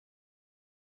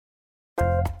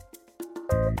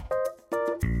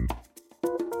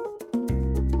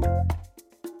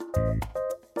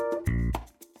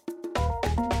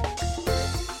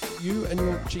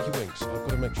cheeky winks. I've got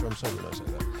to make sure I'm sober when I say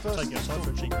that. First, take it outside for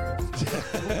a cheeky wink.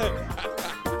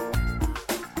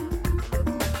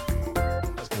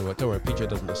 That's going to work. Don't worry, PJ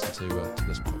doesn't listen to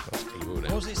this podcast. He will now.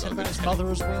 What was it said about his mother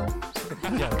as well?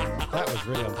 Yeah, that was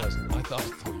really unpleasant. I thought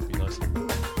you'd be nice.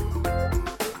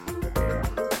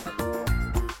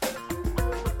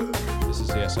 This is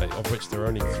the essay, of which there are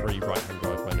only 3 right-hand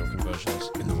drive manual conversions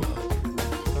in the world.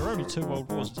 There are only 2 World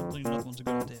Wars. I don't think that one's a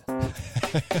good idea.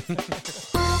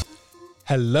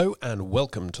 Hello and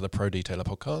welcome to the Pro Detailer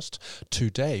podcast.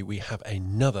 Today we have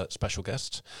another special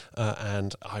guest,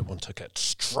 and I want to get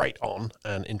straight on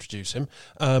and introduce him.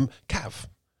 Cav,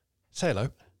 say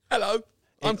hello. Hello,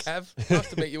 I'm Cav. Nice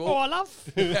to meet you Oh, all. I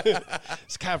love.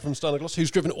 It's Cav from Starnagloss,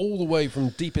 who's driven all the way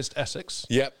from deepest Essex.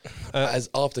 Yep. As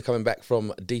after coming back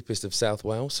from deepest of South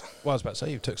Wales. Well, I was about to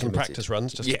say, you took some Committed. practice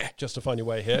runs Yeah. just to find your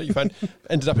way here. You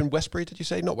ended up in Westbury, did you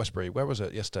say? Not Westbury. Where was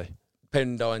it yesterday?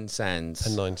 Pendine Sands.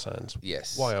 Pennine Sands.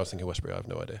 Yes. Why I was thinking Westbury, I have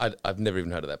no idea. I've never even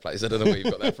heard of that place. I don't know where you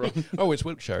got that from. Oh, it's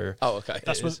Wiltshire. Oh, okay.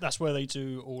 That's where they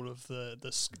do all of the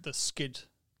skid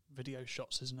video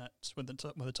shots, isn't it? It's when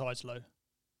the tide's low.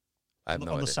 I have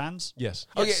no on idea. the sands. Yes.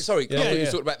 Oh, yeah, sorry. Yeah, I thought you yeah.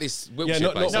 were talking about this Wiltshire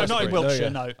not- place. No, not in Wiltshire.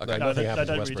 No, No, yeah. no, Okay, no, nothing they happens in don't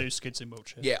really Westbury. do skids in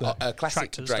Wiltshire. Yeah, a classic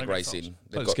Tractors drag don't go racing. fast.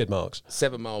 They've Like got skid marks.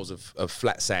 7 miles of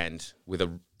flat sand with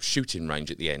a shooting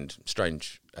range at the end.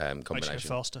 Strange Makes you combination.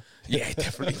 go faster. Yeah, it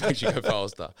definitely makes you go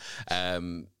faster.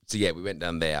 So yeah, we went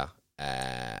down there,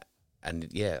 and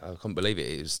yeah, I couldn't believe it.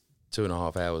 It was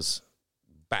 2.5 hours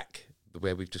back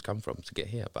where we've just come from to get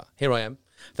here. But here I am.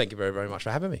 Thank you very, very much for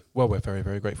having me. Well, we're very,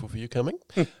 very grateful for you coming.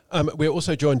 We're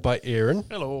also joined by Aaron.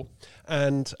 Hello.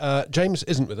 And James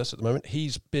isn't with us at the moment.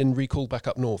 He's been recalled back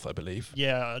up north, I believe.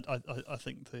 Yeah, I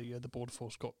think the border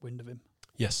force got wind of him.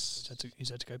 Yes. He's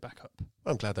had to go back up.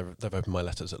 I'm glad they've opened my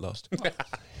letters at last.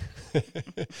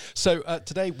 So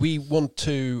today we want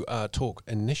to talk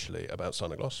initially about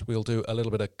Starnagloss. We'll do a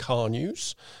little bit of car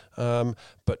news.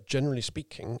 But generally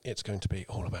speaking, it's going to be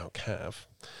all about Cav.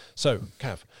 So,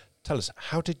 Cav, tell us,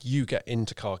 how did you get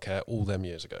into car care all them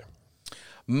years ago?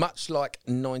 Much like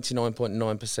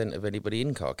 99.9% of anybody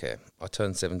in car care, I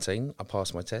turned 17, I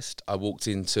passed my test, I walked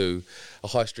into a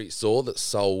high street store that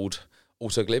sold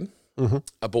Autoglim.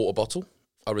 I bought a bottle,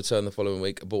 I returned the following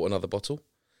week, I bought another bottle,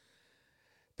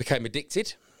 became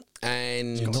addicted,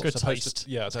 and... You're not good supposed taste. to...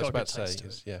 Yeah, It's I was got a about good to taste say. to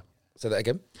it. Yeah. Say that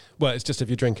again? Well, it's just if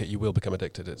you drink it, you will become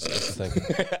addicted. It's the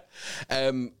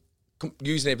thing.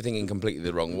 Using everything in completely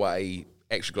the wrong way,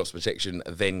 extra gloss protection,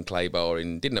 then clay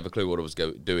barring, didn't have a clue what I was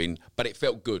doing, but it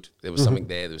felt good. There was something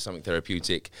there was something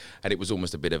therapeutic, and it was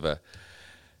almost a bit of a,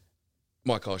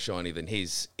 my car's shiny than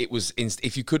his. It was,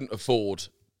 if you couldn't afford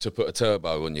to put a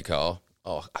turbo on your car,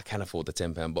 oh, I can afford the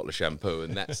 £10 bottle of shampoo,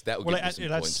 and that will Well, give me some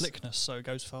it adds points. slickness, so it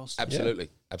goes faster. Absolutely,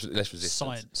 less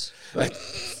resistance.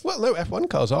 Science. Well, no, F1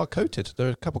 cars are coated. There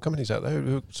are a couple of companies out there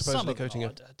who are Some supposedly of them coating are,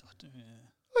 it.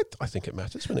 yeah. I think it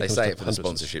matters when it They comes say to it for the hundreds of-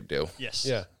 sponsorship deal. Yes.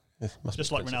 Yeah. It must Just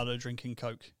be like expensive. Ronaldo drinking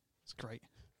Coke. It's great.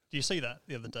 Do you see that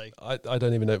the other day? I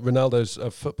don't even know. Ronaldo's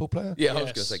a football player? Yeah, I was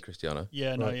Yes. going to say Cristiano.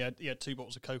 Yeah, no, Right. he had 2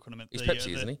 bottles of Coke on him. At He's the,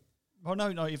 Pepsi, isn't he? Oh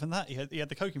no, not even that. He had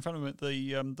the Coke in front of him at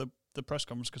the press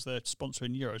conference because they're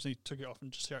sponsoring Euros. And he took it off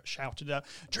and just shouted out,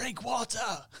 "Drink water!"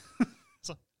 It's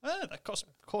like, that cost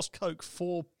Coke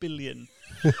 $4 billion,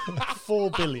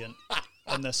 $4 billion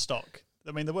on their stock.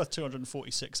 I mean, they're worth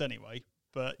 246 anyway.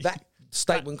 But That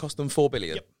statement cost them $4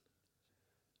 billion. Yep.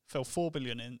 Fell $4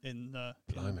 billion in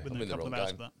Blimey. within I'm a in the couple of wrong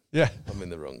hours game. of that. Yeah. I'm in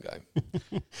the wrong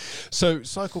game. So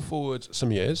cycle forward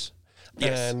some years.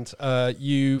 Yes. And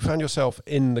you found yourself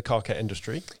in the car care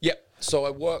industry. Yep. So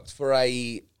I worked for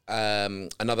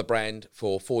another brand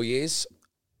for 4 years.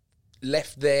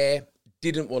 Left there.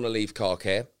 Didn't want to leave car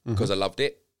care because I loved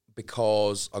it.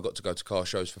 Because I got to go to car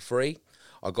shows for free.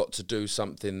 I got to do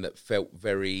something that felt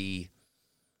very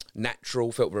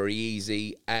natural, felt very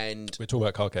easy, and We're talking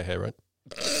about car care here, right?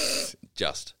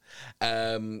 just.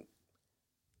 As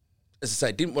I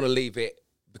say, didn't want to leave it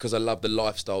because I loved the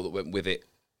lifestyle that went with it,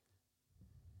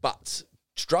 but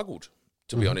struggled,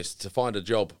 to be honest, to find a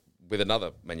job with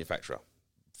another manufacturer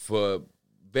for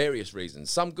various reasons.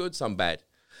 Some good, some bad.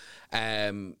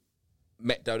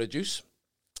 Met Dodo Juice.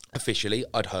 Officially,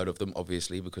 I'd heard of them,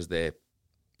 obviously, because they're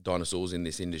dinosaurs in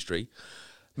this industry.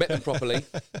 Met them properly.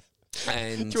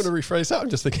 And Do you want to rephrase that? I'm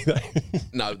just thinking that.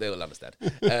 no, they'll understand.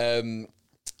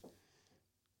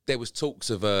 There was talks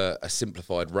of a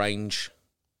simplified range.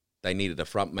 They needed a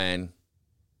front man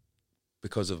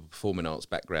because of a performing arts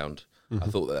background. I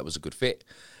thought that was a good fit.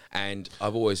 And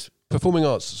I've always Performing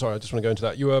arts. Sorry, I just want to go into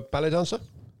that. You were a ballet dancer?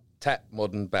 tap,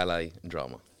 modern, ballet and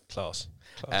drama. Class.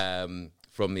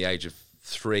 From the age of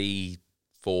 3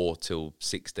 4 till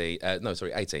 16.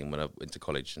 18 when I went to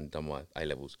college and done my A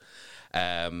levels.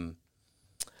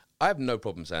 I have no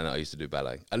problem saying that I used to do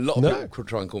ballet. A lot of people could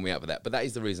try and call me out for that, but that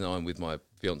is the reason I'm with my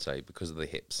fiance, because of the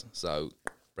hips. So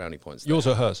brownie points. Yours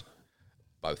or hers?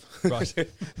 Both. Right.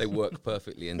 They work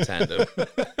perfectly in tandem.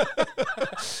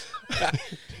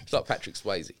 It's like Patrick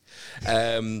Swayze.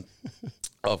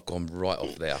 I've gone right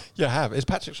off there. Yeah, I have. Is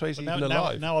Patrick Swayze even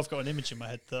alive? Now I've got an image in my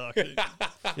head that I could,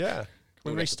 Yeah.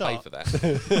 we We'll have to pay restart. for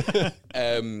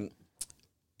that.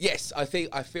 Yes, I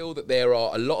feel that there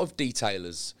are a lot of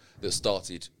detailers that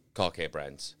started car care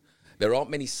brands. There aren't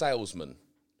many salesmen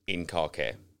in car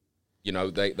care. You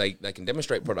know, they can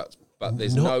demonstrate products, but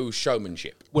there's no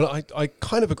showmanship. Well, I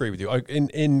kind of agree with you.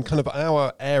 In kind of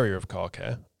our area of car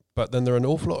care, but then there are an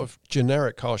awful lot of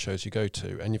generic car shows you go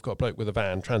to, and you've got a bloke with a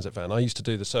van, transit van. I used to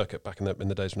do the circuit back in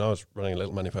the days when I was running a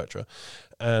little manufacturer,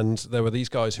 and there were these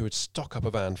guys who would stock up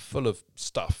a van full of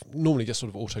stuff, normally just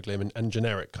sort of Autoglim and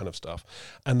generic kind of stuff,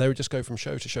 and they would just go from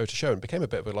show to show to show, and became a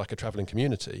bit of like a travelling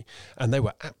community, and they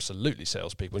were absolutely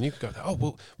salespeople. And you could go,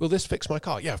 oh, will this fix my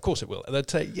car? Yeah, of course it will. And they'd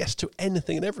say yes to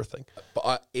anything and everything.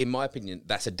 But in my opinion,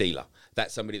 that's a dealer.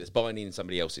 That's somebody that's buying in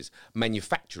somebody else's.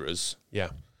 Manufacturers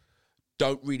Yeah.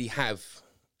 don't really have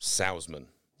salesmen.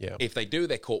 Yeah. If they do,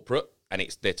 they're corporate, and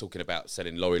they're talking about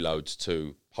selling lorry loads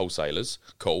to wholesalers.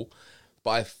 Cool. But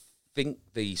I think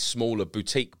the smaller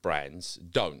boutique brands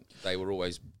don't. They were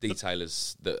always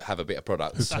detailers that have a bit of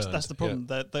product. That's the problem.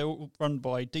 They're all run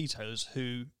by detailers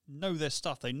who know their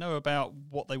stuff. They know about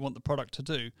what they want the product to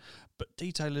do. But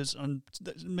detailers, and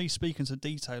me speaking to a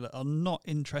detailer, are not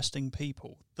interesting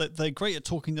people. They're great at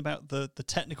talking about the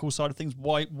technical side of things,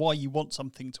 why you want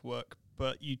something to work.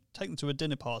 But you take them to a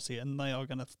dinner party and they are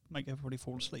going to make everybody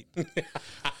fall asleep.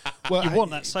 Well, you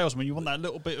want that salesman. You want that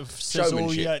little bit of sizzle,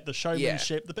 Showmanship. the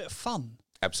showmanship, the bit of fun.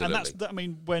 Absolutely. And that's, I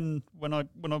mean, when I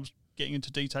was getting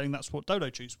into detailing, that's what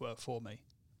Dodo Juice were for me.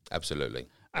 Absolutely.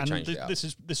 And Changed it up. this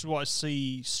is what I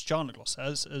see Stjarnagloss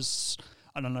as.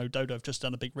 I don't know, Dodo have just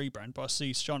done a big rebrand, but I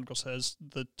see Stjarnagloss as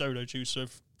the Dodo Juice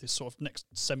of this sort of next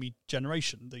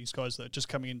semi-generation. These guys that are just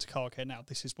coming into car care now.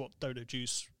 This is what Dodo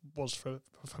Juice was for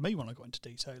me when I got into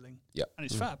detailing. Yeah. And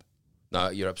it's fab. No,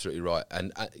 you're absolutely right.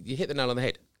 And you hit the nail on the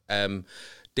head.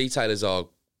 Detailers are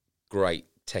great,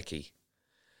 techie,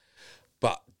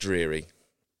 but dreary.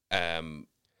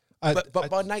 But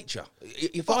by nature,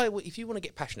 if you want to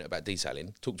get passionate about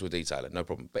detailing, talk to a detailer, no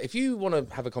problem. But if you want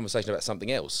to have a conversation about something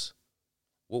else,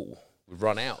 we've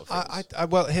run out of things.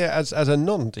 Well, here as a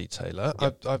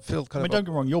non-detailer, I feel kind don't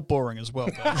get me wrong, you're boring as well.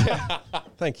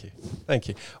 Thank you.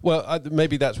 Well,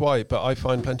 maybe that's why, but I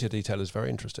find plenty of detailers very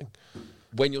interesting.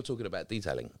 When you're talking about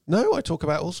detailing, no, I talk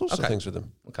about all sorts of things with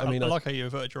them. Okay. I mean, I like how you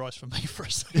averted your eyes from me for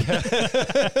a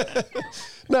second.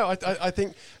 No, I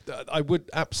think that I would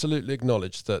absolutely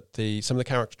acknowledge that some of the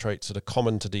character traits that are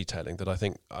common to detailing, that I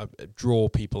think draw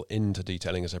people into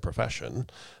detailing as a profession,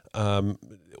 are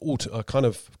kind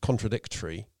of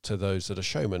contradictory to those that a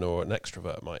showman or an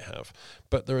extrovert might have.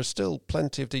 But there are still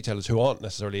plenty of detailers who aren't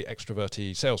necessarily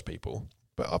extroverty salespeople,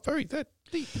 but are they're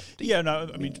deep. Yeah, no,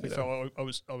 I mean, to be fair, I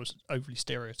was overly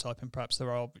stereotyping. Perhaps there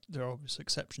are obvious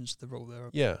exceptions to the rule.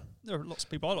 There are lots of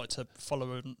people I like to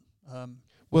follow and.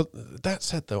 Well, that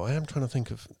said, though, I am trying to think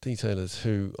of detailers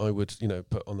who I would,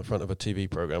 put on the front of a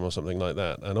TV program or something like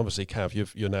that. And obviously,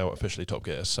 Cav, you're now officially Top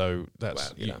Gear, so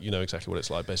that's you know exactly what it's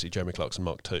like. Basically, Jeremy Clarkson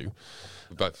Mark II.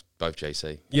 both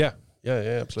JC. Yeah,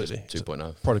 absolutely.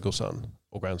 2.0. Prodigal son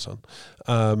or grandson,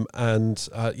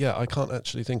 I can't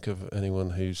actually think of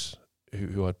anyone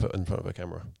who I'd put in front of a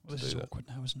camera. Well, this is awkward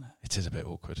now, isn't it? It is a bit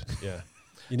awkward. Yeah.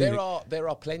 There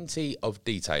are plenty of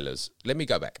detailers. Let me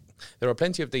go back. There are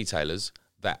plenty of detailers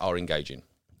that are engaging.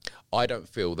 I don't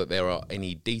feel that there are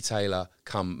any detailer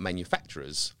come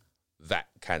manufacturers that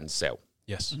can sell.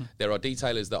 Yes. Mm-hmm. There are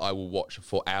detailers that I will watch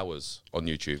for hours on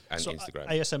YouTube and Instagram.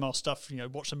 ASMR stuff,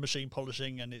 watch some machine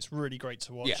polishing, and it's really great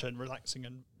to watch and relaxing.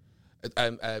 And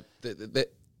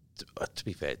to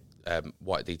be fair,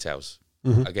 White Details,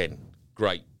 again,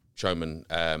 great showman.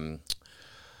 The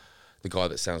guy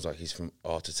that sounds like he's from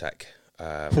Art Attack.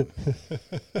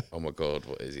 Oh my God,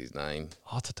 what is his name?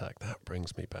 Heart Attack, that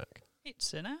brings me back.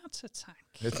 It's an Art Attack.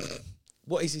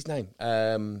 What is his name?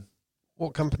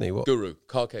 What company? What? Guru,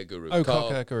 Car Care Guru. Oh, Car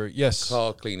Care Guru, yes.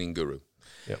 Car Cleaning Guru.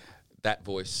 Yep. That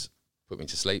voice put me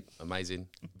to sleep. Amazing.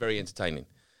 Very entertaining.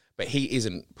 But he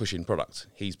isn't pushing product.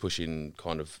 He's pushing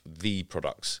kind of the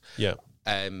products. Yeah.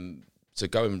 So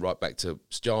going right back to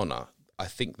Stjana, I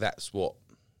think that's what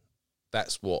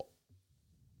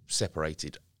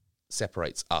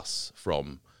separates us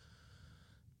from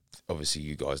obviously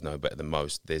you guys know better than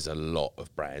most, there's a lot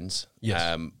of brands.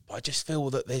 Yes. I just feel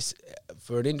that there's,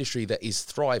 for an industry that is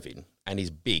thriving and is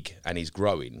big and is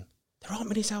growing, there aren't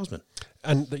many salesmen.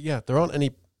 And there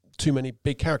aren't too many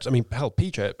big characters. I mean, hell,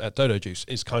 PJ at Dodo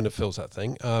Juice kind of fills that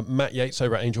thing. Matt Yates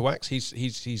over at Angel Wax,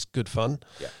 he's good fun.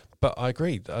 Yeah. But I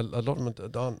agree, a lot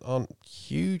of them aren't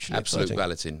hugely Absolute exciting.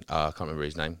 Valetin, I can't remember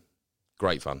his name.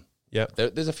 Great fun. Yeah.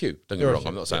 There's a few. Don't get me wrong.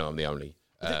 I'm not saying I'm the only.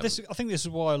 I think this is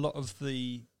why a lot of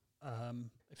the,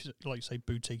 if you like you say,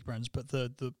 boutique brands, but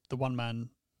the one man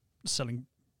selling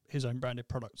his own branded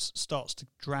products starts to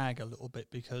drag a little bit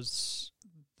because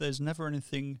there's never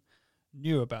anything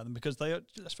new about them, because they are,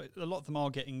 let's face it, a lot of them are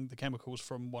getting the chemicals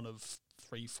from one of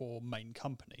 3-4 main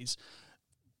companies.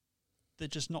 They're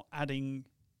just not adding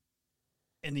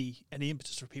any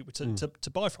impetus for people to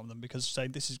buy from them, because say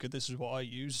this is good, this is what I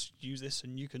use this,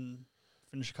 and you can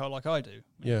finish a car like I do.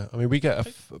 Yeah, I mean, we get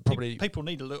probably people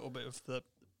need a little bit of the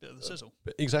sizzle.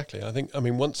 Exactly. I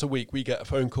mean, once a week we get a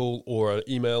phone call or an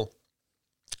email,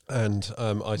 and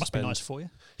Must be nice for you.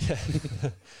 Yeah,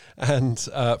 and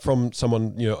from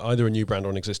someone, either a new brand or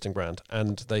an existing brand,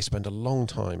 and they spend a long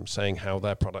time saying how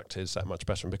their product is that much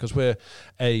better. And because we're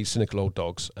A, cynical old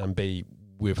dogs, and B,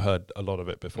 we've heard a lot of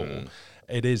it before.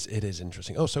 It is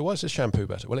interesting. Oh, so why is this shampoo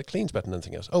better? Well, it cleans better than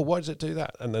anything else. Oh, why does it do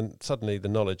that? And then suddenly the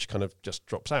knowledge kind of just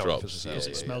drops out. Drops, because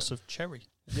It smells of cherry.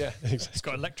 Yeah, exactly. It's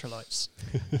got electrolytes.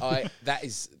 That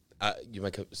is, you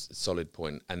make a solid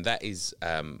point, and that is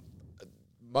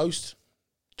most,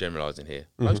 generalising here,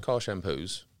 most car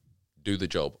shampoos do the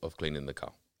job of cleaning the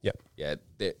car. Yep. Yeah,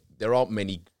 there aren't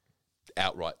many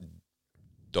outright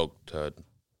dog turd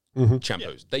shampoos.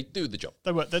 Yeah. They do the job.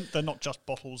 They're not just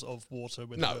bottles of water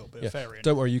with a little bit of fairy in it.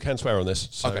 Don't worry, you can swear on this.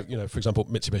 So, Okay. For example,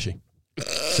 Mitsubishi.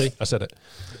 See, I said it.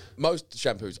 Most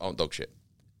shampoos aren't dog shit.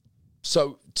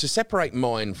 So to separate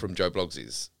mine from Joe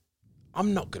Bloggs's,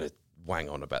 I'm not going to wang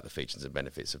on about the features and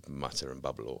benefits of Mutter and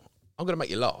Bubble Oil. I'm going to make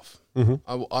you laugh.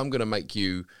 I'm going to make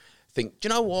you think, do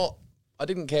you know what? I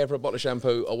didn't care for a bottle of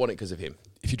shampoo. I want it because of him.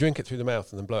 If you drink it through the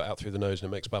mouth and then blow it out through the nose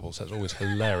and it makes bubbles, that's always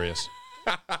hilarious.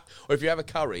 Or if you have a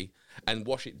curry and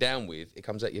wash it down with, it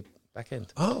comes out your back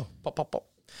end. Oh. Pop, pop, pop.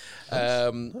 I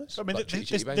mean, like chitty,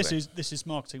 chitty, bang, bang. this is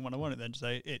marketing 101 at the end of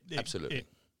the day. Absolutely. It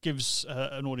gives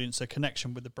an audience a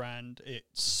connection with the brand.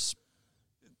 It's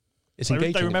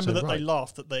engaging. They remember that right. they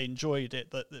laughed, that they enjoyed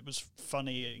it, that it was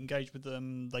funny, it engaged with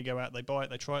them. They go out, they buy it,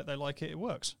 they try it, they like it, it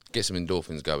works. Get some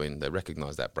endorphins going. They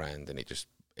recognise that brand, and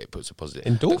it puts a positive.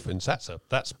 Endorphins. That's a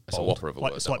That's a bold. whopper of a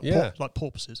word. It's like like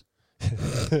porpoises.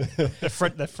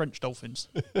 they're French dolphins.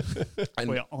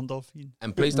 We are on dolphin.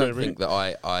 And please don't think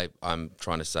that I'm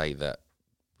trying to say that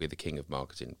we're the king of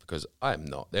marketing, because I am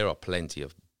not. There are plenty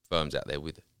of firms out there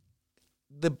with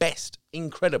the best,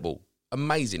 incredible,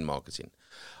 amazing marketing.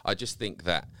 I just think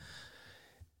that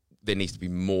there needs to be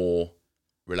more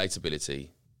relatability,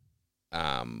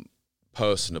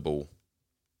 personable,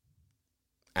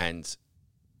 and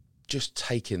just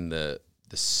taking the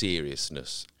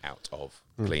seriousness out of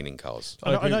cleaning cars.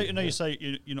 I know you say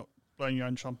you're not blowing your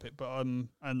own trumpet, but and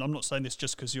I'm not saying this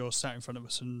just because you're sat in front of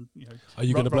us and Are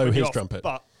you going to blow his trumpet?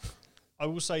 But I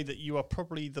will say that you are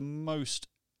probably the most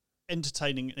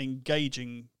entertaining and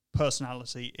engaging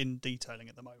personality in detailing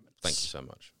at the moment. Thank you so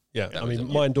much. Yeah, That I was mean,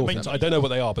 a- my endorphins, I don't know what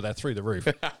they are, but they're through the roof.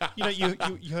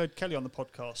 You heard Kelly on the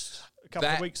podcast a couple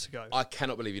of weeks ago. I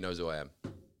cannot believe he knows who I am.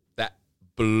 That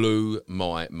blew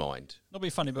my mind. Not be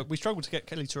funny, but we struggled to get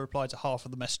Kelly to reply to half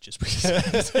of the messages.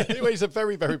 Because Anyway, he's a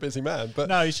very, very busy man. But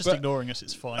no, he's just ignoring us.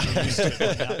 It's fine. We're used to it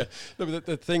by now. No, but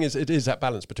the thing is, it is that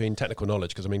balance between technical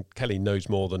knowledge, because I mean, Kelly knows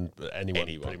more than anyone.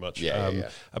 Pretty much, Yeah.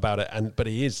 about it. But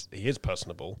he is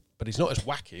personable, but he's not as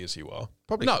wacky as you are.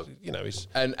 Probably, No. He's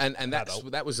And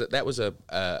that was a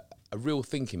real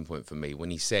thinking point for me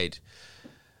when he said,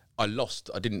 I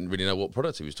didn't really know what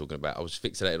product he was talking about. I was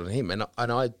fixated on him, and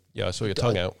I I saw your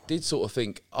tongue out. did sort of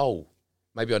think, oh,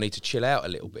 maybe I need to chill out a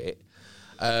little bit.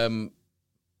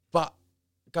 But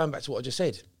going back to what I just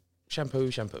said, shampoo.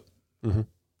 Mm-hmm.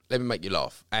 Let me make you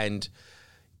laugh. And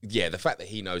yeah, the fact that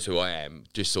he knows who I am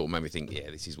just sort of made me think, yeah,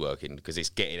 this is working, because it's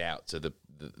getting out to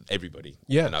everybody.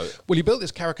 Yeah. You know? Well, you built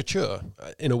this caricature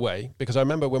in a way, because I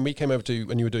remember when we came over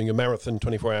when you were doing a marathon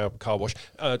 24-hour car wash,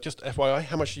 just FYI,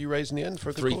 how much did you raise in the end for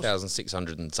a good cause?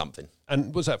 3,600 and something.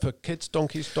 And was that for kids,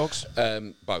 donkeys, dogs?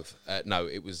 Both. No,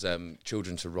 it was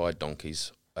children to ride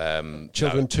donkeys.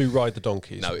 Children to ride the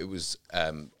donkeys. No, it was,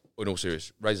 in all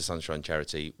seriousness, Raise the Sunshine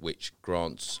charity, which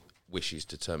grants wishes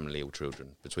to terminally ill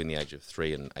children between the age of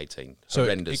 3 and 18. So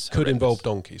it could involve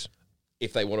donkeys.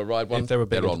 if they want to ride one, if they were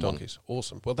big they're into on one. donkeys.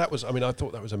 Awesome. Well, I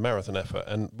thought that was a marathon effort,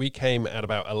 and we came at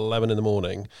about 11 in the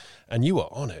morning, and you were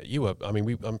on it. I'm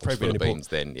afraid we only bought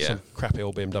some crappy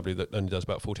old BMW that only does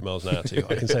about 40 miles an hour to you.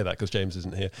 I can say that because James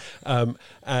isn't here. I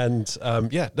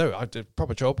did a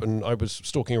proper job, and I was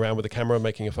stalking around with the camera,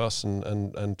 making a fuss,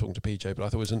 and talking to PJ, but I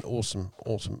thought it was an awesome,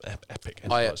 epic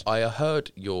enterprise. I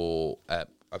heard your...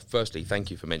 firstly,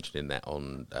 thank you for mentioning that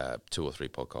on 2 or 3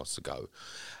 podcasts ago.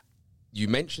 You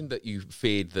mentioned that you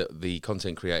feared that the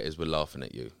content creators were laughing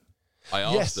at you. I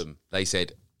asked them. They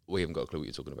said, we haven't got a clue what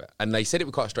you're talking about. And they said it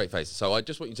with quite a straight face. So I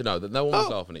just want you to know that no one was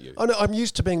laughing at you. Oh, no, I'm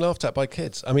used to being laughed at by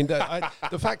kids. I mean,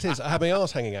 the fact is, I had my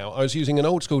arse hanging out. I was using an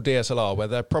old school DSLR where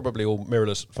they're probably all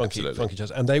mirrorless, funky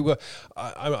jazz. And they were,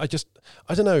 I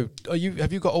don't know,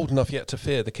 have you got old enough yet to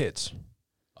fear the kids?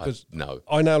 No.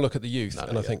 I now look at the youth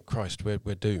and I think, Christ, we're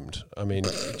doomed. I mean,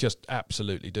 just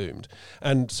absolutely doomed.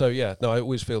 And so, I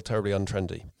always feel terribly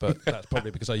untrendy, but that's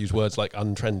probably because I use words like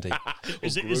untrendy.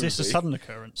 Is this a sudden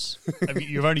occurrence?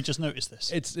 You've only just noticed this?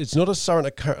 It's not a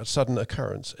sudden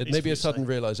occurrence. It may be a sudden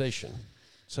realisation.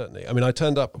 Certainly. I mean, I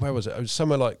turned up, where was it? I was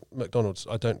somewhere like McDonald's.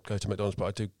 I don't go to McDonald's, but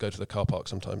I do go to the car park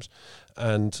sometimes.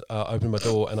 And I opened my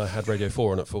door and I had Radio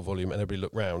 4 on at full volume, and everybody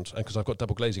looked round. And because I've got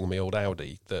double glazing on my old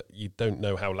Audi, that you don't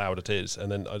know how loud it is.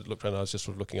 And then I looked around and I was just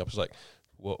sort of looking up. I was like,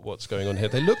 what's going on here?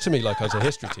 They looked at me like I was a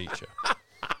history teacher.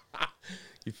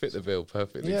 You fit the bill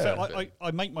perfectly. Yeah.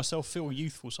 I make myself feel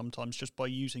youthful sometimes just by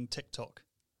using TikTok.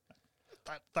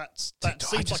 That TikTok,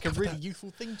 seems like a really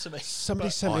youthful thing to me.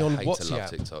 Somebody sent me on I WhatsApp. to love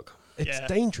TikTok. It's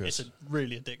dangerous. It's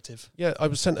really addictive. Yeah, I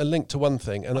was sent a link to one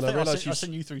thing, and then I realised I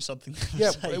sent you through something. Yeah,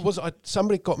 it was.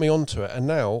 Somebody got me onto it, and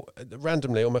now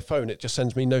randomly on my phone it just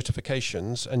sends me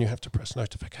notifications, and you have to press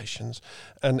notifications,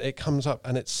 and it comes up,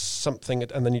 and it's something,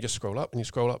 and then you just scroll up,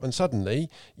 and suddenly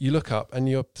you look up, and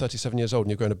you're 37 years old,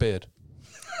 and you're growing a beard.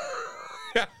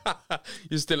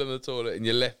 You're still in the toilet and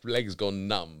your left leg's gone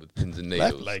numb with pins and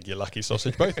Left needles. leg, you lucky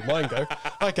sausage. Both of mine go.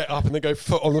 I get up and they go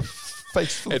foot on the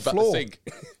face of the Headbutt floor. the sink.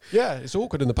 Yeah, it's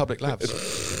awkward in the public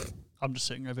labs. I'm just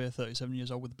sitting over here, 37 years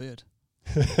old with a beard.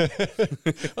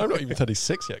 I'm not even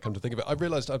 36 yet, come to think of it. I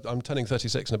realised I'm turning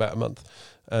 36 in about a month.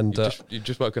 And You've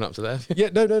just woken up to that? yeah,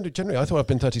 no, generally, I thought I've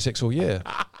been 36 all year.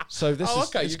 So this is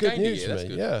okay, it's you good gained a news year, for that's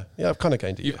me. good. Yeah, I've kind of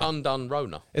gained it. You've undone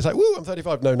Rona. It's like, woo, I'm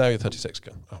 35. No, now you're 36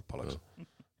 again. Oh, bollocks.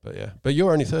 But yeah, but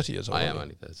you're only 30 years old. I am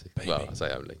only 30. Baby. Well, I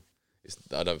say only.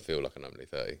 I don't feel like I'm only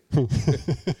 30. I'm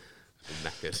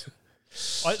knackered.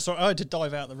 I had to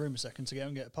dive out of the room a second to go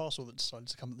and get a parcel that decided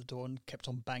to come at the door and kept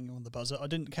on banging on the buzzer. I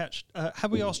didn't catch. Have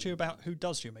we asked you about who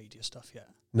does your media stuff yet?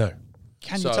 No.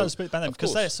 Can you tell us a bit about them? Of Because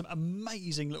course. there's some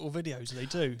amazing little videos they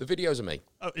do. The videos are me.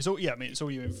 Oh, it's all. Yeah, I mean, it's all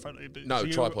you in front of you. No, so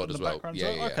you tripod in the as well. background Yeah,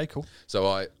 as well? yeah. Okay, cool. So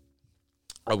I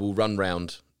will run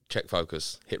round, check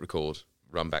focus, hit record,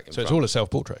 run back in So it's front. all a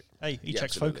self-portrait. Hey, he Yeah,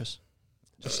 checks absolutely. focus.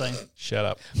 Just saying. Shut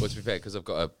up. Well, to be fair, because I've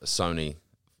got a Sony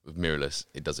mirrorless,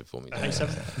 it does it for me.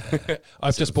 A7.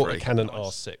 I've just bought a 3. Canon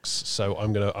R6, so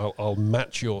I'll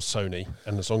match your Sony,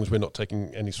 and as long as we're not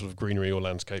taking any sort of greenery or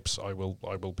landscapes, I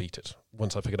will beat it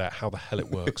once I figured out how the hell it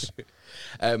works.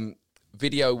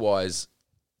 Video wise,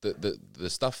 the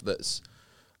stuff that's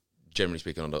generally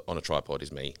speaking on a tripod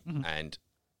is me, and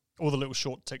All the little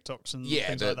short TikToks and yeah,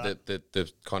 things like that.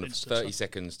 the kind of Insta 30 stuff.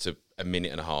 seconds to a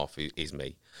minute and a half is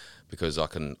me, because I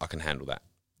can handle that,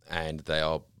 and they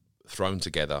are thrown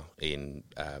together in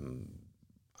I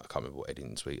can't remember what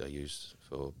editing suite I used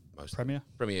for most Premiere?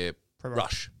 Premiere Pro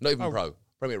Rush, not even Oh. Pro,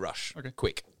 Premiere Rush, Okay.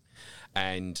 quick,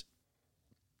 and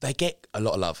they get a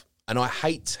lot of love. And I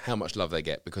hate how much love they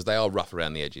get because they are rough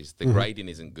around the edges. The grading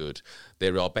isn't good.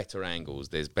 There are better angles.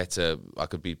 There's better. I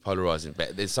could be polarizing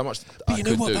better. There's so much But I you know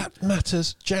could what? do. That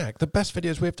matters, Jack. The best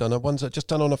videos we've done are ones that are just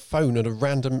done on a phone at a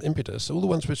random impetus. All the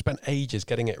ones we've spent ages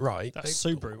getting it right. That they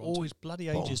Subaru one always took bloody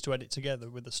bomb. ages to edit together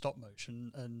with the stop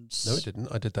motion and. No, it didn't.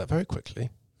 I did that very quickly.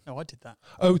 No, I did that.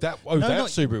 Oh, that No, that not-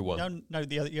 Subaru one. No,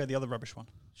 the other rubbish one.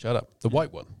 Shut up. The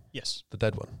white one, Yes, the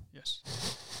dead one. yes.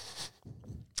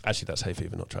 Actually, that's hay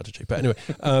fever, not tragedy. But anyway,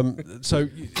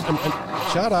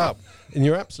 shut up. And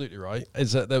you're absolutely right.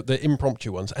 Is that the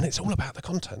impromptu ones, and it's all about the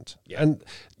content. Yeah. And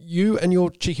you and your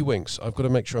cheeky winks. I've got to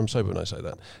make sure I'm sober when I say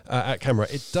that at camera.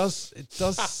 It does.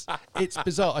 It's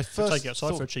bizarre. I first Take it outside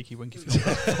thought- for a cheeky wink if you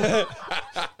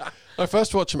want. I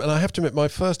first watched him, and I have to admit, my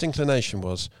first inclination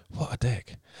was, "What a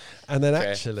dick," and then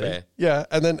Fair. yeah,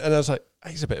 and I was like,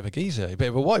 "He's a bit of a geezer, a bit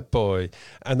of a white boy,"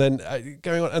 and then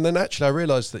going on, and then actually, I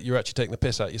realised that you're actually taking the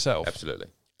piss out yourself. Absolutely.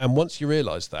 And once you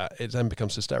realise that, it then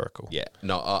becomes hysterical. Yeah.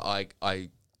 No, I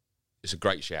it's a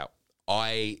great shout.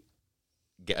 I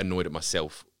get annoyed at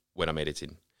myself when I'm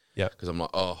editing. Yeah. Because I'm like,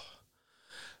 oh.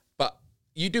 But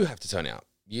you do have to turn it up.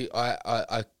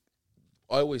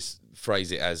 I always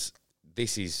phrase it as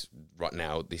this is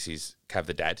Cav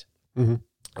the dad, Mm-hmm.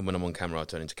 and when I'm on camera, I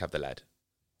turn into Cav the lad.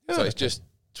 Oh, so it's okay. just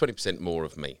 20% more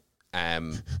of me.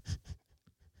 And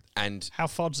How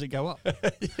far does it go up?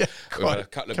 we've had a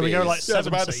couple of Can we go like Yeah, I was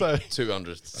about to 70? say.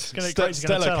 200. It's going to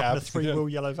Stella turn up in cab. a 3-wheel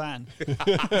yellow van.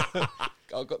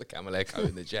 I've got the Camel Echo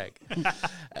in the Jag.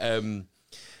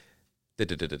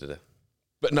 Da-da-da-da-da.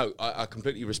 But no, I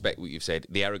completely respect what you've said.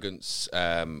 The arrogance,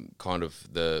 kind of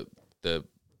the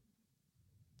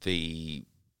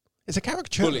It's a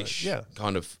caricature. bullish, Yeah.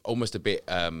 kind of almost a bit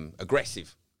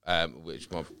aggressive, which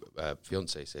my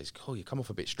fiance says, "Oh, you come off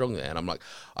a bit strong there," and I'm like,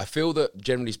 I feel that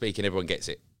generally speaking, everyone gets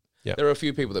it. Yeah. There are a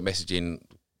few people that message in,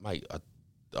 mate,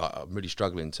 I'm really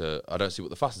struggling I don't see what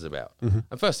the fuss is about. Mm-hmm.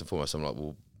 And first and foremost, I'm like,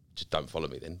 well, just don't follow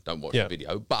me then. Don't watch Yeah. the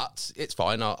video. But it's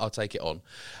fine. I'll take it on.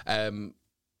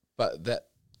 But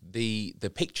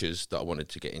the pictures that I wanted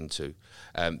to get into,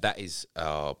 that is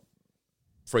our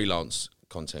freelance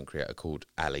content creator called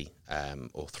Ali,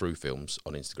 or Through Films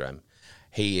on Instagram.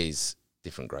 He is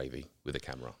different gravy with a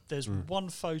camera. There's one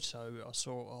photo I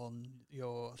saw on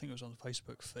I think it was on the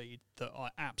Facebook feed, that I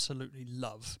absolutely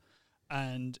love.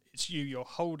 And it's you're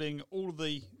holding all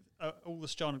the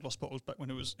Stjärna Gloss bottles back when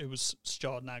it was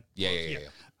Stjärna. Yeah.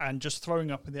 And just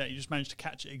throwing up in the air, you just managed to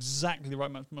catch it exactly the right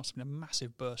amount. It must have been a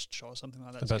massive burst shot or something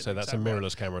like that. I was about to say, that's a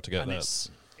mirrorless camera to get and that.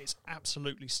 it's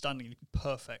absolutely stunning,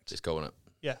 perfect. Just go on it.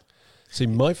 Yeah. See,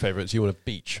 my favourite is you on a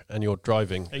beach and you're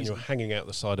driving and Easy. you're hanging out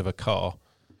the side of a car.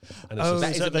 And it's that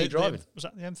just, isn't me driving. Was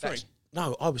that the M3? That's-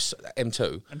 No, I was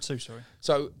M2. M2, sorry.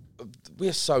 So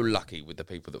we're so lucky with the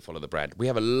people that follow the brand. We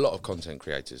have a lot of content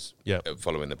creators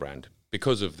following the brand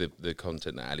because of the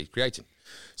content that Ali's creating.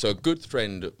 So a good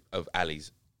friend of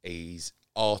Ali's is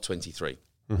R23.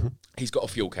 Mm-hmm. He's got a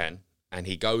fuel can and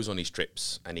he goes on his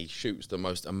trips and he shoots the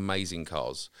most amazing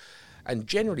cars. And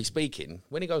generally speaking,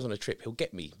 when he goes on a trip, he'll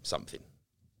get me something.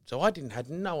 So I had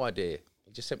no idea.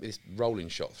 He just sent me this rolling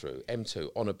shot through M2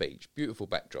 on a beach, beautiful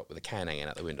backdrop with a can hanging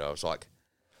out the window. I was like,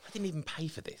 I didn't even pay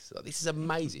for this. Like, this is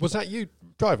amazing. was that you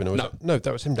driving? Or was No. that, no,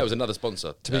 that was him. That was another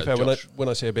sponsor. To be fair, Josh. when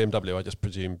I see a BMW, I just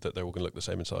presume that they're all going to look the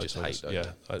same in size. Just So I hate, don't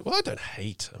yeah. I don't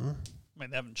hate them. I mean,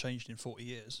 they haven't changed in 40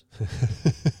 years.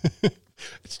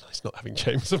 It's nice not having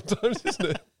James sometimes, isn't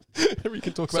it? We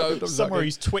can talk about So, BMWs Somewhere like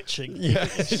he's twitching. yeah.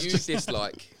 You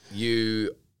dislike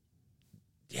you.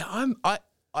 Yeah,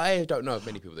 I don't know of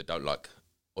many people that don't like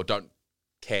or don't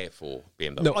care for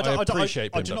BMW. No, I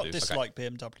appreciate I do BMWs. not dislike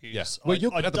BMWs. Yeah. Well,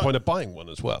 you're at the don't- point of buying one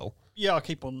as well. Yeah, I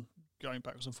keep on going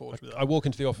backwards and forwards with that. I walk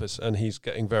into the office and he's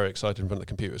getting very excited in front of the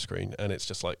computer screen, and it's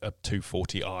just like a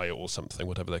 240i or something,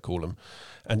 whatever they call them.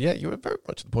 And yeah, you were very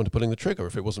much at the point of pulling the trigger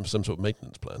if it wasn't for some sort of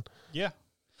maintenance plan. Yeah.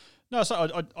 No, so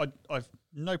I've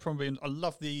no problem. I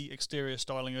love the exterior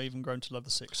styling. I've even grown to love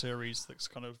the 6 Series. That's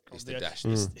kind of It's got the dash,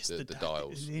 It's the da-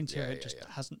 dials. The interior Yeah, just yeah.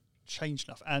 hasn't changed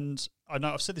enough. And I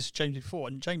know I've said this to James before,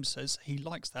 and James says he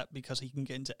likes that because he can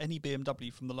get into any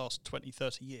BMW from the last 20,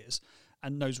 30 years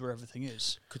and knows where everything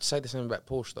is. Could say the same about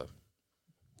Porsche though.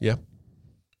 Yeah.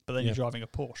 But then Yeah. you're driving a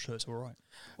Porsche, so it's all right.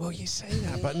 Well, you say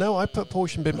that, but no, I put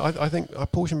Porsche and BMW. I think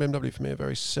Porsche and BMW for me are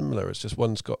very similar. It's just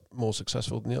one's got more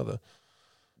successful than the other.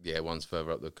 Yeah, one's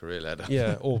further up the career ladder.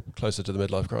 Yeah, or closer to the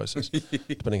midlife crisis,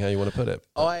 depending how you want to put it.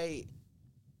 I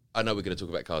know we're going to talk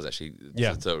about cars actually.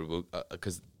 Yeah.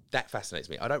 Because that fascinates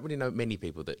me. I don't really know many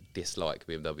people that dislike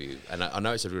BMW, and I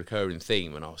know it's a recurring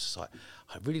theme. And I was just like,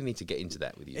 I really need to get into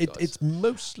that with you guys. It's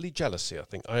mostly jealousy, I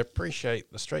think. I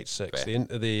appreciate the straight six, Fair.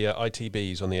 the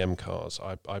ITBs on the M cars.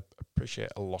 I appreciate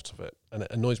a lot of it, and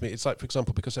it annoys me. It's like, for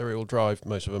example, because they're all drive,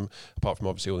 most of them, apart from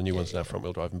obviously all the new ones now, front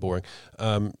wheel drive and boring,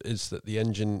 is that the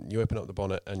engine, you open up the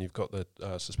bonnet and you've got the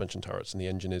suspension turrets, and the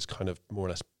engine is kind of more or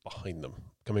less behind them.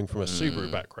 Coming from a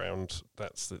Subaru background,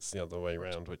 that's the other way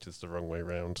round, which is the wrong way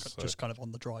round. So. Just kind of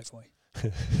on the driveway.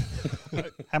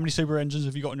 How many Subaru engines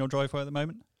have you got on your driveway at the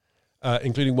moment?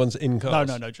 Including ones in cars.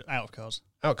 No, out of cars.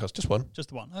 Out cars, just one. Just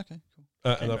the one. Okay, cool.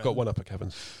 And I've got one up at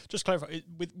Kevin's. Just clarify,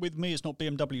 with me, it's not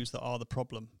BMWs that are the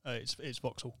problem. It's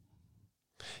Vauxhall.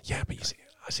 Yeah, but you see,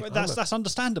 Well, that's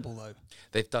understandable though.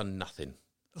 They've done nothing.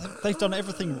 They've done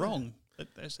everything wrong.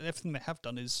 Everything they have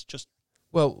done is just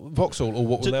well, Vauxhall, or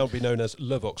what will now be known as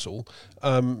Le Vauxhall,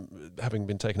 having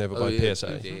been taken over by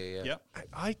PSA. Yeah.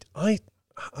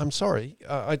 I'm sorry.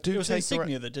 I do It was take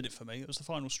Insignia that did it for me. It was the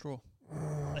final straw.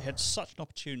 They had such an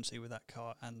opportunity with that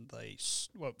car, and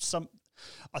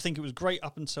I think it was great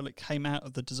up until it came out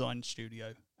of the design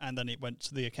studio, and then it went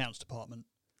to the accounts department.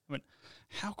 I went,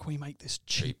 how can we make this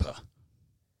cheaper?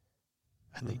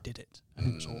 And they did it,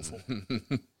 and it was awful.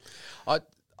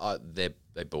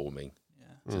 They bore me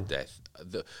to death.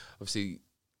 Obviously,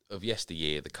 of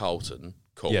yesteryear, the Carlton,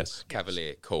 cool. Yes.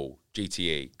 Cavalier, cool.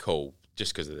 GTE, cool.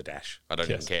 Just because of the dash. I don't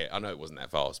even care. I know it wasn't that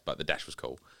fast, but the dash was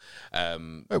cool.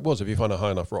 It was if you find a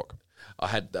high enough rock. I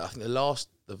had the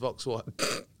Vauxhall.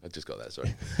 I just got that.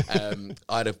 Sorry.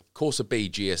 I had a Corsa B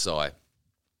GSI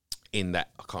in that.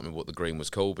 I can't remember what the green was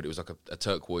called, but it was like a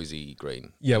turquoisey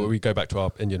green. Yeah, well, we go back to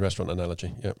our Indian restaurant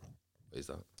analogy. Yeah, What is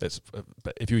that? it's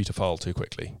but if you eat a file too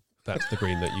quickly, that's the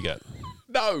green that you get.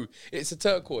 No, it's a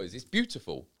turquoise. It's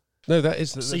beautiful. No, that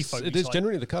is Seafoamy it is type.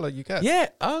 generally the colour you get. Yeah.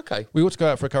 Oh, okay. We ought to go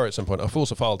out for a curry at some point. I'll force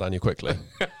a file down you quickly.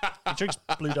 He drinks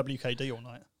blue WKD all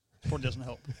night. Probably doesn't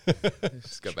help.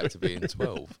 Let's go back to being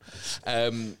 12.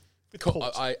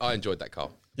 port. I enjoyed that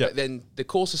car. Yeah. But then the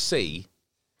Corsa C,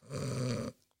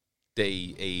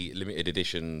 DE limited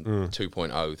edition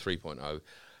 2.0, 3.0,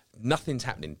 nothing's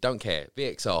happening. Don't care.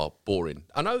 VXR, boring.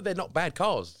 I know they're not bad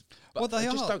cars, but Well, they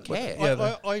I just are. don't care.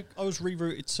 I was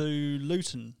rerouted to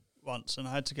Luton once, and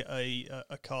I had to get a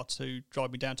car to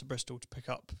drive me down to Bristol to pick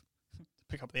up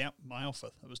my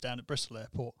Alpha that was down at Bristol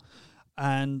Airport,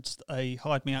 and they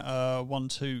hired me out a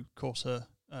 1.2 Corsa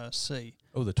C.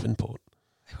 Oh, the twin port.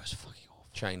 It was fucking awful.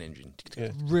 Chain engine.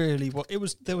 Yeah. Really, what it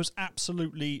was. There was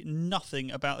absolutely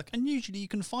nothing about the. And usually, you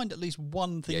can find at least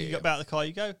one thing Yeah. about the car.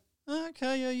 You go,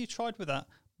 okay, yeah, you tried with that.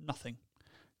 Nothing.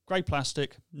 Grey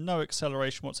plastic, no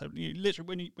acceleration whatsoever. You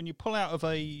literally, when you pull out of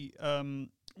a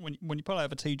when you pull out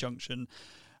of a T junction,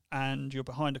 and you're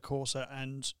behind a Corsa,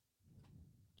 and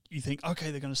you think,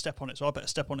 okay, they're going to step on it, so I better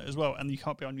step on it as well. And you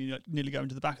can't be on, you nearly go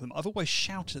into the back of them. I've always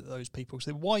shouted at those people,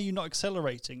 saying, why are you not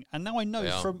accelerating? And now I know They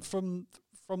are. from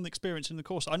the experience in the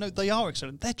course, I know they are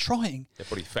accelerating. They're trying. They're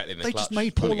probably fat in the They clutch. just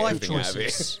made poor pulling life everything out of it.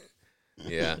 choices.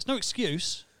 Yeah. There's no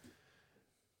excuse.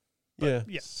 Yeah.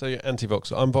 yeah. So you're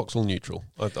anti-Vauxhall. I'm Vauxhall neutral.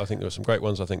 I think there are some great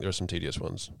ones. I think there are some tedious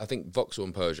ones. I think Vauxhall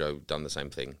and Peugeot done the same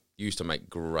thing. Used to make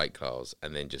great cars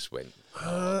and then just went.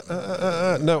 No,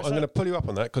 I'm going to pull you up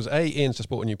on that because Ian's just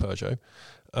bought a new Peugeot,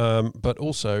 but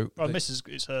also, Well,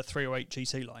 it's a 308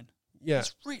 GT line. yeah,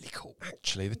 It's really cool.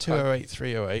 actually the 208,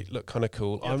 308 look kind of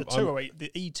cool. Yeah, the 208,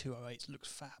 the E208 looks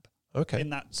fab. Okay, In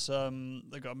that,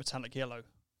 they've got a metallic yellow.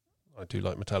 I do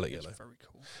like metallic It's yellow. very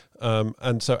cool.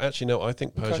 And so actually, no, I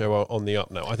think Peugeot are on the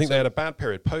up now. I think they had a bad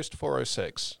period post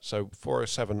 406, so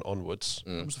 407 onwards.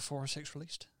 When was the 406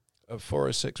 released?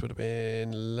 406 would have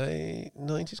been late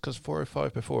 90s because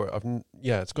 405 before it.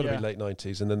 It's got to Yeah. be late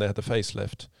 90s, and then they had the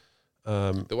facelift.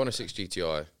 The 106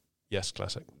 GTI, Yes,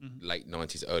 classic. late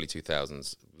 90s, early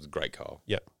 2000s, was a great car.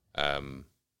 Yeah.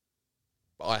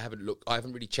 But I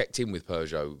haven't really checked in with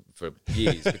Peugeot for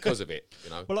years because of it,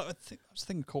 you know. Well, I think that's the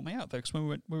thing that caught me out though, because when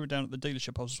we were down at the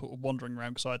dealership, I was sort of wandering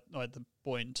around because I had the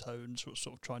boy in tow and sort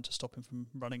of trying to stop him from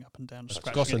running up and down, That's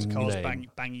scratching got a into cars,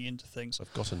 name. banging into things.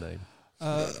 I've got a name.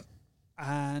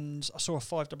 And I saw a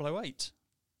 5008,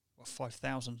 or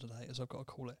 5000 today, as I've got to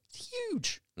call it. It's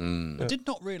huge. Mm. I did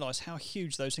not realise how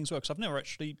huge those things were because I've never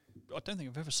actually. I don't think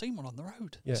I've ever seen one on the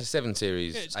road. Yeah. It's a 7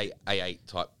 Series Yeah, it's- A8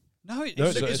 type. No, No,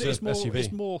 it's more. SUV.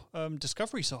 It's more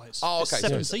Discovery size. Oh, It's okay.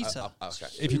 seven so it's- seater. okay.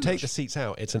 If you take the seats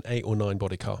out, it's an 8 or 9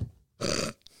 body car.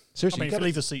 I Seriously, mean, you if you get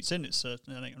leave the seats in, it's an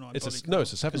 8 or 9 It's a body s- car. no,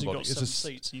 it's a 7 'Cause you've body. got It's a 7 s-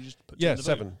 seats, and you just put two yeah, in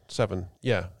the boot. seven.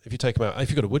 Yeah, if you take them out, if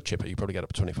you've got a wood chipper, you probably get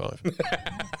up to 25.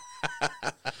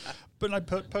 But no,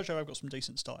 Peugeot have got some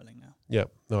decent styling now. Yeah,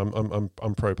 no,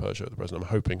 I'm pro Peugeot at the present.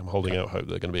 I'm holding out hope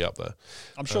they're going to be up there.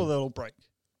 I'm sure they'll all break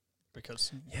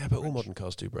because Yeah, but all modern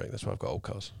cars do break. That's why I've got old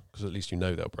cars because at least you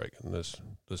know they'll break, and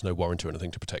there's no warranty or anything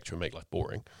to protect you and make life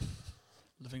boring.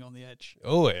 living on the edge.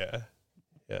 Oh yeah,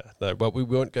 yeah. No, but we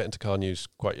won't get into car news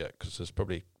quite yet because there's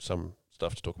probably some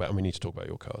stuff to talk about, and we need to talk about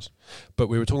your cars. But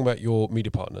we were talking about your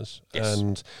media partners, Yes.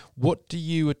 and what do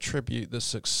you attribute the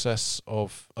success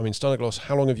of? I mean, Steiner Gloss.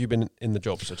 How long have you been in the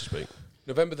job, so to speak?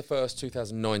 November the 1st,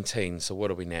 2019. So what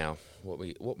are we now?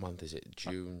 What month is it?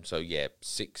 June. So yeah,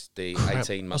 18 I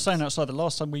was months. saying outside, the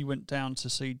last time we went down to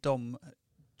see Dom,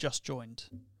 just joined.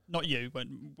 Not you,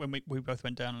 when we both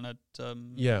went down and had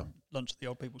Yeah. lunch at the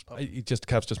Old People's Pub.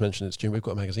 Cavs just mentioned it's June. We've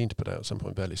got a magazine to put out at some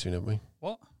point fairly soon, haven't we?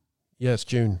 What? Yeah, it's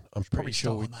June. I'm pretty Probably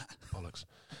sure start we. on that. Bollocks.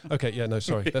 Okay, yeah, no,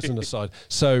 sorry. That's an aside.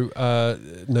 So,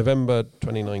 November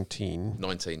 2019,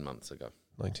 19 months ago.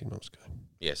 19 months ago.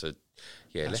 Yeah, so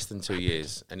less than 2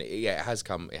 years, and it has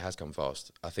come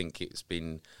fast. I think it's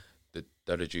been the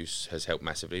Dodo Juice has helped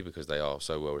massively because they are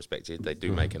so well respected. They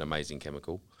do make an amazing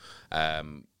chemical.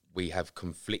 We have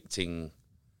conflicting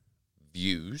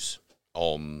views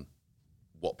on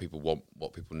what people want,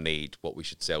 what people need, what we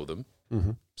should sell them.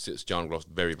 Mm-hmm. So it's John Gloss,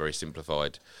 very very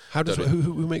simplified. How does Dodo-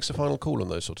 who makes the final call on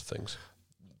those sort of things?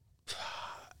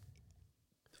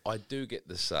 I do get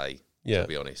the say, Yeah. to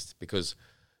be honest, because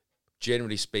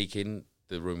generally speaking,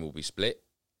 the room will be split.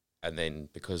 and then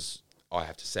because I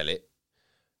have to sell it,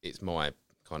 it's my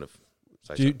kind of.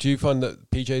 Do you find that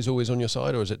PJ's always on your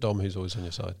side, or is it Dom who's always on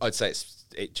your side? I'd say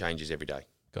it changes every day.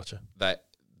 Gotcha. That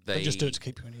They just do it to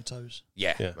keep you on your toes.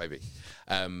 Yeah, maybe.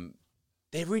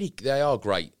 They are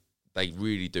great. They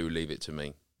really do leave it to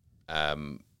me.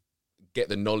 Get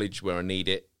the knowledge where I need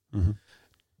it. Mm-hmm.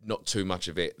 Not too much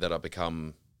of it that I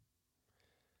become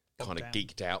kind of down.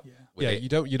 geeked out. Yeah. With it. You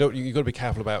don't. You've got to be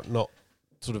careful about not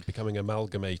sort of becoming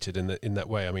amalgamated in that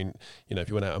way. I mean, if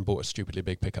you went out and bought a stupidly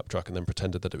big pickup truck and then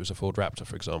pretended that it was a Ford Raptor,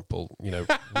 for example, we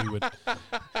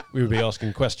would be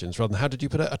asking questions rather than how did you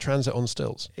put a Transit on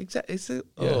stills? Exactly.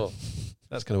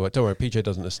 That's going to work. Don't worry, PJ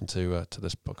doesn't listen to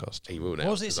this podcast. He will now.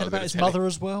 What was it said about his mother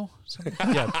as well?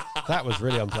 Yeah, that was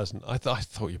really unpleasant. I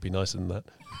thought you'd be nicer than that.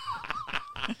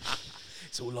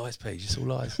 It's all lies, Paige. It's all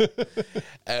lies.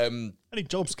 Any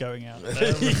jobs going out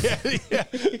there?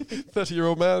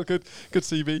 30-year-old male, good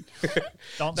CV.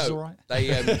 Dance's all right. They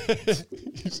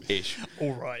ish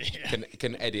All right. Yeah.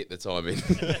 can edit the timing.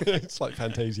 It's like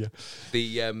Fantasia.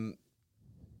 They are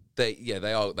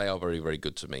very, very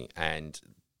good to me, and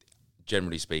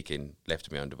generally speaking, left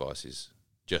to my own devices.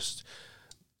 Just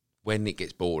when it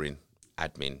gets boring,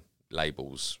 admin,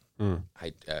 labels,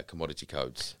 commodity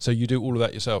codes. So you do all of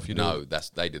that yourself?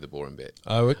 They do the boring bit.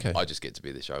 Oh, okay. I just get to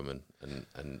be the showman and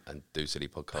do silly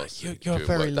podcasts. You're during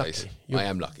very work days. lucky. I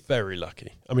am lucky. Very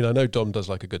lucky. I mean, I know Dom does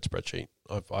like a good spreadsheet.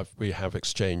 We have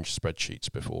exchanged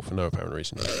spreadsheets before for no apparent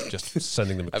reason. Just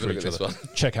sending them Have a through look each at this other.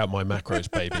 one. Check out my macros,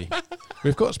 baby.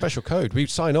 We've got a special code. We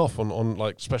sign off on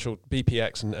like special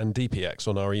BPX and DPX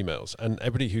on our emails, and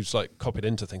everybody who's like copied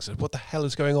into things says, "What the hell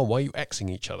is going on? Why are you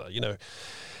Xing each other?"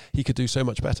 He could do so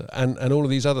much better, and all of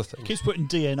these other things. Keeps putting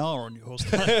DNR on yours.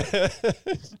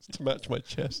 To match my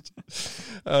chest.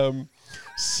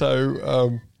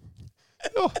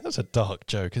 That's a dark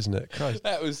joke, isn't it? Christ.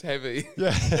 That was heavy. Yeah.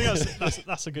 I think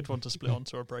that's a good one to split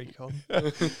onto a break on.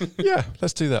 Yeah,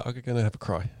 let's do that. I'm going to have a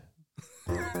cry.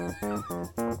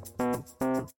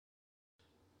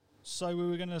 So we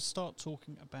were going to start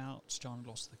talking about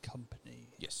Stjarnagloss, the company.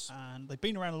 Yes. And they've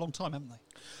been around a long time, haven't they?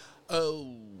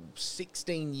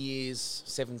 16 years,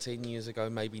 17 years ago,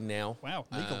 maybe now. Wow,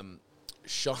 legal.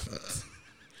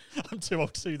 I'm too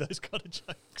old to do those kind of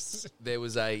jokes. There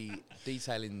was a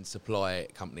detailing supply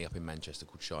company up in Manchester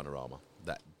called Shinerama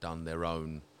that done their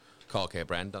own car care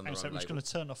brand. Done their So own we're just label. going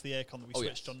to turn off the aircon that we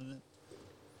switched on. And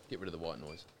Get rid of the white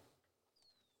noise.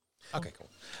 Okay, cool.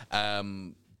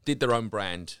 Did their own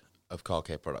brand of car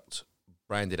care products,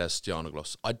 branded as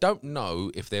Stjarnagloss. I don't know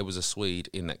if there was a Swede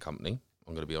in that company.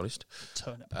 I'm going to be honest.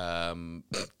 turn it.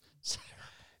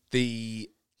 They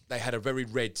had a very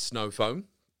red snow foam,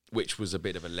 which was a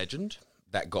bit of a legend.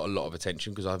 That got a lot of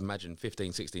attention because I imagine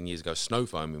 15, 16 years ago, snow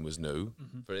foaming was new.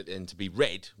 For it then to be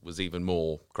red was even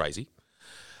more crazy.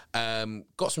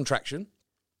 Got some traction.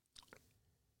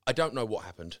 I don't know what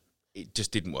happened. It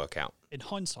just didn't work out. In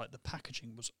hindsight, the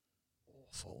packaging was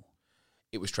awful.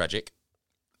 It was tragic,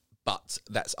 but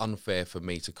that's unfair for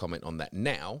me to comment on that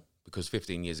now because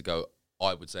 15 years ago,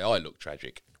 I would say I looked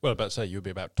tragic. Well, about to say you'd be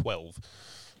about 12.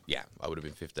 Yeah, I would have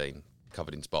been 15,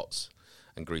 covered in spots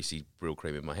and greasy brill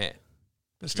cream in my hair.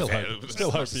 But still hope.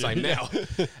 Still hope the same now.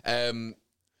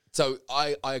 So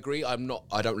I agree. I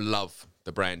don't love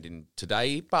the branding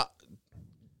today, but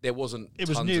there wasn't. It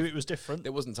was new. It was different.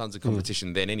 There wasn't tons of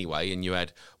competition then anyway, and you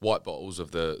had white bottles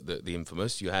of the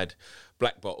infamous. You had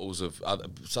black bottles of other.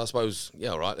 So I suppose, yeah,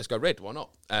 all right, let's go red. Why not?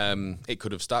 It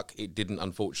could have stuck. It didn't,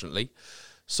 unfortunately.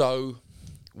 So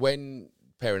when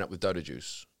pairing up with Dodo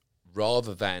Juice,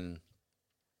 rather than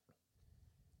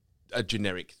a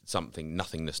generic something,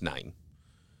 nothingness name,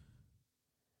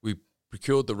 we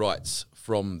procured the rights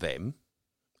from them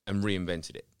and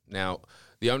reinvented it. Now,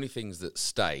 the only things that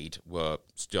stayed were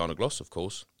Stjarnagloss, of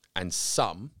course, and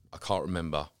some, I can't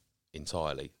remember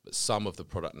entirely, but some of the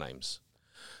product names.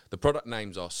 The product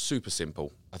names are super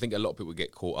simple. I think a lot of people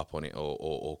get caught up on it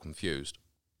or confused.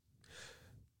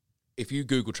 If you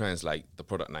Google Translate the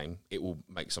product name, it will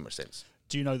make so much sense.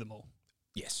 Do you know them all?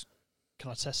 Yes, Can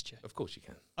I test you? of course you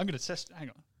can. I'm going to test. Hang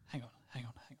on.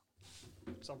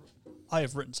 So I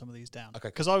have written some of these down. Okay.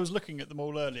 Because I was looking at them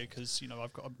all earlier because,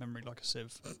 I've got a memory like a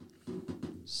sieve.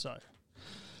 So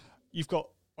you've got,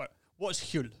 right, what is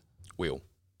Hjul? Wheel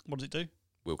What does it do?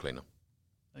 cleaner.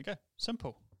 There you go.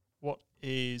 Simple. What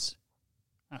is...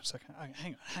 Oh, a second.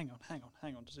 Hang on.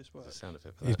 Does this work? The sound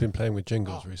effect for He's that. been playing with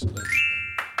jingles recently.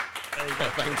 There you go.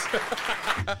 Thanks.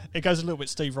 It goes a little bit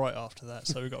Steve Wright after that,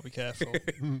 so we've got to be careful.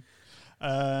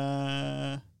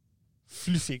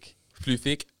 Fluffig.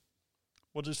 Fluffig.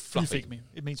 What does Fluffy. fluffig mean?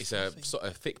 It means It's a fluffy. sort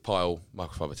of thick pile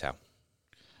microfiber towel.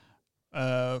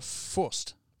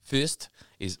 Forst. First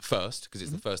is first because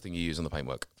it's the first thing you use on the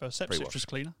paintwork. First step, Pre-wash. citrus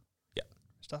cleaner. Yeah.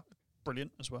 Stuff.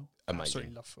 Brilliant as well. Amazing.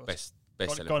 Absolutely love first. Best Got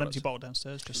selling an products. empty bottle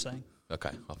downstairs, just saying.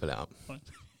 Okay, I'll fill it up.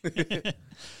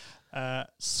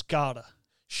 SCADA.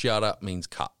 Shut up means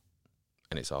cut,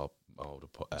 and it's our old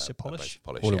Is it polish? basic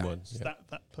polish. All in yeah. one. Is Yeah.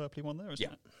 that purpley one there, isn't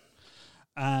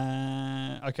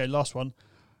Yeah. it? Okay, last one.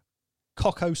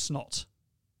 Coco snot.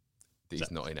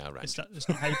 It's not in our range. Is that is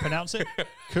not how you pronounce it?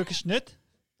 Kokosnut?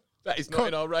 That is not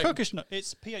in our range. Kokosnut.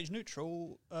 It's pH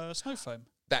neutral snow foam.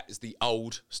 That is the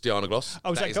old Stianagloss.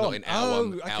 Oh, is that is gone? not in our Oh,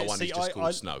 one. okay, Our one see, is just I- called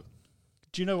I- snow.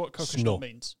 Do you know what kokosnut Snot.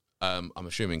 means? I'm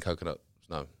assuming coconut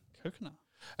snow. Coconut.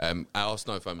 Our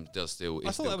snow foam does still I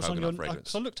is thought still that was on coconut your. fragrance.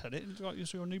 Because I looked at it, it was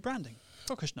like your new branding.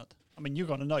 Kokosnut. I mean, you're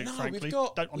going to know, No, frankly. we've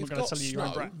got. I'm not we've going to got tell you your own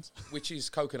snow, brands. which is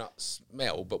coconut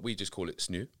smell, but we just call it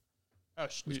snoo, Oh,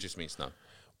 which just means snow.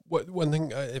 One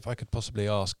thing, if I could possibly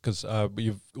ask, because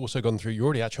you've also gone through, you're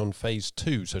already actually on phase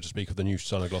 2, so to speak, of the new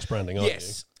Sonogloss branding, aren't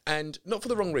Yes, and not for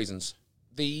the wrong reasons.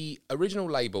 The original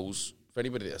labels, for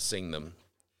anybody that's seen them,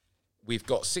 we've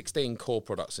got 16 core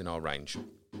products in our range,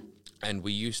 and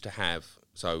we used to have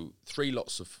 3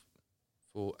 lots of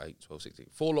 4, 8, 12, 16,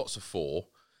 4 lots of 4,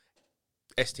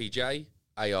 STJ,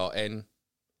 ARN,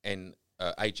 and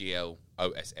AGL,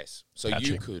 OSS. So Catchy.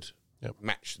 you could Yep.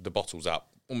 match the bottles up,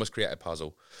 almost create a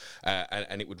puzzle,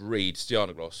 and it would read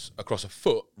Stianagloss across a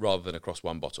foot rather than across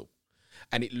one bottle.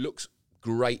 And it looks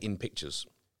great in pictures.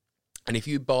 And if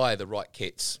you buy the right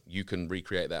kits, you can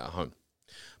recreate that at home.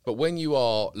 But when you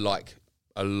are like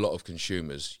a lot of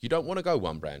consumers, you don't want to go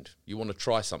one brand. You want to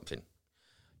try something.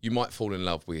 You might fall in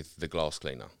love with the glass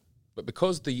cleaner. But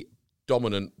because the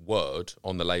dominant word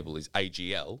on the label is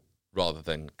AGL rather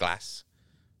than glass,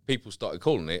 people started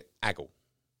calling it Aggle.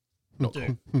 Not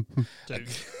cool. Do.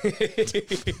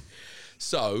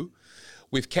 So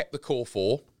we've kept the core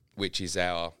 4, which is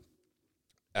our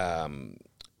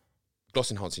gloss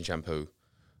enhancing shampoo,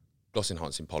 gloss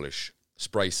enhancing polish,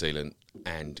 spray sealant,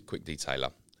 and quick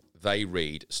detailer. They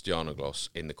read Stianagloss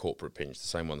in the corporate pinch, the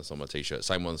same one that's on my t-shirt,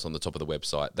 same one that's on the top of the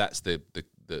website. That's the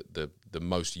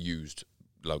most used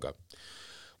logo.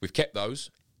 We've kept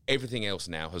those. Everything else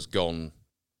now has gone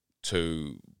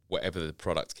to whatever the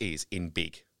product is in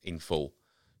big, in full.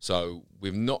 So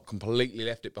we've not completely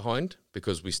left it behind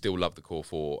because we still love the core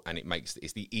 4, and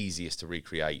it's the easiest to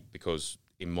recreate because,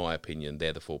 in my opinion,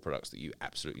 they're the 4 products that you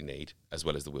absolutely need, as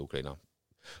well as the wheel cleaner.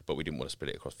 But we didn't want to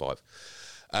split it across 5.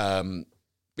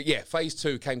 But yeah, phase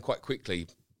 2 came quite quickly,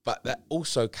 but that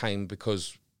also came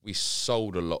because we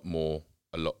sold a lot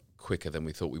quicker than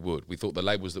we thought we would. We thought the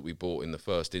labels that we bought in the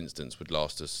first instance would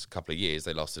last us a couple of years.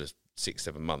 They lasted us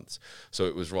 6-7 months. So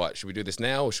it was right. Should we do this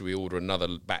now, or should we order another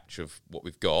batch of what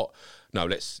we've got? No,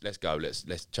 let's go.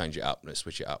 Let's change it up. Let's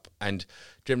switch it up. And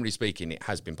generally speaking, it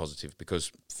has been positive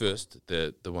because first,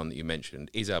 the one that you mentioned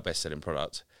is our best selling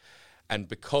product, and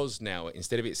because now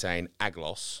instead of it saying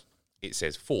Agloss, it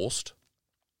says Forced.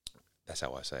 That's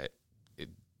how I say it.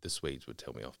 The Swedes would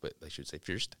tell me off, but they should say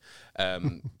Fürst.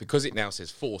 Because it now says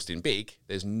Forced in big,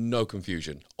 there's no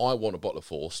confusion. I want a bottle of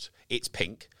Forced. It's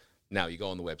pink. Now you go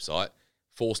on the website,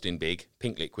 Forced in big,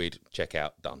 pink liquid, check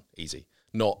out, done, easy.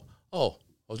 Not, I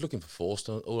was looking for Forced,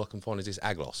 all I can find is this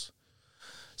Agloss.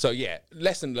 So yeah,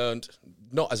 lesson learned,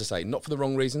 not, as I say, not for the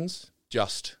wrong reasons,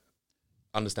 just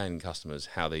understanding customers,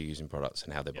 how they're using products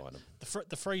and how they're buying them.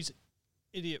 The phrase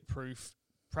idiot-proof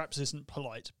perhaps isn't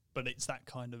polite, but it's that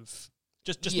kind of...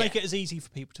 Just make it as easy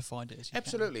for people to find it as you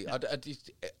Absolutely. can.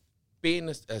 Yeah. Being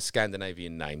a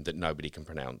Scandinavian name that nobody can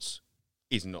pronounce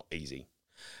is not easy.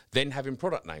 Then having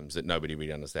product names that nobody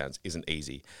really understands isn't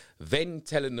easy. Then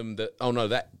telling them that, oh no,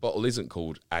 that bottle isn't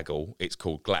called Aggle, it's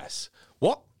called Glass.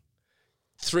 What?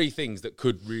 3 things that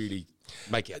could really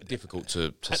make it difficult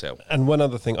to sell. And one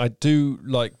other thing, I do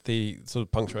like the sort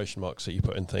of punctuation marks that you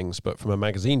put in things, but from a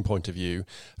magazine point of view,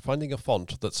 finding a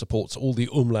font that supports all the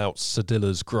umlauts,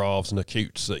 cedillas, graves, and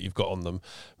acutes that you've got on them,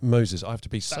 Moses, I have to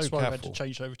be so That's why careful. I had to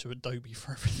change over to Adobe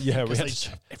for everything. Yeah, we because had they to-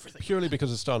 do everything. Purely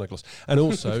because of Stianagloss. And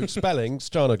also, spelling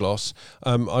Stianagloss,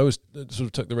 I always sort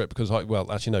of took the rip because,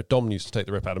 Dom used to take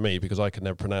the rip out of me because I could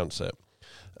never pronounce it.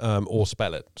 Or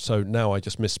spell it. So now I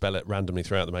just misspell it randomly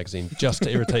throughout the magazine just to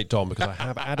irritate Dom because I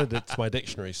have added it to my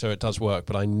dictionary so it does work,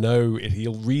 but I know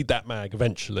he'll read that mag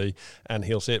eventually and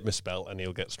he'll see it misspelled and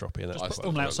he'll get stroppy. And that's Just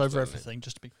put quite umlauts fun, over isn't it? everything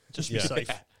just to be Yeah. safe.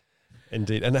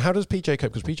 Indeed. And how does PJ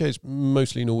cope? Because PJ is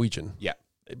mostly Norwegian. Yeah,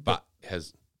 but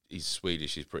he's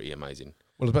Swedish, he's pretty amazing.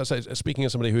 Well, I was about to say, speaking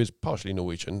as somebody who is partially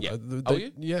Norwegian, Yeah. they,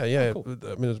 You? yeah. Oh, cool.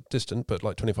 I mean, it's distant, but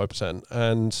like 25%.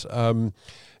 And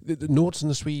the Nords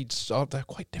and the Swedes they're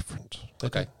quite different.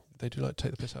 Okay. They do like take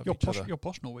the piss out You're of each posh, other. you're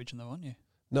posh Norwegian though, aren't you?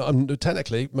 No,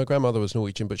 technically, my grandmother was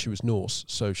Norwegian, but she was Norse,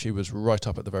 so she was right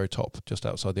up at the very top, just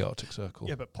outside the Arctic Circle.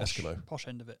 Yeah, but Eskimo. posh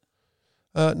end of it.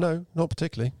 No, not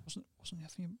particularly. Wasn't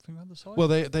the from the other side? Well,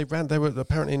 they were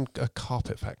apparently in a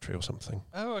carpet factory or something.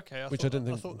 Oh, okay. I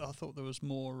thought there was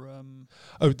more.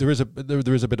 There is a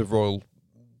bit of royal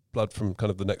blood from kind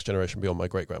of the next generation beyond my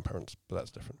great grandparents, but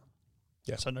that's different.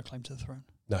 Yeah. So no claim to the throne.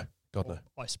 No, God no.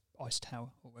 Ice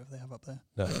Tower or whatever they have up there.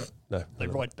 No. They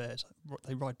ride bears.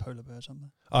 They ride polar bears, aren't they?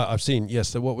 I've seen. Yes.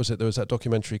 So what was it? There was that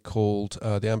documentary called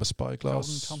The Amber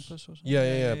Spyglass. Golden Compass or something.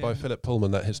 Yeah. By Philip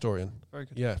Pullman, that historian. Very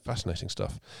good. Yeah, fascinating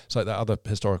stuff. It's like that other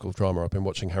historical drama I've been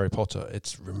watching, Harry Potter.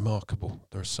 It's remarkable.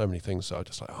 There are so many things that I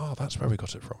just like, that's where we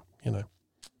got it from, you know.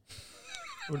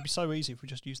 It would be so easy if we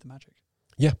just used the magic.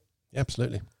 Yeah,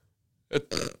 absolutely.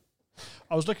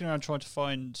 I was looking around trying to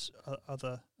find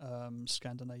other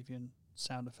Scandinavian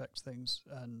sound effects things,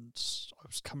 and I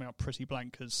was coming up pretty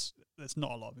blank because there's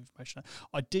not a lot of information.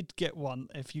 I did get one.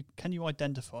 Can you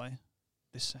identify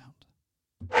this sound?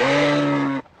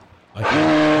 I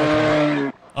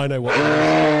know what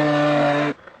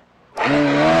it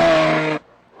is.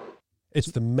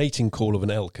 It's the mating call of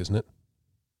an elk, isn't it?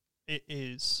 It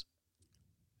is.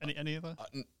 Any other?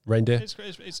 Reindeer? It's,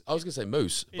 I was going to say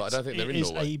moose, but I don't think they're in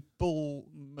Norway. It is a bull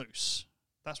moose.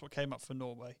 That's what came up for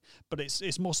Norway. But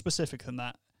it's more specific than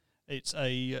that. It's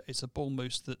a bull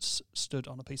moose that's stood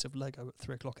on a piece of Lego at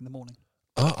 3:00 in the morning.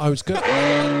 I was going.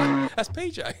 That's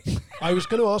PJ. I was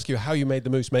going to ask you how you made the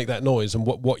moose make that noise and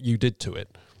what you did to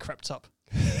it. Crept up,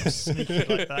 sneaky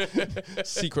like that.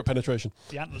 Secret penetration.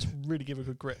 The antlers really give a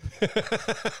good grip.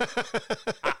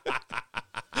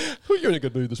 Well, you're in a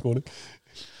good mood this morning.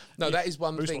 No, that is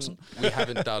one Moose thing wasn't. we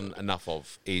haven't done enough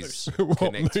of is What,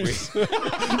 connect moose? with.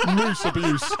 Moose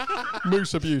abuse.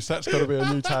 Moose abuse. That's got to be a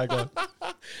new tagline.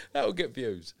 That will get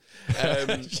views.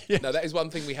 No, that is one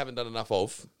thing we haven't done enough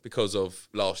of because of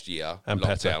last year And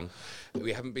lockdown.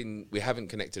 We haven't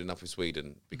connected enough with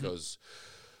Sweden because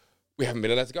we haven't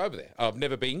been allowed to go over there. I've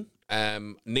never been.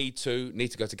 Need to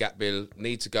go to Gatbill.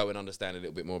 Need to go and understand a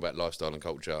little bit more about lifestyle and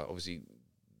culture. Obviously,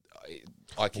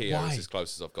 IKEA Why? is as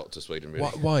close as I've got to Sweden. Really.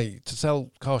 Why? To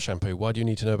sell car shampoo, why do you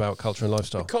need to know about culture and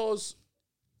lifestyle? Because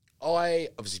I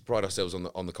obviously pride ourselves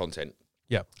on the content.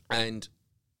 Yeah. And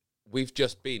we've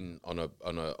just been on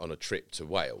a trip to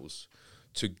Wales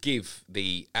to give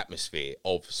the atmosphere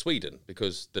of Sweden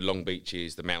because the long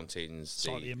beaches, the mountains,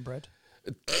 Slightly inbred.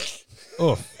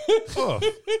 Oh.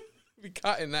 We're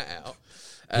cutting that out.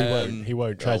 He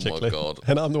won't, tragically. Oh my God.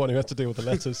 And I'm the one who has to deal with the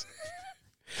letters.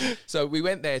 So we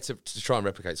went there to try and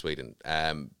replicate Sweden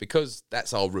because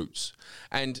that's our roots.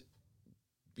 And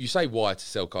you say why to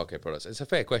sell car care products? It's a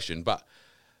fair question, but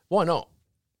why not?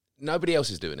 Nobody else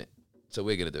is doing it, so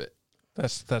we're going to do it.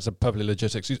 That's a perfectly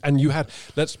legit excuse. And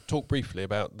let's talk briefly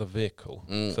about the vehicle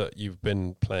that you've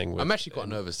been playing with. I'm actually quite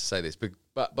nervous to say this,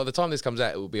 but by the time this comes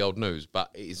out, it will be old news. But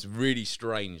it's really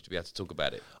strange to be able to talk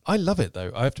about it. I love it,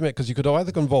 though. I have to admit, because you could have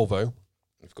either gone Volvo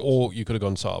Of course. or you could have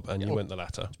gone Saab, and you went the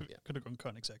latter. Could have gone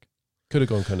Koenigsegg. Could have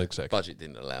gone Koenigsegg. Budget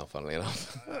didn't allow, funnily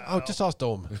enough. Oh, just ask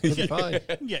Dom. It'll be fine.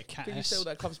 Yeah, Cat Can you S. sell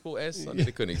that Club Sport S? I need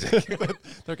a Koenigsegg.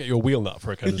 They'll get you a wheel nut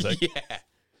for a Koenigsegg.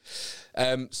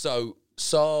 Yeah. So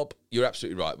Saab, you're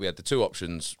absolutely right. We had the two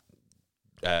options,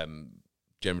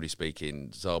 generally speaking,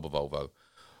 Saab or Volvo.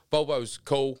 Volvo's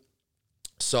cool.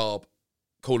 Saab,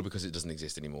 cooler because it doesn't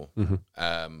exist anymore.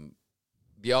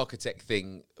 The architect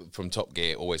thing from Top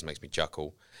Gear always makes me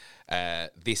chuckle.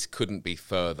 This couldn't be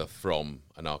further from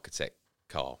an architect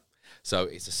car. So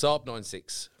it's a Saab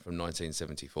 9.6 from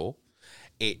 1974.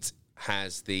 It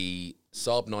has the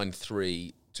Saab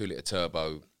 9.3 2-litre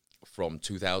turbo from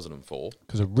 2004.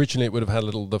 Because originally it would have had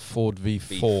the Ford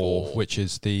V4, which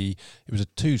is it was a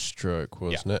 2-stroke,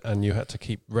 wasn't it? And you had to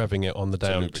keep revving it on the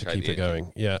down to lubricate keep the it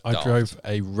going. Yeah, I Daft. drove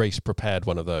a race-prepared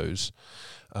one of those,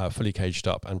 fully caged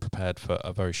up and prepared for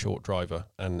a very short driver.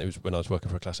 And it was when I was working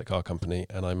for a classic car company,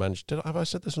 and I managed... Have I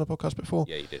said this on a podcast before?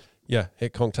 Yeah, you did. Yeah,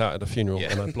 it conked out at a funeral,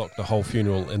 Yeah. and I blocked the whole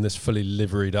funeral in this fully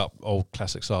liveried up old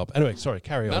classic Saab. Anyway, sorry,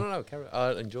 carry on. No, carry on.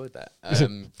 I enjoyed that.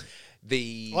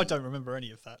 I don't remember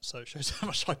any of that, so it shows how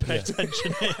much I pay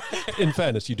attention here. In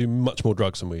fairness, you do much more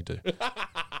drugs than we do.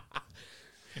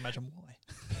 Imagine why.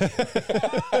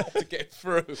 to get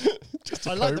through.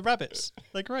 I like the rabbits.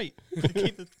 They're great.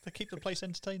 They keep the place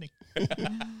entertaining.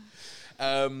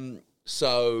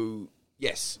 So,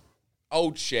 yes,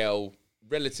 old shell,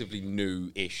 relatively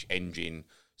new-ish engine,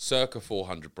 circa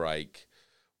 400 brake,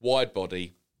 wide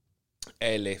body,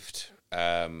 airlift,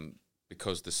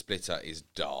 because the splitter is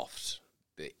daft.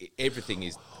 everything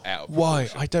is out of Why?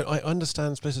 proportion. I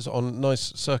understand splitters on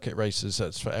nice circuit races.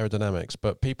 That's for aerodynamics.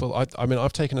 But people, I mean,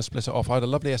 I've taken a splitter off. I had a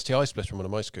lovely STI splitter on one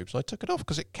of my scoops, and I took it off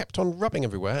because it kept on rubbing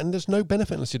everywhere. And there's no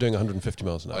benefit unless you're doing 150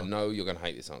 miles an I hour. know you're going to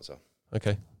hate this answer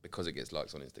Okay. because it gets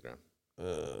likes on Instagram.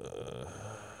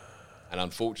 And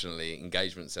unfortunately,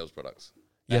 engagement sells products.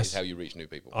 That Yes. is how you reach new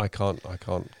people. I can't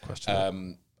question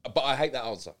that. But I hate that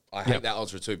answer. I hate that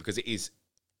answer too because it is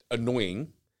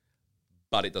annoying,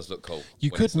 but it does look cool. You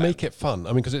when could it's make loud. it fun. I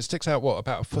mean, because it sticks out,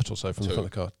 about a foot or so from the front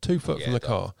of the car. 2 foot from the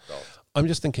car. daft. I'm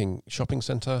just thinking shopping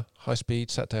centre, high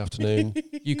speed, Saturday afternoon.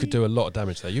 You could do a lot of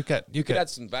damage there. You You could get add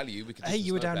some value. We could. do Hey, some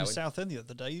you were down in snowplowing. South End the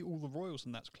other day. All the Royals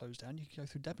and that's closed down. You could go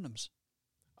through Debenhams.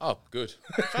 Oh, good.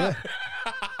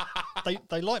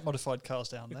 They like modified cars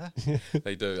down there.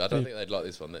 They do. I don't think they'd like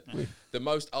this one. The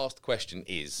most asked question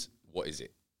is, what is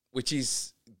it? Which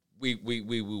is, we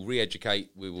will re-educate.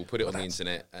 We will put it on the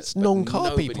internet. it's but non-car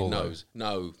nobody people, though. knows.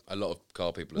 No, a lot of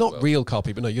car people not as well. real car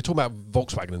people. No, you're talking about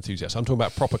Volkswagen enthusiasts. I'm talking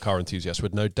about proper car enthusiasts who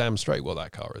would know damn straight what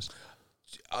that car is.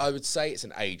 I would say it's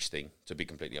an age thing, to be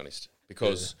completely honest.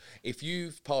 Because if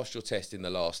you've passed your test in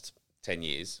the last 10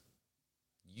 years,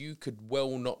 you could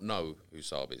well not know who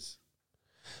Saab is.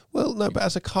 Well, no, but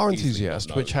as a car Easily enthusiast,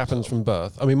 not know which happens Saab. from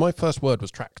birth, I mean, my first word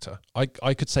was tractor. I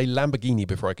could say Lamborghini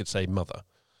before I could say mother.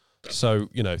 So,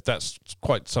 that's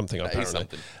quite something, That is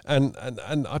apparently. something.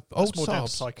 And old It's more down to Saabs.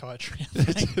 psychiatry.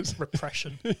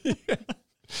 Repression.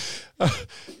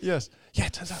 Yes. Yeah,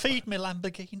 it turns out. Feed me,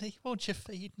 Lamborghini. Won't you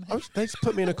feed me? They just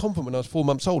put me in a convent when I was 4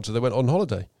 months old, so they went on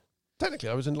holiday. Technically,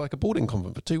 I was in like a boarding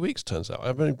convent for 2 weeks, turns out.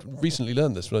 I've only recently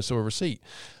learned this when I saw a receipt.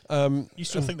 You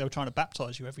still think they were trying to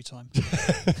baptise you every time?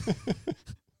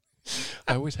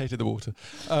 I always hated the water.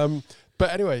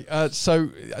 But anyway,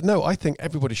 no, I think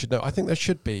everybody should know. I think there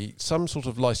should be some sort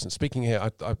of license. Speaking here,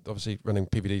 I obviously running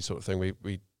PVD sort of thing,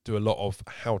 we do a lot of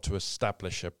how to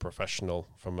establish a professional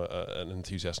from an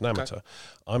enthusiast and amateur.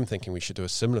 I'm thinking we should do a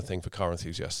similar thing for car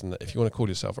enthusiasts, and that if you want to call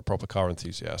yourself a proper car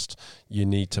enthusiast, you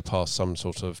need to pass some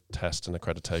sort of test and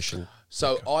accreditation.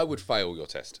 So I would fail your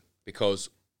test because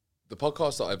the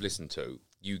podcast that I've listened to,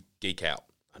 you geek out.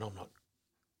 And I'm like,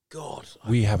 God.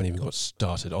 We haven't even got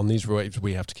started. On these raves,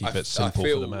 we have to keep it simple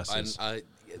for the masses. And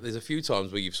there's a few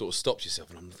times where you've sort of stopped yourself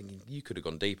and I'm thinking, you could have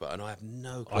gone deeper. And I have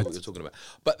no clue what you're talking about.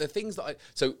 But the things that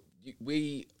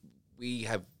we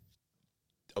have,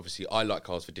 obviously, I like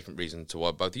cars for different reasons to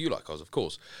why both of you like cars, of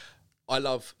course. I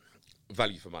love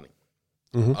value for money.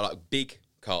 Mm-hmm. I like big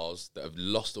cars that have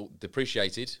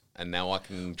depreciated, and now I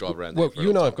can drive around. Well, there for a you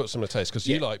and I long have time. got similar tastes because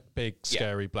you Yeah. like big,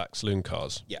 scary black saloon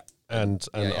cars. Yeah. And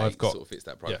Yeah, I've it got sort of fits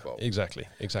that profile. Yeah, exactly.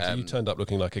 You turned up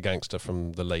looking like a gangster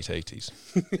from the late 80s.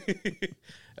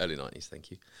 Early 90s, thank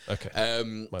you. Okay,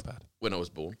 my bad. When I was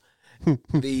born.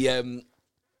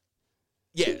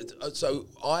 So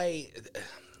I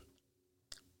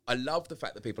love the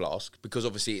fact that people ask because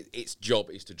obviously its job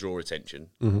is to draw attention.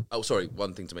 Mm-hmm. Oh, sorry,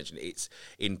 one thing to mention. It's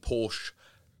in Porsche.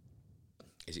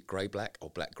 Is it grey black or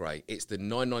black grey? It's the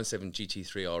 997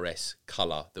 GT3 RS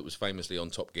colour that was famously on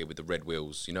Top Gear with the red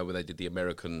wheels. You know, when they did the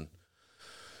American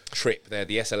trip there,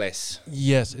 the SLS.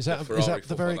 Yes, is that the Ferrari very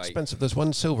 458. expensive? There's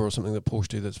one silver or something that Porsche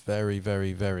do that's very,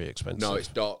 very, very expensive. No, it's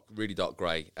dark, really dark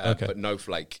grey, Okay. but no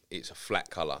flake. It's a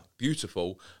flat colour.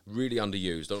 Beautiful, really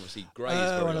underused. Obviously, grey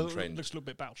is very on trend. Looks a little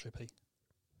bit battle trippy.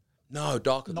 No,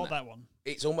 darker than Not that one.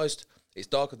 It's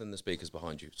darker than the speakers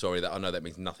behind you. Sorry, I know that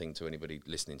means nothing to anybody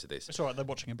listening to this. It's all right. They're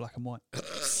watching in black and white.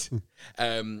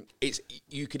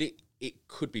 It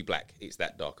could be black. It's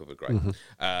that dark of a grey.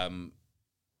 Mm-hmm.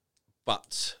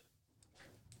 But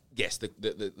yes,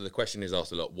 the question is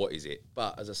asked a lot. What is it?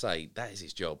 But as I say, that is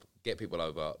its job. Get people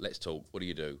over. Let's talk. What do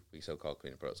you do? We sell car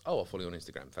cleaning products. Oh, I'll follow you on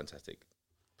Instagram. Fantastic.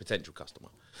 Potential customer.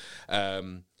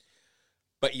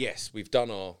 But yes, we've done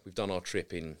our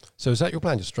trip in. So is that your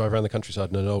plan? Just drive around the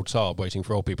countryside in an old Saab, waiting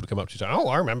for old people to come up to you and say, "Oh,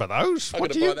 I remember those. I'm What going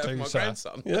to do buy you that for do, my sir?"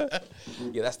 grandson. Yeah,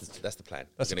 Yeah, that's the plan.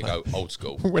 That's We're the going to go old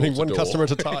school. winning door one to customer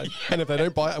door. at a time. And if they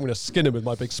don't buy it, I'm going to skin them with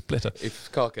my big splitter.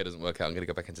 If car care doesn't work out, I'm going to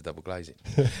go back into double glazing.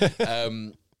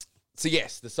 So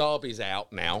yes, the Saab is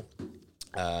out now.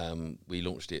 We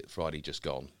launched it Friday just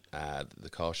gone. The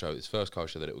car show, its first car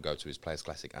show that it will go to is Players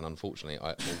Classic, and unfortunately,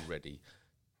 I already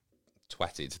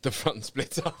twatted the front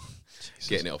splitter,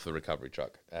 getting it off the recovery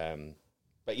truck.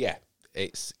 But yeah,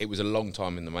 it was a long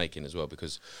time in the making as well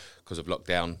because of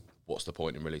lockdown. What's the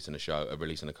point in releasing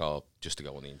a car just to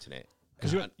go on the internet?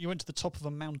 Because you went to the top of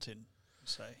a mountain,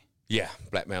 say. Yeah,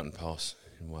 Black Mountain Pass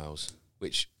in Wales,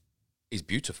 which is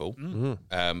beautiful,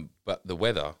 but the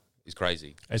weather is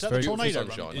crazy. It's Is that very the tornado beautiful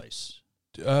run sunshine. place?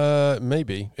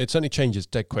 Maybe. It certainly changes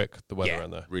dead quick, the weather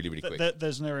around there. really, really quick.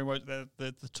 There's an area where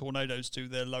the tornadoes do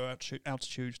their low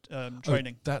altitude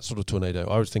training. That sort of tornado.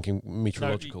 I was thinking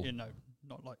meteorological. No,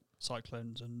 not like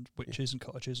cyclones and witches and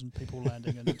cottages and people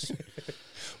landing. And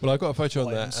Well, I got a photo on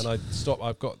Planes. there, and I stopped.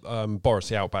 I've got Boris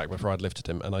the Outback before I'd lifted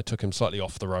him, and I took him slightly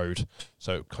off the road,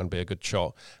 so it can be a good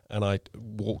shot. And I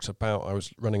walked about. I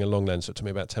was running a long lens, so it took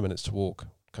me about 10 minutes to walk,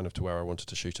 kind of to where I wanted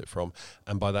to shoot it from.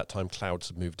 And by that time, clouds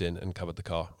had moved in and covered the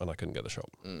car, and I couldn't get the shot.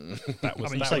 That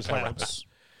was. I mean, you that say was how rapid. clouds,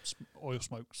 oil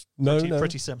smokes. No,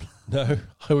 Pretty similar. No,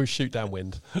 I always shoot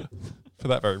downwind for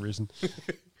that very reason.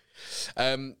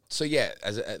 So yeah,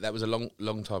 that was a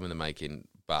long time in the making,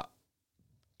 but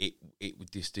it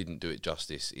just didn't do it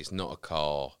justice. It's not a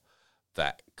car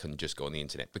that can just go on the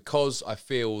internet, because I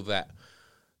feel that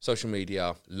social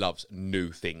media loves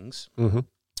new things,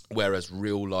 whereas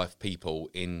real life people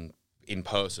in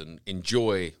person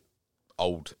enjoy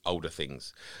older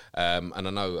things. And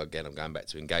I know, again, I'm going back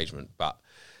to engagement, but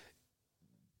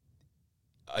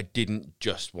I didn't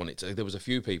just want it to. There was a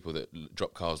few people that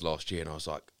dropped cars last year, and I was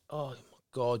like, oh my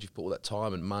God, you've put all that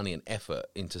time and money and effort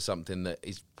into something that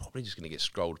is probably just going to get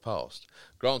scrolled past.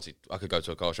 Granted, I could go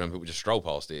to a car show and people just stroll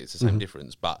past it. It's the same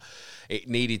difference, but it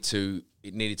needed to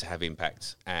have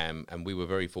impact. And we were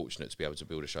very fortunate to be able to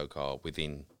build a show car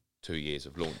within 2 years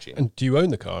of launching. And do you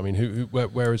own the car? I mean,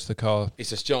 where is the car?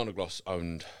 It's a Stjarnagloss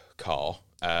owned car.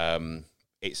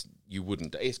 It's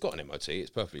got an MOT. It's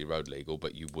perfectly road legal,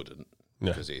 but you wouldn't,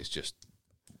 because it's just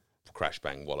crash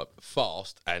bang wallop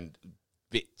fast and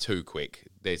bit too quick.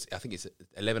 I think it's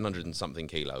 1,100 and something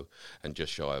kilo and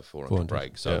just shy of 400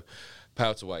 brake. So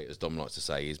power to weight, as Dom likes to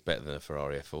say, is better than a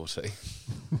Ferrari F40.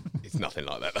 It's nothing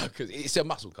like that though, because it's a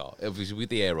muscle car. Obviously, with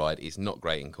the air ride, it's not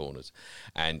great in corners,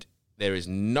 and there is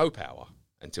no power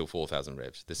until 4,000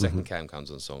 revs. The second cam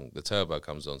comes on song, the turbo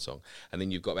comes on song, and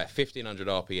then you've got about 1,500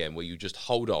 RPM where you just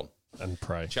hold on and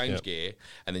pray, change gear,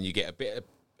 and then you get a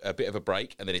bit of a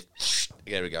break, and then it's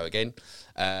there we go again.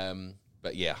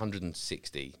 But yeah,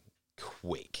 160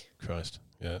 quick. Christ,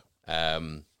 yeah.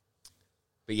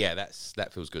 But yeah,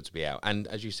 that feels good to be out. And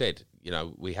as you said,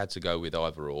 we had to go with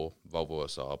either or, Volvo or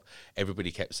Saab.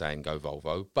 Everybody kept saying go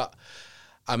Volvo, but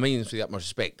I mean, with that much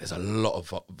respect, there's a lot of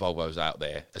Volvos out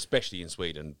there, especially in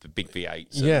Sweden, the big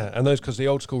V8s. And those, because the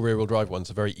old school rear wheel drive ones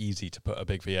are very easy to put a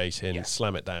big V8 in,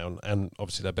 slam it down, and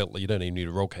obviously they're built. You don't even need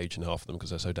a roll cage in half of them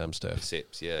because they're so damn stiff.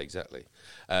 Sips, yeah, exactly.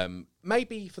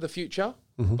 Maybe for the future,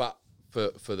 but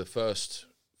for the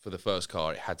first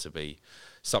car, it had to be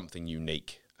something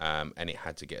unique, and it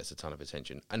had to get us a ton of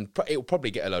attention. And it will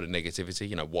probably get a load of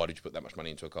negativity. Why did you put that much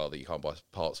money into a car that you can't buy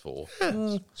parts for?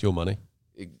 It's your money.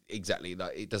 Exactly.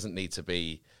 Like, it doesn't need to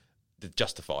be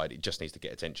justified. It just needs to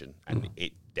get attention, and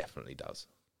it definitely does.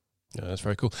 Yeah, that's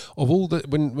very cool. Of all the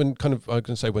when kind of I was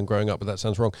going to say when growing up, but that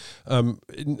sounds wrong.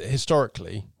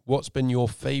 Historically, what's been your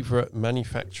favourite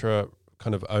manufacturer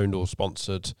kind of owned or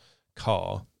sponsored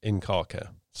car in car care?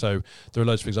 So there are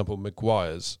loads. For example,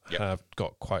 Maguire's have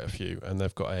got quite a few, and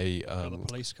they've got a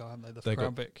police car, haven't they?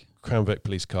 The Crown Vic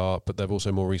police car, but they've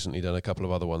also more recently done a couple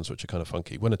of other ones which are kind of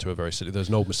funky. One or two are very silly. There's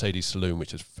an old Mercedes Saloon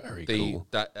which is very cool.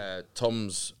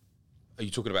 Tom's. Are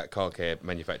you talking about car care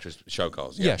manufacturers, show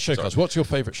cars? Yeah, show cars. What's your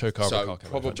favourite show car? So car care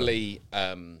probably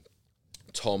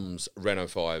Tom's Renault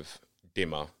 5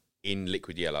 dimmer in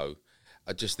liquid yellow.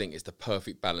 I just think it's the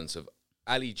perfect balance of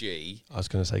Ali G. I was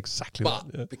going to say exactly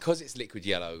that. But because it's liquid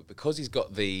yellow, because he's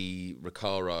got the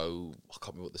Recaro, I can't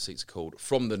remember what the seats are called,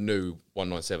 from the new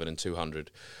 197 and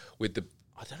 200, with the,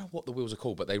 I don't know what the wheels are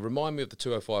called, but they remind me of the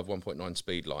 205 1.9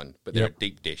 speed line, but they're a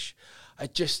deep dish.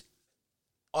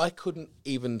 I couldn't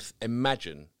even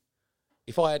imagine,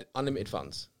 if I had unlimited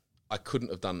funds, I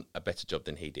couldn't have done a better job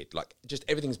than he did. Like, just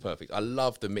everything's perfect. I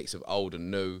love the mix of old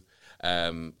and new.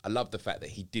 I love the fact that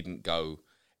he didn't go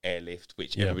airlift,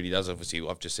 which everybody does. Obviously,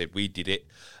 I've just said we did it.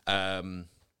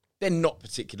 They're not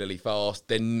particularly fast.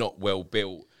 They're not well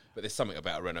built, but there's something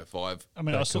about a Renault 5. I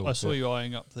mean, I saw you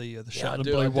eyeing up the Shetland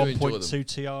Blue 1.2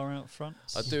 TR out front.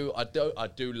 I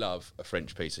do love a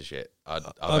French piece of shit. I've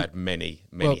had many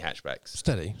hatchbacks.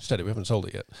 Steady. We haven't sold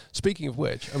it yet. Speaking of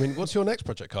which, I mean, what's your next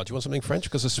project car? Do you want something French?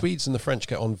 Because the Swedes and the French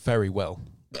get on very well.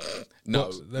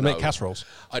 They make casseroles.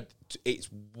 It's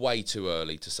way too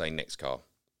early to say next car,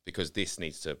 because this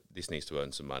needs to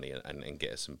earn some money and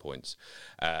get us some points.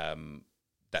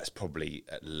 That's probably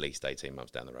at least 18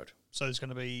 months down the road. So there's going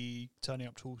to be turning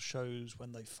up to all shows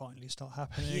when they finally start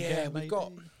happening. Yeah,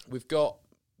 again,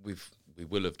 we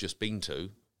will have just been to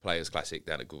Players Classic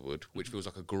down at Goodwood, which feels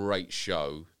like a great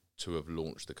show to have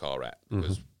launched the car at,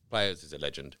 because Players is a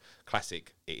legend.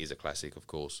 Classic, it is a classic, of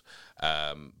course.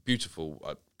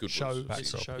 Beautiful. Show. Goodwood's.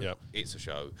 It's a show. Yeah. It's a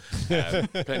show.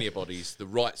 Plenty of bodies, the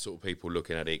right sort of people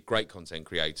looking at it, great content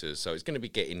creators. So it's going to be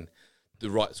getting the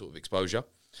right sort of exposure.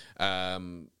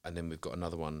 And then we've got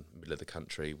another one, middle of the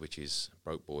country, which is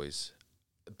Broke Boys.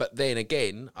 But then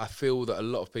again, I feel that a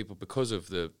lot of people, because of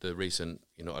the recent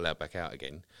You're Not Allowed Back Out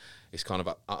Again, it's kind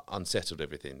of unsettled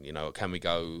everything. You know, can we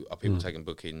go? Are people taking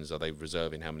bookings? Are they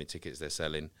reserving how many tickets they're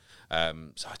selling?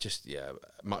 So I just,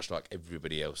 much like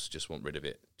everybody else, just want rid of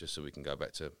it, just so we can go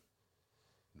back to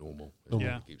normal. As we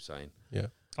keep saying. Yeah.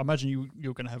 I imagine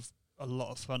you're going to have a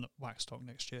lot of fun at Waxstock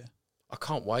next year. I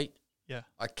can't wait. Yeah,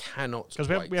 I cannot. Because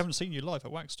we haven't seen you live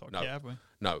at Waxstock yet, have we?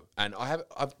 No, and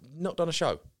I've not done a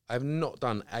show. I have not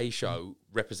done a show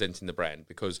representing the brand,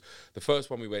 because the first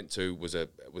one we went to was a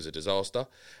disaster,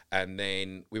 and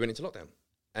then we went into lockdown.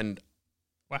 And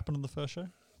what happened on the first show?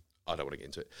 I don't want to get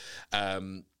into it.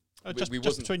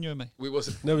 Just between you and me. We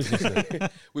wasn't. Nobody's listening.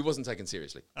 We wasn't taken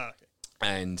seriously. Oh, okay.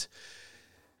 And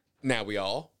now we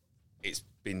are. It's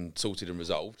been sorted and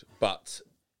resolved, but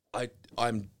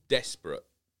I'm desperate.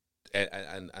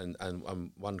 And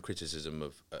one criticism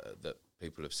of that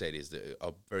people have said is that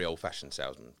a very old-fashioned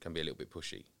salesman can be a little bit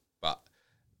pushy, but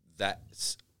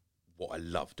that's what I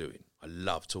love doing. I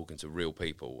love talking to real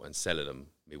people and selling them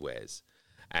my wares,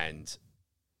 and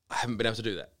I haven't been able to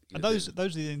do that. And those are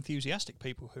the enthusiastic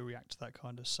people who react to that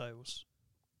kind of sales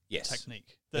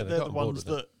technique. They're the ones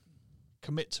that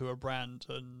commit to a brand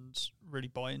and really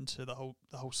buy into the whole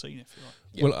scene, if you like.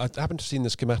 Yeah. Well, I happen to have seen the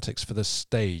schematics for the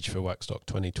stage for Waxstock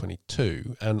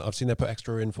 2022, and I've seen they put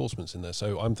extra reinforcements in there.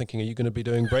 So I'm thinking, are you going to be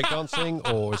doing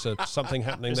breakdancing, or is there something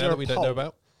happening there that we don't know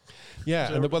about?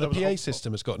 Yeah, and the PA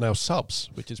system has got now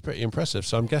subs, which is pretty impressive.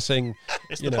 So I'm guessing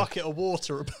it's the bucket of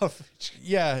water above.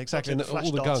 Yeah, exactly. And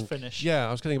all the gunk. Finish. Yeah,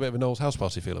 I was getting a bit of a Noel's House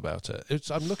Party feel about it.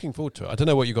 I'm looking forward to it. I don't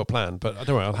know what you got planned, but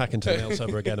don't worry, I'll hack into the Noel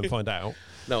server again and find out.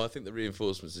 No, I think the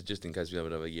reinforcements are just in case we have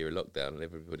another year of lockdown and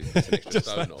everybody puts an extra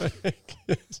stone on.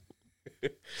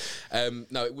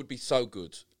 No, it would be so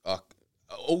good.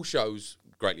 All shows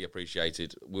greatly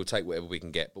appreciated. We'll take whatever we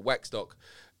can get, but Waxstock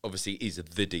obviously is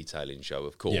the detailing show,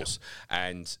 of course. Yeah.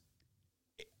 And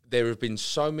there have been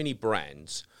so many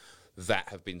brands that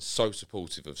have been so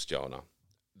supportive of Sjana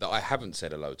that I haven't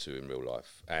said hello to in real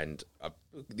life. And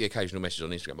the occasional message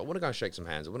on Instagram, I want to go and shake some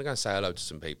hands. I want to go and say hello to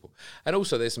some people. And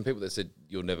also there's some people that said,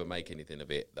 you'll never make anything of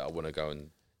it, that I want to go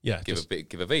and give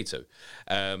a V to.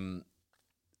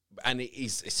 And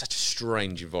it's such a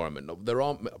strange environment. There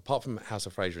aren't, apart from House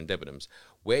of Fraser and Debenhams,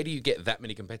 where do you get that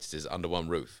many competitors under one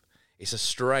roof? It's a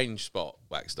strange spot,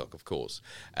 Waxstock, of course.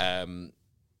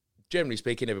 Generally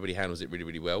speaking, everybody handles it really,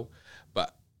 really well.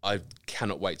 But I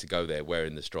cannot wait to go there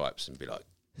wearing the stripes and be like,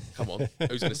 come on,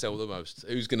 who's going to sell the most?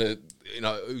 Who's going to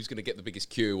get the biggest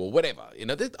queue or whatever?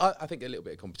 I think a little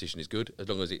bit of competition is good, as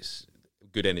long as it's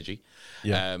good energy.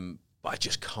 Yeah. But I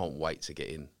just can't wait to get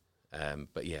in.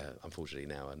 But yeah, unfortunately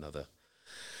now another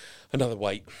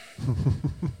wait.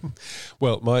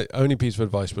 Well, my only piece of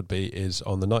advice would be is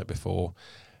on the night before,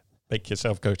 make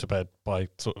yourself go to bed by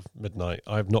sort of midnight.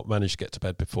 I've not managed to get to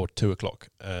bed before 2:00,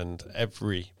 and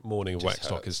every morning of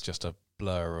Waxstock is just a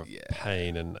blur of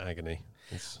pain and agony.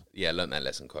 I learned that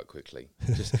lesson quite quickly.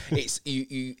 Just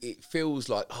it feels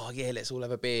like, oh yeah, let's all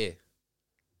have a beer.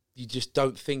 You just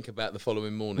don't think about the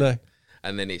following morning. No.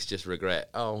 And then it's just regret.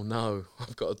 Oh no,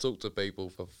 I've got to talk to people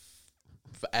for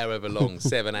however long,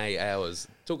 7-8 hours.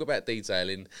 Talk about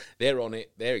detailing. They're on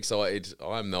it. They're excited.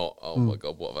 I'm not. Oh my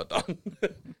God, what have I done?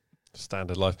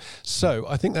 Standard life. So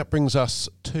I think that brings us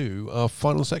to our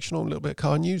final section on a little bit of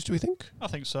car news, do we think? I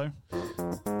think so.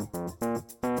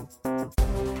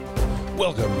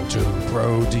 Welcome to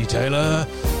Pro Detailer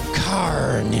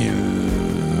Car News.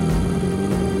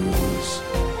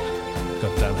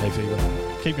 Goddamn hay fever.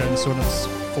 Keep going, so it's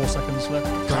 4 seconds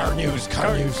left. Car news.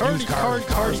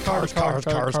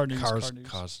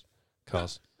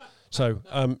 So,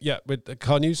 with the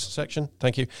car news section,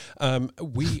 thank you.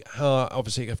 We are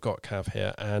obviously have got Cav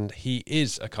here, and he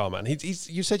is a car man.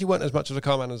 You said you weren't as much of a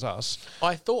car man as us.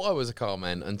 I thought I was a car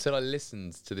man until I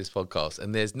listened to this podcast,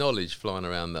 and there's knowledge flying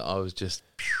around that I was just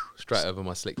straight over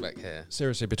my slick back hair.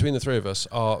 Seriously, between the three of us,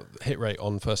 our hit rate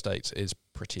on first dates is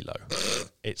pretty low.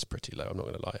 It's pretty low, I'm not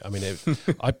going to lie. I mean,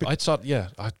 I'm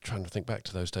trying to think back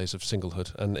to those days of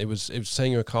singlehood, and it was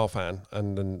saying you're a car fan,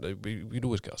 and then we'd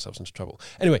always get ourselves into trouble.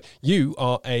 Anyway, you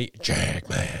are a Jag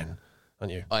man,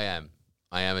 aren't you? I am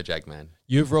a Jag man.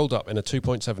 You've rolled up in a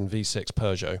 2.7 V6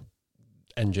 Peugeot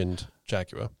engined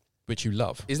Jaguar, which you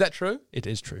love. Is that true? It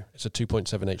is true. It's a 2.7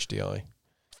 HDI.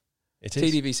 It is.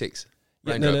 TDV6.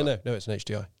 Yeah, no, it's an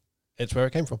HDI. It's where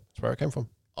it came from.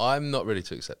 I'm not ready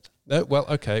to accept. No, well,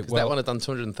 okay. That Well, one had done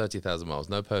 230,000 miles.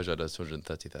 No Peugeot does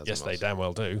 230,000 yes, miles. they damn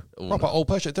well do. Oh, Proper no. old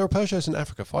Peugeot. There are Peugeots in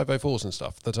Africa, 504s and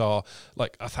stuff, that are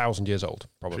like 1,000 years old,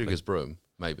 probably. Kruger's Broom,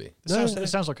 maybe. It No, sounds, no. it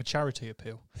sounds like a charity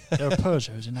appeal. There are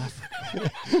Peugeots in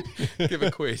Africa. Give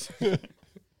a quiz.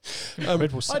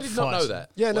 Red will I did not know fires. that.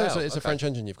 Yeah, no, Wow, it's a okay. French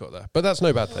engine you've got there. But that's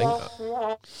no bad thing.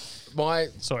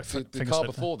 Sorry, The finger car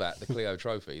slip before that, the Clio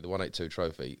Trophy, the 182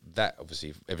 Trophy, that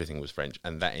obviously everything was French,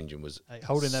 and that engine was Hey,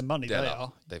 holding their money, they stellar.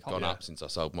 are. They've Can't gone do up that. since I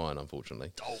sold mine,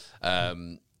 unfortunately. Oh.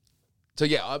 So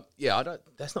I don't.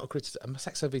 That's not a criticism.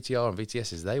 Saxo VTR and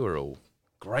VTSs, they were all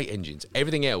great engines.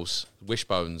 Everything else,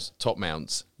 wishbones, top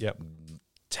mounts, Yep.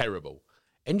 terrible.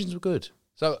 Engines were good.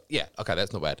 So yeah, okay,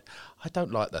 that's not bad. I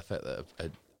don't like the fact that a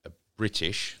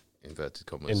British inverted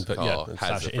commas car has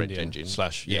slash a French Indian, engine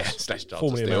slash, yeah yes, slash Tata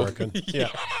formerly Steel. American. Yeah.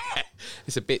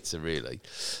 It's a bit really,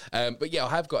 but yeah, I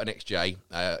have got an XJ.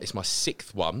 It's my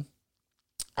 6th one.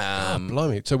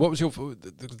 Blimey. So what was your...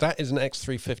 That is an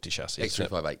X350 chassis, isn't it?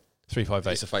 X358.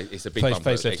 358. It's a big bumper,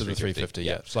 Facelift of the X350, 350,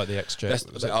 yeah. It's like the XJ. That's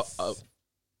Was it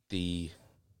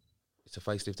it's a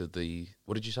facelift of the.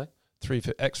 What did you say?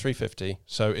 X350.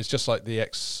 So it's just like the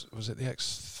X... Was it the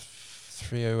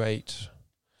X308?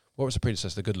 What was the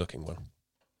predecessor? The good-looking one.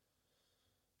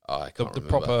 Oh, I can't The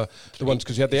remember. proper... The ones...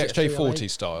 Because you had the Is it XJ40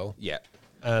 308? style. Yeah.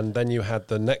 And then you had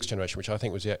the next generation, which I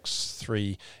think was the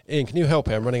X3. Ian, can you help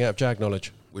here? I'm running out of Jag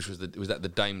knowledge. Which was that the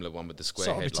Daimler one with the square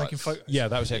So I'll be headlights? taking photos. Yeah,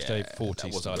 that was the Yeah, XJ40 that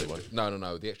wasn't style very one. good.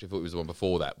 No. The XJ40 was the one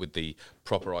before that with the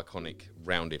proper iconic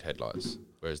rounded headlights.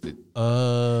 Whereas the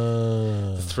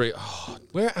three. Oh,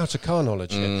 We're out of car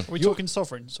knowledge here. Are we talking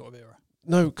Sovereign sort of era?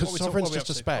 No, What because are we Sovereign's what are we just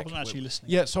a up to? spec. I wasn't actually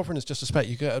listening. Yeah, Sovereign is just a spec.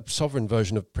 You get a Sovereign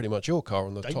version of pretty much your car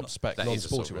on the Daimler. top spec, that is a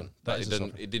non-sporty Sovereign. one. But That is a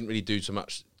Sovereign. it didn't really do so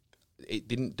much. It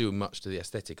didn't do much to the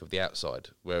aesthetic of the outside.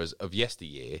 Whereas of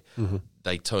yesteryear,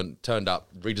 they turned up,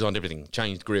 redesigned everything,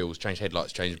 changed grills, changed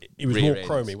headlights, changed. It was rear more ends.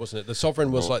 chromy, wasn't it? The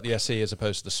Sovereign was like the SE as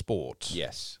opposed to the Sport.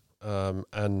 Yes.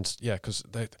 And yeah, because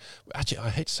actually, I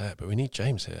hate to say it, but we need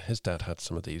James here. His dad had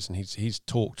some of these, and he's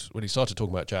talked. Well, he started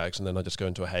talking about Jags, and then I just go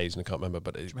into a haze, and I can't remember.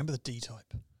 But Do you remember the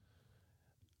D-Type?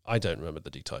 I don't remember the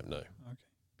D-Type. No. Okay.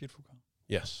 Beautiful car.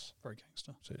 Yes. Very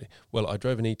gangster. Absolutely. Well, I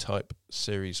drove an E-Type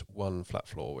Series 1 flat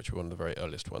floor, which was one of the very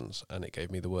earliest ones, and it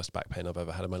gave me the worst back pain I've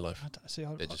ever had in my life.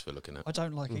 They're just for looking at. I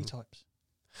don't like E-Types.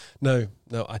 No.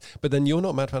 But then you're not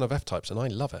a mad fan of F-Types, and I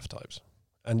love F-Types.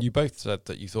 And you both said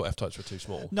that you thought F-Types were too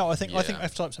small. No, I think Yeah.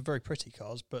 F-Types are very pretty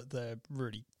cars, but they're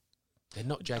really. They're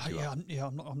not Jaguar.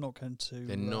 I'm not going to.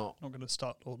 They're not. Not going to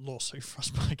start a lawsuit for us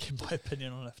by giving my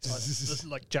opinion on F-Types.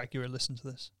 Like Jaguar, listen to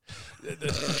this.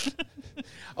 The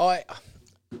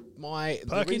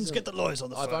Perkins, reason get the lawyers on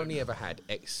the I've phone. only ever had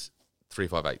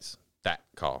X358s. That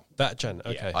car. That gen,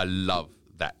 okay. I love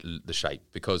the shape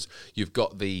because you've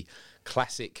got the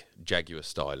classic Jaguar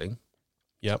styling,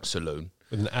 Yep. saloon,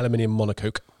 With an aluminium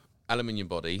monocoque. aluminium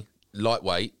body,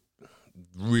 lightweight,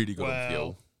 really good on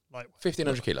fuel. Like,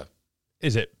 1,500 kilo.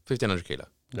 Is it? 1,500 kilo.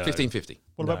 No. 1,550.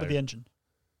 what about No. with the engine?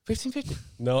 1,550.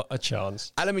 Not a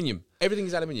chance. Aluminium. Everything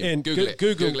is aluminium. Ian, Google it.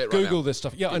 Google it right now. this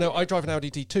stuff. Yeah, I know. I drive an Audi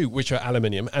D2, which are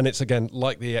aluminium, and it's again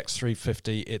like the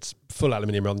X350. It's full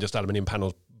aluminium rather than just aluminium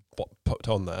panels put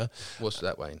on there. What's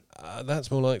that, Wayne? That's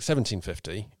more like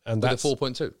 1750, and With that's a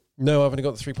 4.2. no. I've only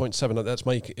got the 3.7. That's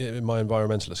my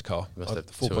environmentalist car. You must I've have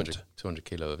the 200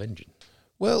 kilo of engine.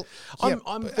 Well, I'm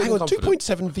but feeling hang on. confident.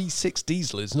 2.7 V6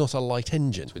 diesel is not a light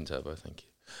engine. Twin turbo, thank you.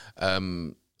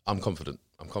 I'm confident.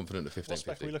 I'm confident at What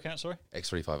spec are we 1,550. looking at, sorry?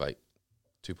 X358,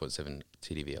 2.7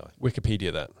 TDVI.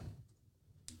 Wikipedia that.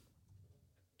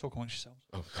 Talk amongst yourselves.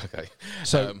 Oh, okay.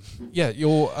 So yeah,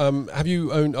 you're. Have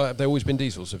you owned? Have they always been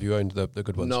diesels? Have you owned the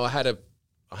good ones? No, I had a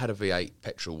V8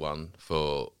 petrol one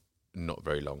for not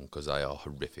very long because they are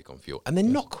horrific on fuel and they're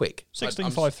not quick.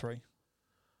 1653.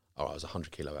 Oh, I was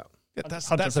 100 kilo out. Yeah, that's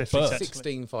a 150 burst. cents.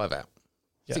 16.5 out.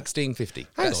 Yeah. 16.50. Hang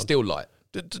That's on. still light.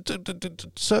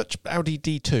 Search Audi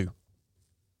D2.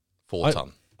 4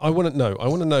 ton. I want to know. I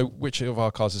want to know which of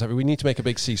our cars is heavy. We need to make a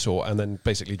big seesaw and then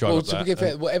basically drive Well, up to that. be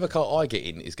fair, whatever car I get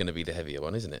in is going to be the heavier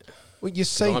one, isn't it? Well, you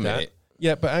say I'm in that. it.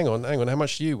 Yeah, but hang on. How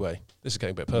much do you weigh? This is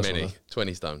getting a bit personal. Many.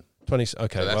 20 stone. 20.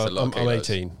 Okay, So that's well, a lot of I'm kilos.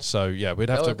 18. So yeah, we'd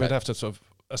have Oh, to okay. we'd have to sort of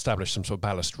establish some sort of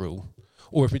ballast rule.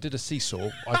 Or if we did a seesaw,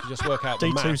 I could just work out the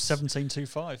D2 maths.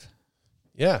 1725.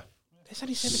 Yeah. There's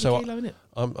only 70 So kilo in it.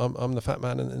 I'm the fat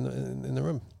man in the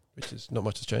room, which is not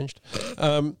much has changed. You've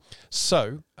Well,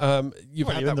 had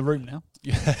you're in that the room now.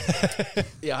 Yeah,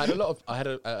 I had a lot of. I had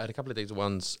a couple of diesel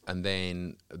ones, and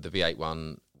then the V8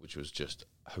 one, which was just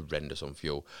horrendous on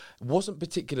fuel. Wasn't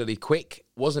particularly quick.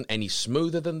 Wasn't any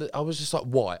smoother than the. I was just like,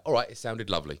 why? All right, it sounded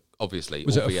lovely. Obviously,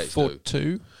 Was all it a V8s do. Ford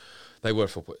 2? They were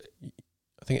for.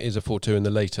 I think it is a 4.2 in the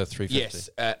later 350. Yes,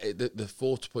 the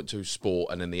 4.2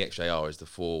 Sport, and then the XJR is the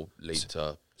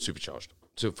 4-litre supercharged.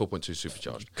 So 4.2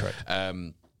 supercharged. Correct.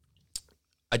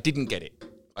 I didn't get it.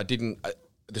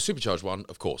 The supercharged one,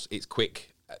 of course, it's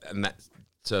quick and that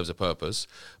serves a purpose.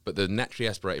 But the naturally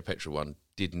aspirated petrol one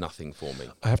did nothing for me.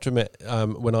 I have to admit,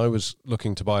 when I was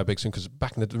looking to buy a Bigson, because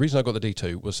back in the reason I got the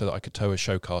D2 was so that I could tow a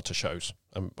show car to shows.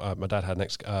 My dad had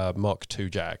an Mark II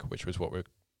Jag, which was what we were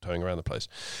towing around the place.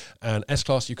 And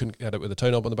S-Class, you couldn't get it with a tow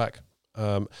knob on the back.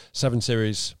 7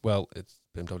 Series, well, it's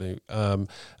BMW.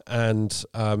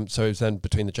 So it was then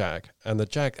between the Jag. And the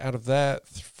Jag, out of their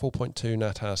 4.2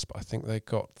 NatAsp, I think they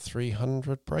got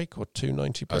 300 brake or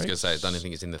 290 brake. I was going to say, I don't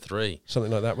think it's in the 3.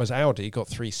 Something like that. Whereas Audi got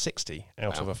 360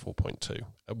 out of a 4.2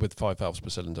 with 5 valves per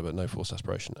cylinder, but no forced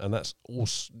aspiration. And that's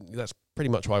pretty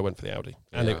much why I went for the Audi.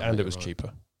 And it was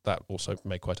cheaper. That also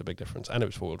made quite a big difference. And it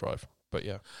was 4-wheel drive. But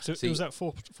yeah. So it was that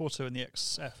 4.2 in the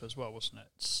XF as well, wasn't it?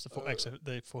 It's the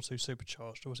 4.2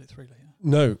 supercharged, or was it 3 litre?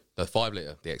 No. The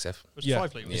 5-litre, the XF. It was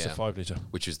 5 litre. It's a 5 litre.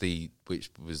 Which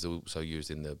was also used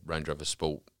in the Range Rover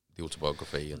Sport, the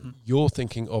autobiography. And You're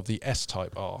thinking of the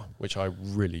S-Type R, which I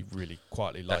really, really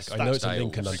quietly like. I know it's a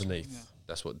Lincoln underneath. Yeah.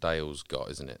 That's what Dale's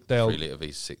got, isn't it? Dale- 3-litre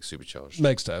V6 supercharged.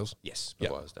 Meg's Dales. Yes, Yeah.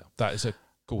 Dale. That is a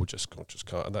gorgeous, gorgeous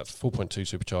car. And that's 4.2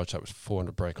 supercharged. That was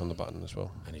 400 brake on the button as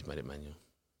well. And he's made it manual.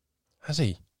 Has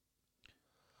he?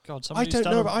 God, I don't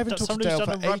know, but I haven't talked to Dale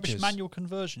done for a rubbish ages. manual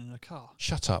conversion in a car.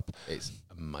 Shut up. It's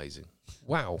amazing.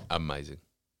 Wow. Amazing.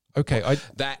 Okay.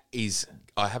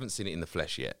 I haven't seen it in the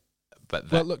flesh yet.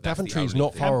 But Well, look, that's the Daventry's only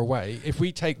not thing. far away. If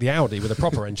we take the Audi with a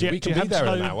proper engine, we can be there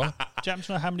in an hour. Do you happen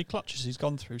to know how many clutches he's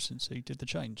gone through since he did the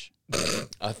change?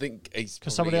 I think he's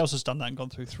Because somebody else has done that and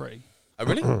gone through 3. Oh,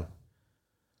 really?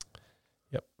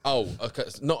 Yep. Oh, okay.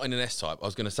 It's not in an S-Type. I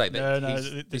was going to say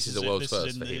that this is a world's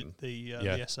first for him. The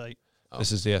S8. Oh.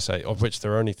 This is the S8, of which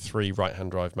there are only 3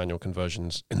 right-hand drive manual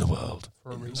conversions in the world.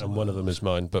 For a reason. And one of them is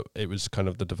mine, but it was kind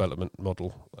of the development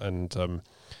model. And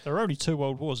There are only 2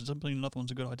 world wars. It doesn't mean another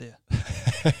one's a good idea.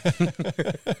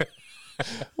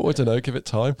 well, I don't know, give it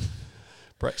time.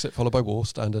 Brexit followed by war,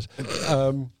 standard.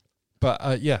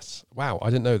 But yes, wow, I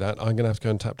didn't know that. I'm going to have to go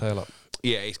and tap Dale up.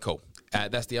 Yeah, it's cool.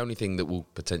 That's the only thing that will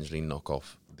potentially knock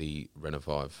off the Renault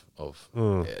 5 of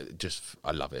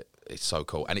I love it. It's so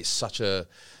cool. And it's such a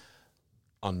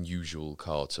unusual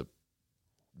car to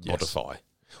modify.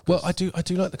 Well, I do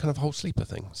like the kind of whole sleeper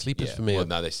thing. Sleepers for me. Well,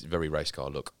 no, this is very race car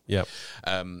look. Yeah.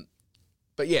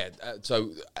 But yeah,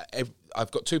 so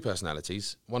I've got 2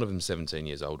 personalities. One of them's 17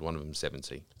 years old, one of them's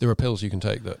 70. There are pills you can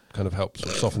take that kind of help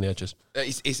sort of soften the edges.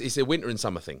 It's a winter and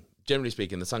summer thing. Generally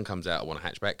speaking, the sun comes out, I want a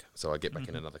hatchback, so I get back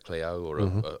in another Clio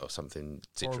or something.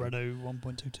 Or a Citroen. Renault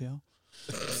 1.2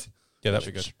 TR. Yeah, that'd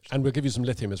be good. And we'll give you some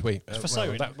lithium as we. for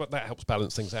sale, that helps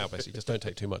balance things out, basically. Just don't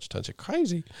take too much, turns you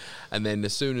crazy. And then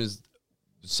as soon as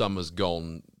summer's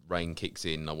gone, rain kicks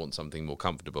in, I want something more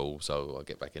comfortable, so I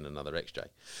get back in another XJ.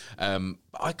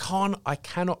 I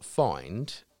cannot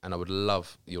find, and I would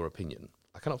love your opinion,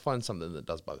 I cannot find something that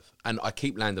does both. And I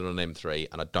keep landing on an M3,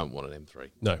 and I don't want an M3.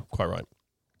 No, quite right.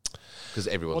 Because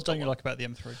everyone's What don't got you one. like about the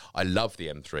M3? I love the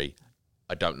M3.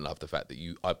 I don't love the fact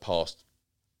that I passed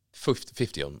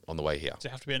 50 on the way here. Does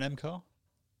it have to be an M car?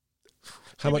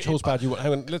 How much horsepower do you want?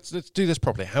 Hang on, let's do this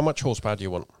properly. How much horsepower do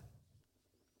you want?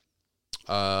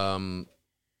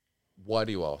 Why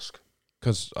do you ask?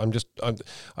 Because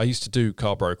I used to do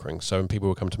car brokering, so when people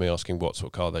would come to me asking what sort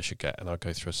of car they should get, and I'd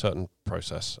go through a certain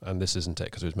process, and this isn't it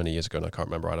because it was many years ago and I can't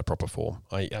remember. I had a proper form.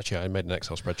 I made an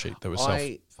Excel spreadsheet that was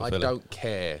I self-fulfilling. don't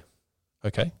care.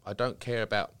 Okay. I don't care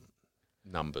about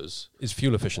numbers. Is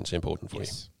fuel efficiency important for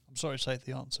Yes. I'm sorry to say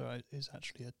the answer is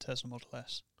actually a Tesla Model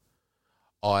S.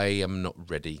 I am not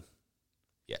ready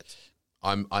yet.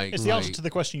 It's the answer to the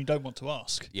question you don't want to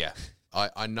ask. Yeah.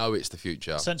 I know it's the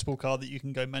future. A sensible car that you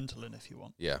can go mental in if you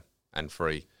want. Yeah. And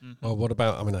free. Mm-hmm. Well, what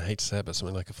about, I hate to say it, but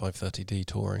something like a 530D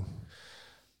Touring?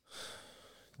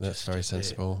 That's very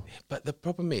sensible. But the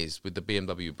problem is with the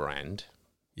BMW brand,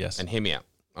 Yes. and hear me out,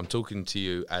 I'm talking to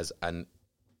you as an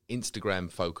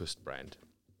Instagram-focused brand.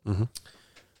 Mm-hmm.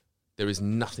 There is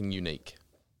nothing unique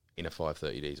in a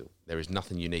 530 diesel. There is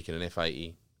nothing unique in an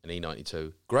F80, an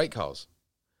E92. Great cars.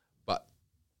 But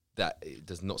that it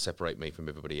does not separate me from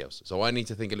everybody else. So I need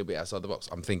to think a little bit outside the box.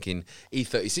 I'm thinking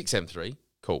E36 M3,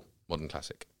 cool, modern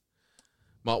classic.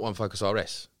 Mark 1 Focus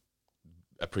RS,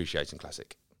 appreciating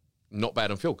classic. Not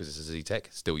bad on fuel because it's a Z-Tech,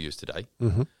 still used today.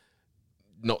 Mm-hmm.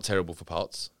 Not terrible for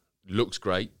parts. Looks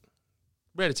great.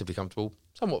 Relatively comfortable.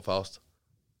 Somewhat fast.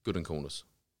 Good in corners.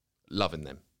 Loving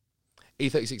them.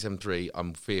 E36 M3,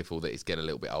 I'm fearful that it's getting a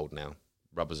little bit old now.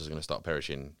 rubbers are going to start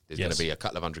perishing. There's Yes. going to be a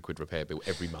couple of £100 repair bill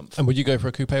every month. And would you go for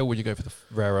a coupe or would you go for the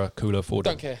rarer, cooler Ford?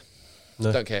 Don't care.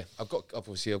 No? Don't care. I've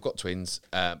got twins,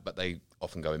 but they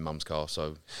often go in mum's car.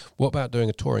 So What about doing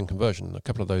a touring conversion? A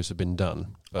couple of those have been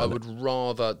done. I would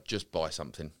rather just buy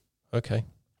something Okay.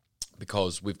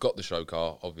 because we've got the show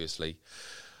car. Obviously,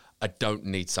 I don't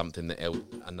need something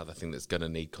another thing that's going to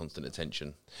need constant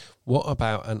attention. What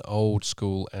about an old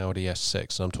school Audi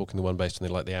S6? And I'm talking the one based on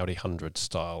the Audi 100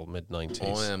 style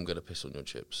mid-90s. I am going to piss on your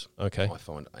chips. Okay. I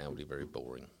find Audi very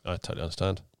boring. I totally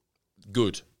understand.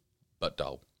 Good, but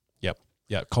dull. Yep.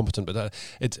 Yeah, competent, but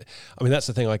that's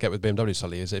the thing I get with BMW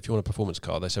slightly is if you want a performance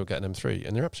car, they say we'll get an M3,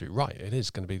 and they're absolutely right. It is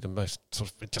going to be the most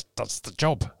it just does the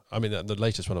job. I mean, the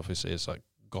latest one obviously is like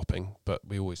Gopping, but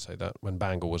we always say that when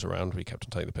Bangle was around, we kept on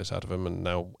taking the piss out of him, and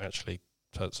now actually,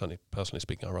 certainly personally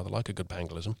speaking, I rather like a good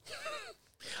Banglism.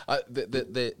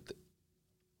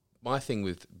 My thing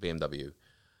with BMW,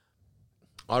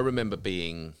 I remember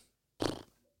being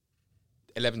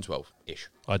 11, 12-ish.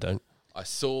 I don't. I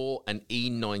saw an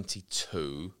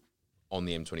E92 on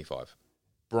the M25,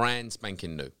 brand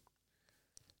spanking new.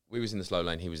 We was in the slow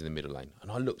lane, he was in the middle lane, and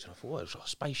I looked and I thought, well, it's like a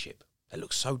spaceship. It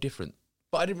looks so different.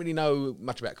 But I didn't really know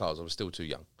much about cars. I was still too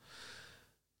young.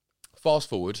 Fast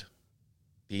forward,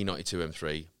 the E92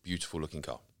 M3, beautiful looking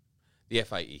car. The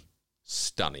F80,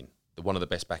 stunning. One of the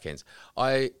best back ends.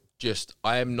 I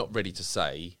am not ready to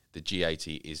say the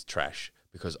G80 is trash,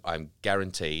 because I'm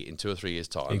guarantee in 2 or 3 years'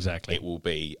 time, Exactly. it will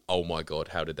be, oh my God,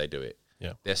 how did they do it?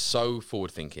 Yeah. They're so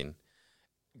forward-thinking.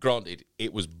 Granted,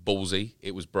 it was ballsy,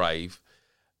 it was brave,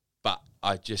 but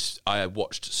I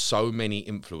watched so many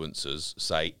influencers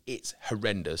say, it's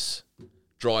horrendous,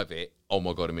 drive it, oh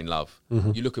my God, I'm in love.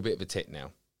 Mm-hmm. You look a bit of a tit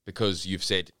now, because you've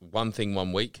said one thing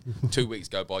 1 week, 2 weeks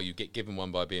go by, you get given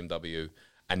one by BMW,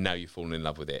 and now you've fallen in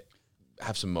love with it.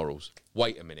 Have some morals.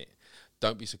 Wait a minute.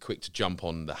 Don't be so quick to jump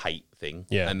on the hate thing.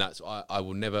 Yeah. And that's,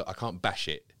 I can't bash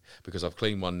it because I've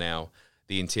cleaned one now.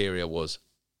 The interior was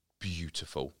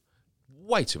beautiful.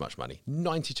 Way too much money.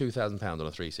 £92,000 on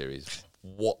a 3 Series.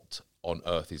 What on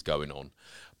earth is going on?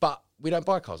 But we don't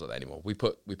buy cars like that anymore. We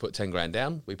put 10 grand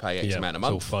down. We pay X amount a it's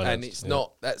all month. financed, And it's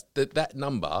not, that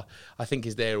number, I think,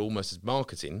 is there almost as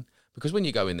marketing, because when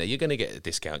you go in there, you're going to get a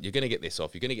discount. You're going to get this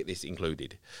off. You're going to get this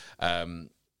included.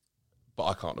 But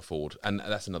I can't afford, and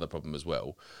that's another problem as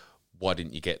well. Why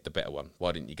didn't you get the better one?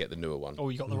 Why didn't you get the newer one? Oh,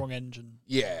 you got the wrong engine.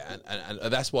 Yeah,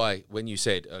 and that's why when you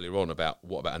said earlier on about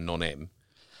what about a non-M,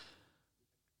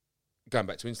 going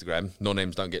back to Instagram,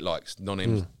 non-Ms don't get likes.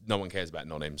 Non-Ms, no one cares about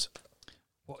non-Ms.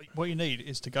 What you need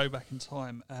is to go back in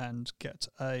time and get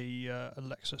a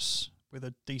Lexus with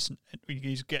a decent.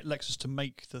 You get Lexus to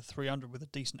make the 300 with a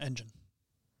decent engine.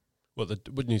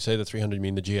 Wouldn't you say the 300? You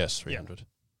mean the GS 300?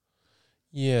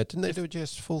 Yeah, didn't they do a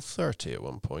GS full 30 at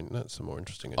one point? That's a more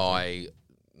interesting engine. I,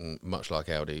 much like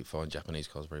Audi, find Japanese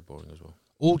cars very boring as well.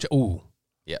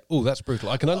 Yeah. Oh, that's brutal.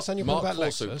 I can understand your point Mark about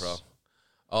IV Lexus. Supra,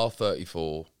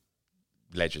 R34,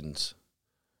 Legends,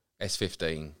 S15,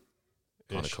 kind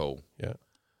of Ish. cool. Yeah.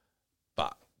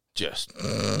 But just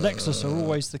Lexus are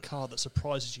always the car that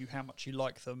surprises you how much you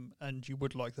like them, and you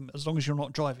would like them as long as you're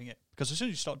not driving it. Because as soon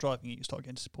as you start driving it, you start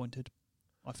getting disappointed,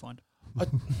 I find.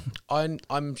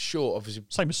 I'm sure, obviously,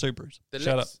 Same as Subarus.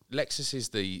 Lexus is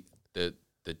the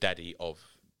daddy of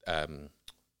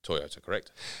Toyota,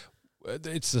 correct?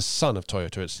 It's the son of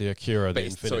Toyota. It's the Acura, the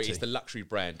Infiniti. It's the luxury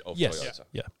brand of Yes. Toyota.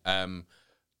 Yeah. And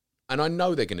I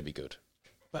know they're going to be good,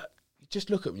 but you just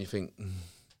look at them and you think,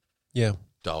 Yeah.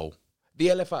 dull. The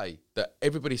LFA that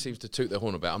everybody seems to toot their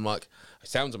horn about, I'm like, it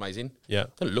sounds amazing. Yeah.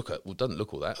 Doesn't look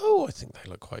all that. Oh, I think they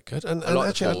look quite good. And I like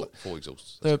actually, the four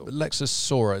exhausts. the That's cool. Lexus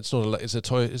Sora. It's not a. Is it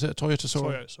a Toyota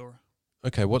Sora? Toyota Sora.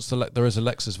 Okay. What's there is a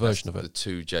Lexus version of The it.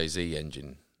 2JZ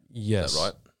engine. Yes. Is that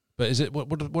right? But is it what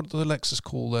do the Lexus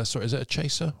call their? Sorry, is it a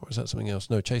Chaser or is that something else?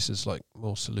 No, Chaser's like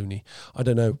more saloony. I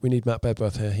don't know. We need Matt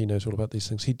Bedworth here. He knows all about these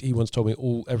things. He once told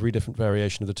me every different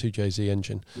variation of the 2JZ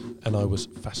engine, and I was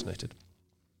fascinated.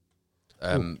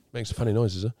 Makes funny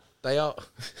noises, huh? They are.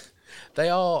 They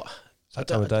are. It's that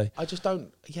time of day. I just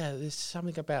don't. Yeah, there's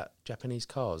something about Japanese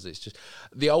cars. It's just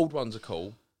the old ones are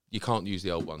cool. You can't use the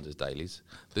old ones as dailies.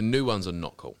 The new ones are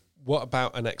not cool. What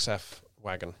about an XF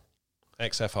wagon?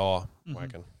 XFR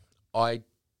wagon.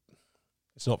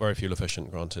 It's not very fuel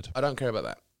efficient, granted. I don't care about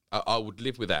that. I would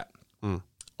live with that. Mm.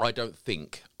 I don't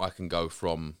think I can go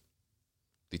from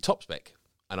the top spec,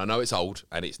 and I know it's old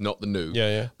and it's not the new.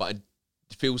 Yeah. But it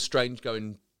feels strange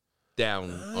going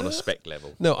down on a spec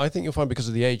level. No, I think you'll find because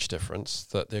of the age difference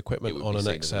that the It equipment would on be an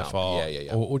seen as an up. XFR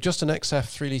Yeah. or just an XF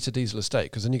 3 litre diesel estate,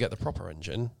 because then you get the proper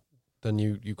engine. then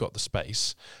you've got the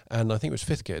space. And I think it was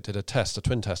Fifth Gear did a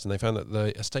twin test, and they found that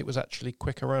the Estate was actually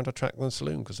quicker around a track than the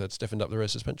Saloon because they'd stiffened up the rear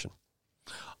suspension.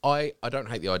 I don't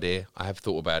hate the idea. I have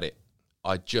thought about it.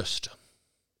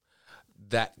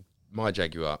 My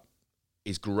Jaguar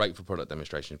is great for product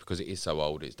demonstrations because it is so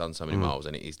old. It's done so many miles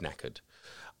and it is knackered.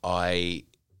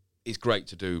 It's great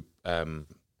to do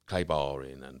clay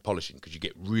barring and polishing because you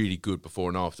get really good before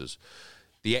and afters.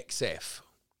 The XF,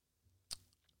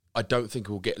 I don't think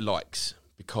it will get likes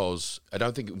because I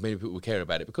don't think many people will care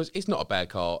about it because it's not a bad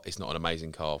car. It's not an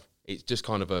amazing car. It's just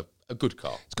kind of a good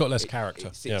car. It's got less character.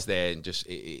 It sits there and just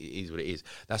it is what it is.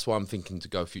 That's why I'm thinking to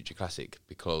go Future Classic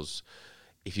because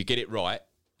if you get it right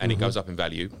and it goes up in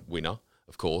value, winner,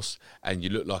 of course, and you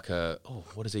look like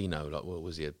what does he know? Like, what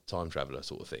was he, a time traveller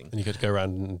sort of thing? And you get to go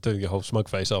around and do your whole smug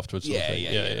face afterwards.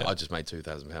 Yeah. I just made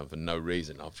 £2,000 for no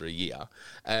reason after a year.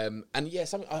 I need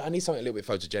something a little bit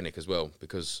photogenic as well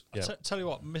because... Yeah. Tell you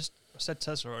what, I said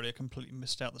Tesla earlier, completely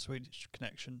missed out the Swedish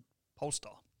connection.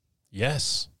 Polestar.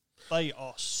 Yes. They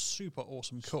are super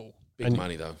awesome cool. Big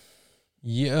money though.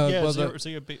 Yeah, well,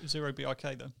 zero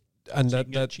BIK though. And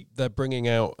they're bringing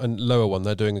out a lower one.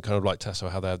 They're doing a kind of like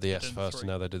Tesla, how they had the S first, and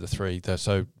now they do the 3.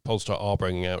 So Polestar are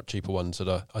bringing out cheaper ones that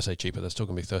are, I say cheaper, they're still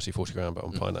going to be 30, 40 grand, but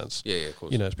on finance. Yeah, of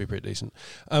course. It's be pretty decent.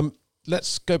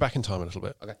 Let's go back in time a little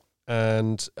bit. Okay.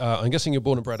 And I'm guessing you're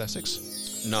born and bred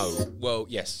Essex? No. Well,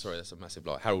 yes, sorry, that's a massive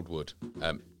lie. Harold Wood.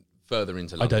 Further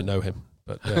into London. I don't know him,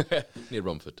 but... Yeah. Near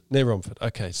Romford. Near Romford,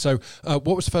 okay. So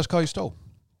what was the first car you stole?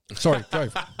 Sorry,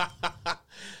 drove.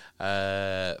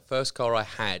 First car I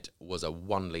had was a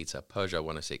 1 litre Peugeot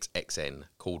 106 XN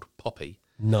called Poppy.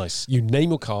 Nice. You name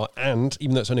your car, and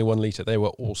even though it's only 1 litre, they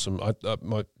were awesome. I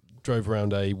drove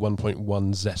around a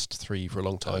 1.1 Zest 3 for a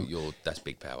long time. That's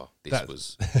big power. This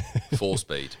was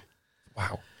 4-speed.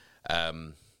 Wow.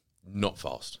 Not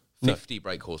fast. 50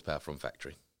 brake horsepower from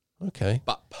factory. Okay.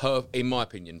 But in my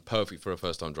opinion, perfect for a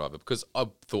first-time driver because I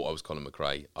thought I was Colin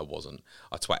McRae. I wasn't.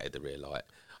 I twatted the rear light.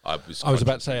 I was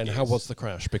about to say, and how was the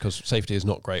crash? Because safety is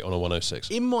not great on a 106.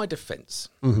 In my defence,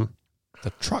 the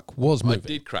truck was moving.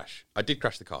 I did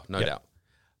crash the car, no doubt.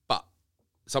 But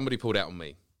somebody pulled out on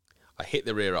me. I hit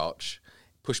the rear arch,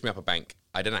 pushed me up a bank.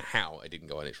 I don't know how I didn't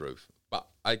go on its roof, but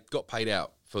I got paid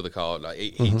out for the car. Like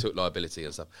he took liability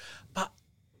and stuff. But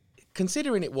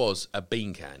considering it was a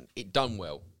bean can, it done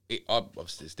well. I'm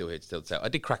obviously still here to tell. I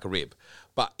did crack a rib,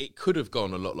 but it could have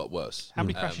gone a lot worse. How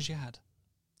many crashes you had?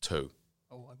 2.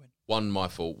 Oh, I win. 1 my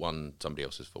fault, 1 somebody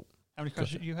else's fault. How many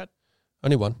crashes you had?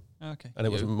 Only 1. Oh, okay. And it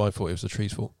wasn't my fault, it was the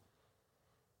tree's fault.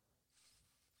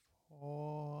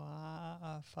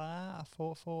 4,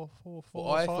 4, 4, 4,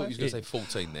 Well, I thought you was going to say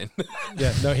 14 then.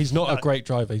 Yeah, no, he's not a great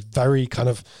driver. He's very kind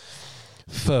of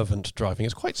fervent driving.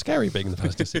 It's quite scary being in the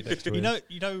passenger seat next to him. You know,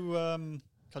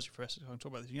 because you're I can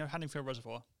talk about this. You know Hanningfield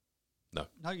Reservoir? No.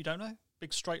 No, you don't know?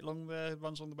 Big straight along there,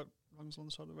 runs on the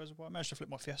side of the reservoir. I managed to flip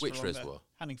my Fiesta. Which along reservoir? There.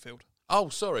 Hanningfield. Oh,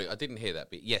 sorry, I didn't hear that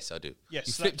bit. Yes, I do.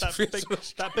 Yes,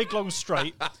 that big long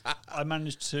straight. I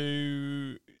managed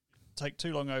to take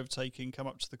too long overtaking, come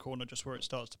up to the corner just where it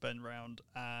starts to bend round,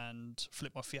 and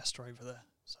flip my Fiesta over there.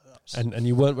 So that was and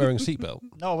you weren't wearing a seatbelt?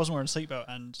 No, I wasn't wearing a seatbelt,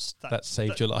 and that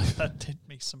saved your life. That did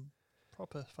me some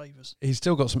proper favours. He's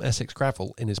still got some Essex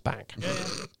gravel in his back. Yeah.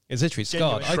 It's literally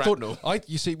scarred.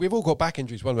 You see, we've all got back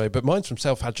injuries one way, but mine's from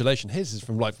self-flagellation. His is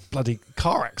from like bloody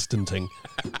car accidenting.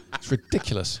 It's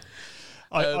ridiculous.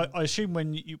 I assume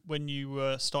when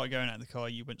you started going out in the car,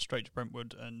 you went straight to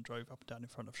Brentwood and drove up and down in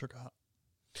front of Sugar Hut.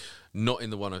 Not in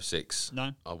the 106.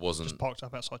 No, I wasn't. Just parked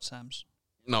up outside Sam's.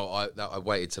 No, I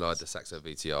waited till I had the Saxo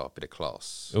VTR, a bit of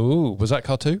class. Ooh, was that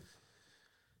car 2?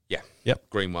 Yeah. Yep.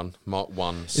 Green one, Mark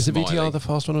 1. Is the VTR the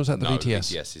fast one, or is that the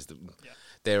VTS? VTS is the. Yeah.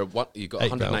 They're you got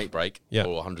 108 brake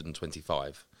or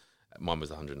 125. Mine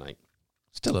was 108.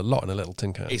 Still a lot in a little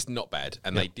tin can. It's not bad,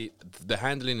 and they did the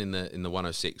handling in the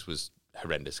 106 was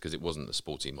horrendous because it wasn't a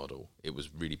sporty model. It was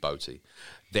really boaty.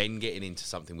 Then getting into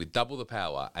something with double the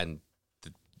power and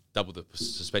double the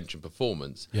suspension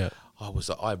performance. Yeah, I was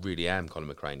like, I really am Colin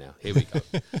McRae now. Here we go.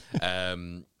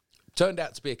 Turned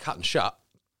out to be a cut and shut.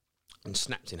 And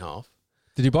snapped in half.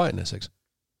 Did you buy it in Essex?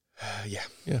 Yeah.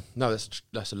 No,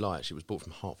 that's a lie. Actually, it was bought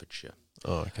from Hertfordshire.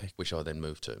 Oh, okay. Which I then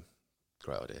moved to.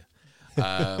 Great idea.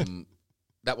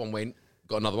 That one went.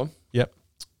 Got another one. Yep.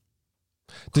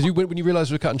 Did you when you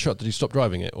realised it was cut and shot? Did you stop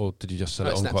driving it, or did you just set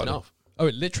it on snapped quietly? in half. Oh,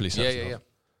 it literally snapped in half. Yeah.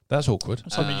 That's awkward.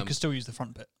 So you can still use the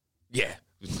front bit. Yeah.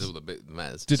 This is all the bit that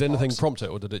matters. Did anything prompt it,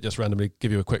 or did it just randomly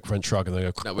give you a quick French shrug and then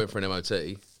go? No, went for an MOT.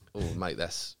 Oh, mate,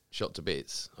 that's shot to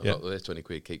bits. I got there's 20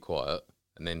 quid, keep quiet.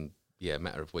 And then, a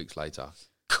matter of weeks later,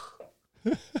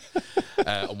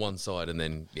 on one side, and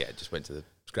then, just went to the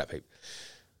scrap heap.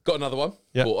 Got another one.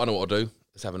 Yeah. Well, I know what I'll do.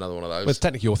 Let's have another one of those. Well, it's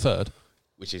technically your third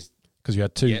which is because you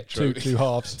had two true. two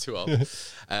halves. 2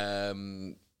 halves.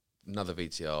 Another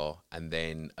VTR and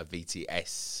then a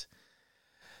VTS.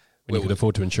 When you could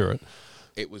afford to insure it.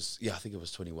 It was, I think it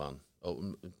was 21, or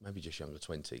maybe just younger,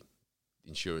 20.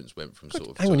 Insurance went from sort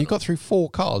of. Hang on, you got through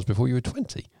 4 cars before you were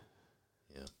 20.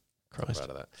 Yeah, Christ. I'm proud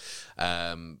of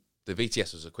that. The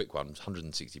VTS was a quick one,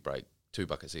 160 brake, 2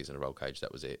 bucket seats and a roll cage.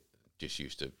 That was it. Just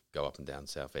used to go up and down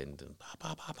Southend and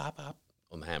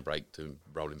on the handbrake doing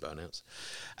rolling burnouts.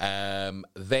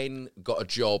 Then got a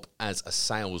job as a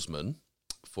salesman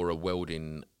for a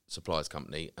welding supplies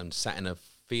company and sat in a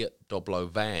Fiat Doblo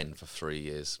van for 3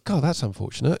 years. God, that's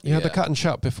unfortunate. You had the Yeah. cut and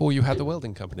shut before you had the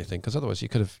welding company thing, because otherwise you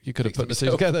could have put the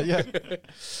two together. Yeah.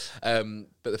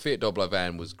 But the Fiat Doblo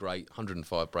van was great,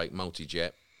 105 brake,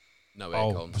 multi-jet, no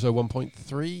aircon. So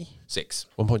 1.3, 6.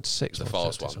 1.6. The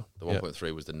fast one. The Yeah.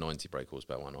 1.3 was the 90 brake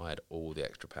horsepower one. I had all the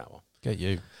extra power. Get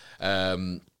you.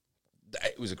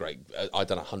 It was a great. I'd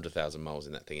done 100,000 miles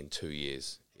in that thing in 2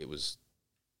 years. It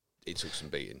took some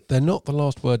beating. They're not the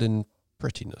last word in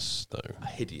prettiness, though.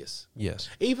 Hideous. Yes.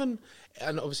 Even,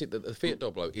 and obviously the Fiat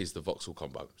Doblo is the Vauxhall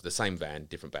combo. It's the same van,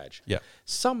 different badge. Yeah.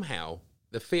 Somehow,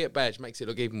 the Fiat badge makes it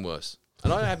look even worse.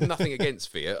 And I have nothing against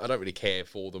Fiat. I don't really care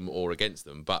for them or against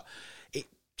them. But it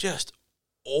just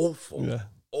awful,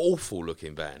 awful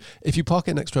looking van. If you park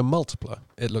it next to a multipler,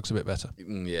 it looks a bit better.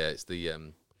 Yeah, it's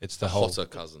the whole hotter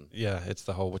cousin. Yeah, it's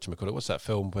the whole whatchamacallit. What's that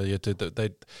film where you did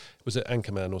that? Was it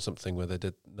Anchorman or something where they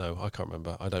did? No, I can't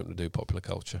remember. I don't do popular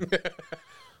culture.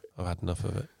 I've had enough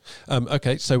of it.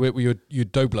 Okay, so you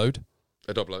Dobloed.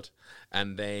 A Dobloed.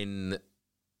 And then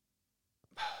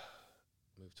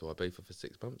moved to Ibiza for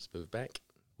 6 months, moved back.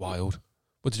 Wild.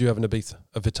 What did you have in Ibiza?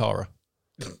 A Vitara.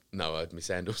 No, I had my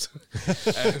sandals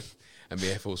and my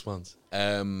Air Force Ones.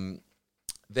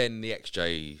 Then the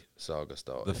XJ saga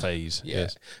started. The phase, yeah.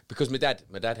 yes. Because my dad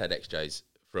had XJs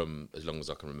from as long as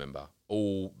I can remember.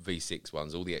 All V6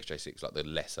 ones, all the XJ6, like the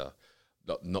lesser,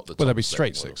 not the. Well, they'd top be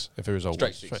straight spec model. 6 if it was old.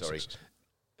 Straight six, sorry. sixes.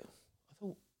 I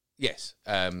thought yes.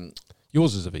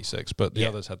 Yours is a V6, but the Yeah.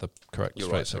 others had the correct You're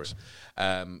straight right, sorry. 6.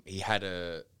 He had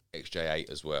a XJ8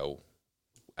 as well,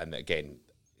 and again,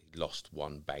 he lost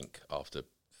one bank after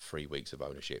 3 weeks of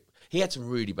ownership. He had some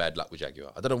really bad luck with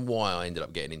Jaguar. I don't know why I ended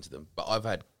up getting into them, but I've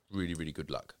had really, really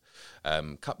good luck.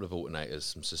 Couple of alternators,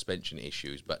 some suspension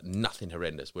issues, but nothing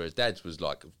horrendous. Whereas Dad's was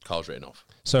like cars written off.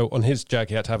 So on his Jag,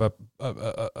 he had to have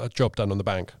a job done on the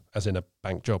bank, as in a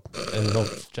bank job, in an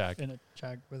old Jag. In a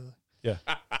Jag with a... Yeah.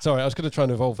 Sorry, I was going to try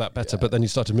and evolve that better, but then you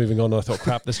started moving on, and I thought,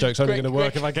 crap, this joke's only going to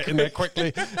work if I get in there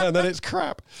quickly, and then it's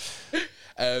crap.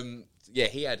 Yeah,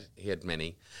 he had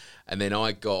many, and then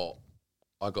I got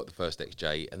the first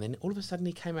XJ, and then all of a sudden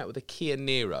he came out with a Kia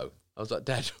Niro. I was like,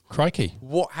 Dad, Crikey.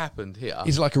 what happened here?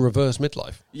 He's like a reverse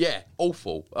midlife. Yeah,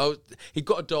 awful. He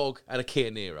got a dog and a Kia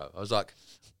Niro. I was like,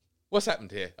 what's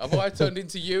happened here? Have I turned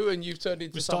into you and you've turned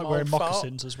into We some started old wearing fart?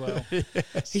 moccasins as well.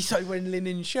 He started wearing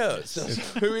linen shirts.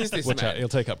 Who is this Watch man? out, he'll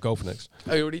take up golf next.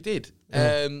 Oh, he already did.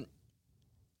 He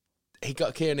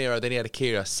got a Kia Niro, then he had a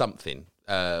Kia something.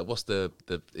 What's the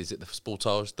is it the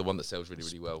Sportage, the one that sells really,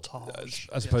 really well? Taj,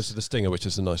 As opposed to the Stinger, which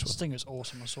is the nice one. Stinger's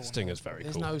awesome. I saw one. Stinger's very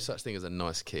There's cool. no such thing as a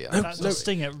nice Kia. The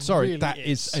Stinger Sorry, really that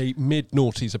is a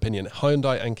mid-noughties opinion.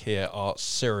 Hyundai and Kia are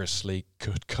seriously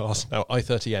good cars. Now,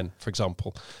 i30N, for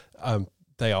example,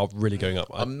 they are really going up.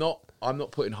 I'm not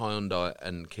putting Hyundai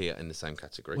and Kia in the same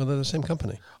category. Well, they're the same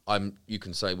company. You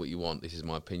can say what you want. This is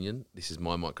my opinion. This is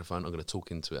my microphone. I'm going to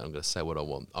talk into it. I'm going to say what I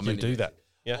want. You do that.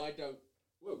 Yeah. I don't.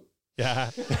 Whoa.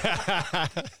 Yeah.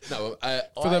 No.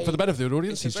 For the benefit of the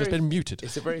audience, he's just been muted.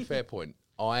 It's a very fair point.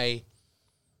 There's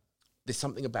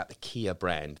something about the Kia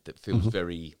brand that feels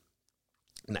very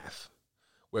naff,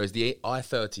 whereas the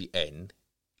i30N.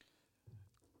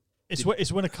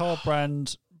 It's when a car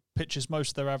brand pitches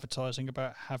most of their advertising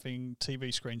about having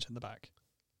TV screens in the back.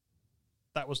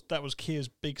 That was Kia's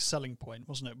big selling point,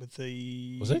 wasn't it? With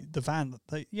the the van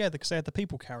that because they had the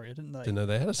people carrier, didn't they? Didn't know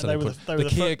they had a selling point. They were the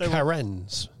Kia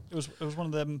Carens. It was one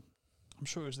of them. I'm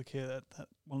sure it was the Kia that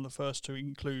one of the first to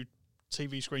include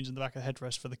TV screens in the back of the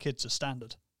headrest for the kids as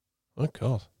standard. Oh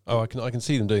God! Oh, I can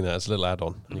see them doing that as a little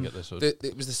add-on, and you get this sort of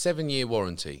It was the 7-year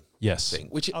warranty yes thing,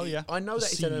 which I know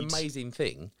that is an Seeds. amazing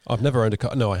thing. I've never owned a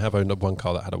car. No, I have owned one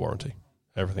car that had a warranty.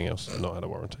 Everything else has not had a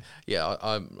warranty. Yeah,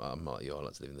 I'm like you. I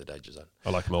like to live in the danger zone. I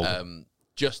like them old.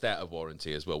 Just out of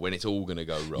warranty as well, when it's all going to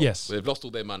go wrong. Yes. They've lost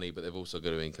all their money, but they've also got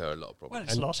to incur a lot of Well,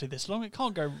 problems. it's lasted this long. It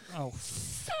can't go. Oh,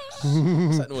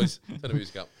 What's that noise? Turn the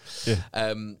music up. Yeah.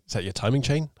 Is that your timing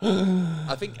chain?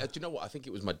 I think, do you know what? I think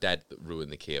it was my dad that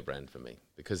ruined the Kia brand for me.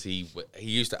 because he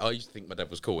used to. I used to think my dad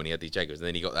was cool when he had these Jaguars, and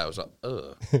then he got that. I was like,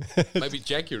 ugh, maybe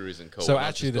Jaguar isn't cool. So and I've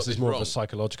actually, just this got is more wrong. of a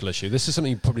psychological issue. This is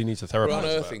something you probably need to We're therapize.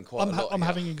 unearthing quite a lot. I'm here.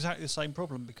 having exactly the same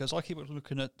problem because I keep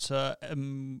looking at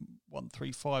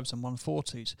M135s and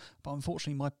 140s, but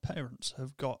unfortunately my parents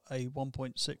have got a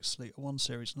 1.6 litre 1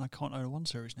 Series and I can't own a 1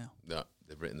 Series now. No,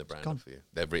 they've written the brand gone. off for you.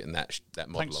 They've written that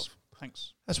model Thanks. off.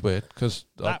 Thanks. That's weird because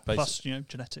That plus,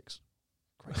 genetics.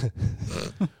 Great.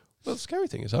 well, the scary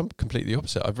thing is I'm completely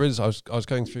opposite. I've realised I was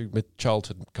going through my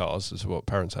childhood cars, as what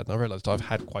parents had, and I realised I've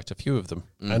had quite a few of them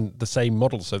and the same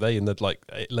model. So they in the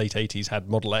late 80s had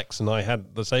Model X, and I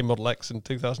had the same Model X in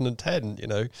 2010. And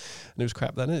it was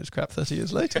crap then, and it was crap 30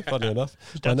 years later. Funny enough,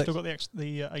 Has Dad still got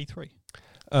the A3?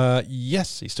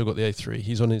 Yes, he's still got the A3.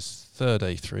 He's on his third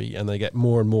A3, and they get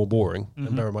more and more boring.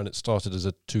 And bear in mind, it started as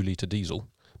a 2-litre diesel,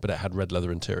 but it had red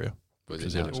leather interior. Was Which it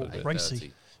is now the A30?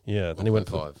 racy? Yeah, then he went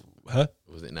for 1.5? huh?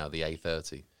 Was it now the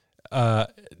A30?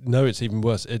 No, it's even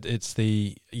worse. It's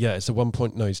the 1.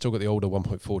 No, he's still got the older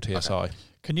 1.4 TSI.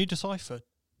 Can you decipher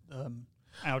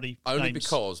Audi Only names?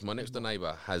 because my next door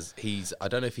neighbour I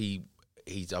don't know if he's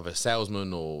either a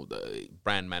salesman or the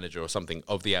brand manager or something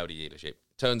of the Audi dealership.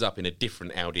 Turns up in a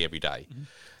different Audi every day.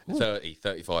 30,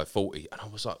 35, 40. And I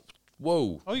was like,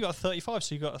 whoa. Oh, you got a 35,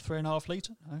 so you got a 3.5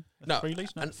 litre? No, 3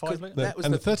 litre? No, and 5 litre? that was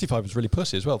And the the 35 was really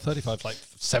pussy as well. 35's like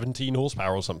 17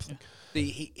 horsepower or something.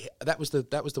 that was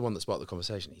the one that sparked the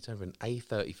conversation. He turned for an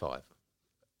A35.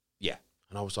 Yeah.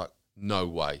 And I was like, no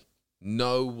way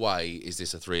is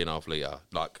this a 3.5 litre.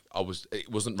 Like it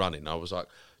wasn't running. I was like,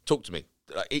 talk to me.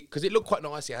 Because it looked quite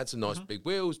nice. It had some nice big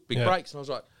wheels, big brakes. And I was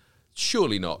like,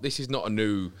 surely not. This is not a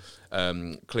new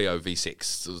Clio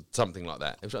V6 or something like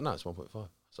that. It was like, no, it's 1.5. I was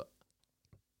like,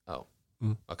 oh,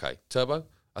 okay. Turbo?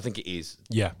 I think it is.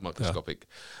 Yeah. Microscopic.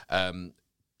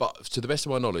 But to the best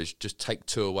of my knowledge, just take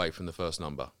 2 away from the first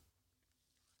number.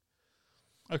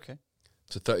 Okay.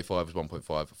 So 35 is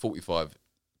 1.5, 45.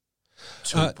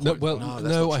 I hate to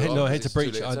It's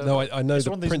breach. 2 I litre know turbo. I know It's the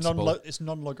one of these principle. it's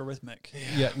non-logarithmic.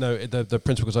 Yeah, no, the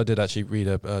principle, because I did actually read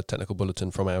a technical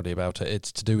bulletin from Audi about it.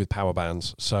 It's to do with power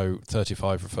bands. So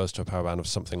 35 refers to a power band of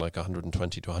something like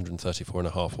 120 to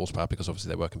 134.5 horsepower, because obviously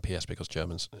they work in PS because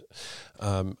Germans.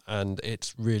 And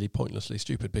it's really pointlessly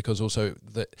stupid because also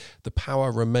the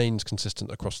power remains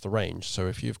consistent across the range. So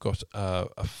if you've got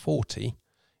a 40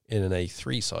 in an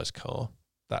A3 size car,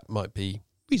 that might be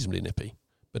reasonably nippy.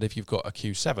 But if you've got a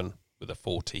Q7 with a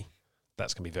 40,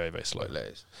 that's going to be very, very slow.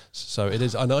 So it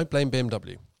is, and I blame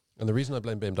BMW. And the reason I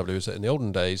blame BMW is that in the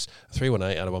olden days, a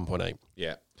 318 had a 1.8.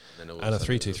 Yeah. And a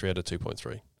 323 had a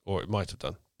 2.3. Or it might have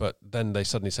done. But then they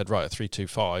suddenly said, right, a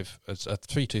 325, a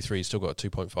 323 still got a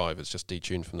 2.5. It's just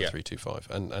detuned from the 325.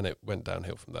 And it went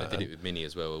downhill from there. They did it with Mini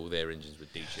as well. All their engines were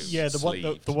detuned. Yeah, the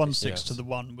 1.6 Yes. to the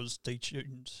 1 was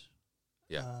detuned.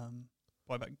 Yeah.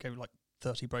 By about gave like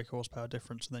 30 brake horsepower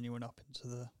difference, and then you went up into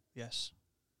the S,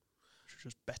 which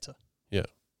was just better. Yeah.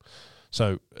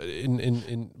 So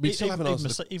we still haven't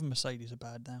answered. Even Mercedes are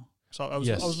bad now. So I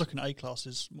was looking at A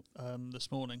classes this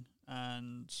morning,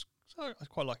 and so I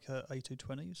quite like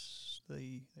A220s,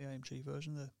 the AMG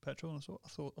version, the petrol. And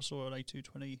I saw an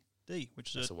A220D,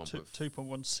 which is a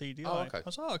 2.1 CDI. Oh, okay. I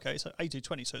was okay, so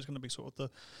A220, so it's going to be sort of the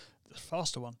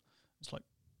faster one. It's like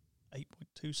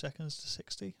 8.2 seconds to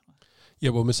 60. Yeah,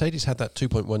 well, Mercedes had that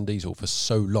 2.1 diesel for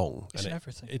so long. It's in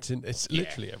everything. It's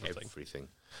literally everything. Everything.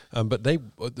 But they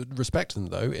respect them,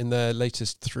 though. In their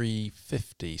latest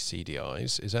 350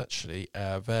 CDIs is actually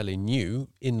a fairly new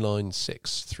inline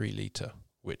 6 3-litre,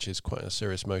 which is quite a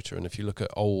serious motor. And if you look at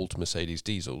old Mercedes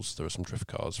diesels, there are some drift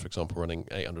cars, for example, running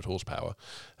 800 horsepower,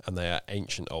 and they are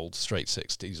ancient old straight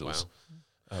 6 diesels.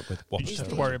 Wow. With You whoppers. just have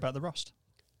to worry about the rust.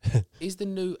 Is the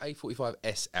new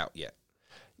A45S out yet?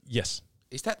 Yes.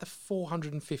 Is that the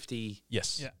 450?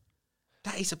 Yes. Yeah.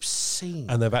 That is obscene.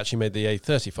 And they've actually made the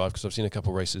A35, because I've seen a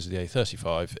couple of races of the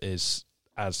A35, is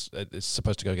it's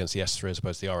supposed to go against the S3 as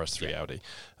opposed to the RS3 Audi.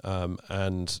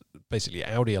 And basically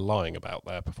Audi are lying about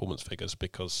their performance figures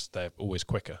because they're always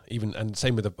quicker. And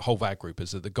same with the whole VAG group,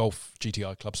 is that the Golf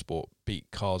GTI Club Sport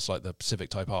beat cars like the Civic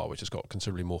Type R, which has got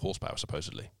considerably more horsepower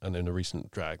supposedly. And in a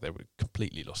recent drag, they were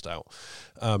completely lost out.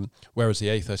 Whereas the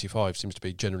A35 seems to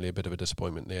be generally a bit of a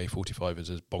disappointment. The A45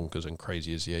 is as bonkers and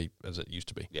crazy as as it used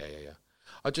to be. Yeah.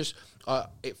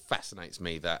 It fascinates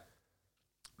me that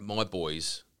my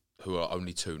boys, who are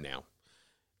only 2 now,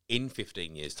 in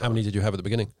 15 years' time. How many did you have at the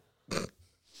beginning?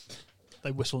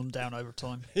 They whistle them down over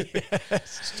time.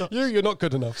 You're not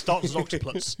good enough. Starts as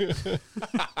octuplets.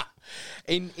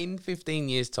 In 15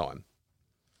 years' time,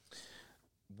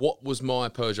 what was my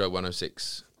Peugeot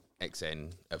 106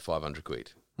 XN at 500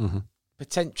 quid? Mm-hmm.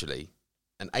 Potentially,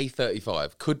 an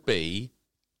A35 could be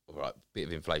all right, bit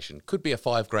of inflation, could be a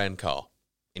 $5,000 car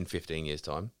in 15 years'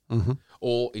 time,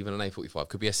 or even an A45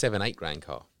 could be a 7-8 grand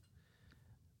car.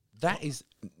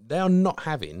 They are not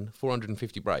having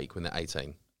 450 brake when they're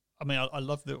 18. I mean, I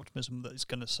love the optimism that it's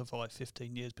going to survive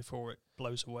 15 years before it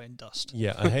blows away in dust.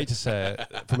 Yeah, I hate to say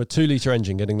it, from a 2-litre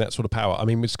engine getting that sort of power. I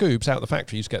mean, with Scoobs out the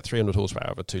factory, you used to get 300 horsepower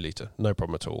out of a 2-litre, no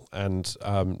problem at all. And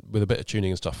with a bit of tuning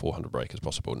and stuff, 400 brake is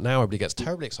possible. Now everybody gets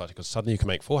terribly excited because suddenly you can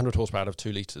make 400 horsepower out of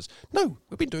 2 litres. No,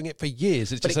 we've been doing it for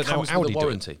years. It's But just it that now comes Audi with a do it.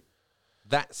 warranty.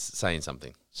 That's saying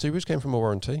something. Subarus came from a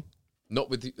warranty.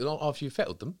 Not after you've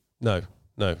fettled them.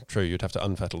 No, true. You'd have to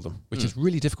unfettle them, which is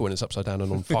really difficult when it's upside down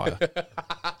and on fire.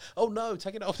 Oh no,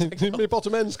 take it off. Take it off. My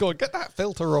bottom end's gone. Get that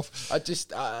filter off. I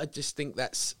just think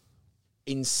that's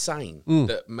insane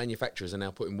that manufacturers are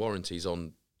now putting warranties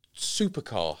on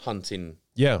supercar hunting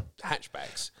Yeah.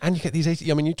 hatchbacks. And you get these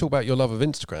 80... I mean, you talk about your love of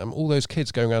Instagram. All those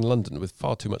kids going around London with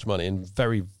far too much money in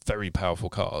very, very powerful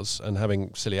cars and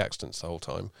having silly accidents the whole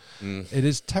time. It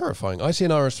is terrifying. I see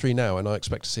an RS3 now and I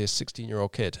expect to see a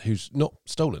 16-year-old kid who's not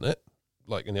stolen it,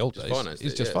 like in the old days. Financed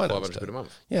Just it, financed £500 it. a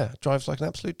month. Yeah, drives like an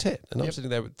absolute tit. And I'm sitting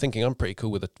there thinking I'm pretty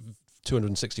cool with a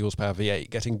 260 horsepower V8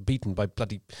 getting beaten by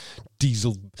bloody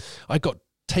diesel. I got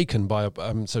taken by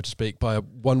a, so to speak, by a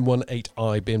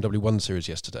 118i BMW 1 Series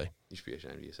yesterday. You should be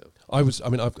ashamed of yourself.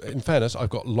 In fairness, I've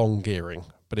got long gearing,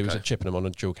 but it was at Chippenham on a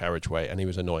dual carriageway and he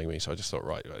was annoying me. So I just thought,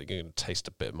 right, you're going to taste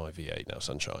a bit of my V8 now,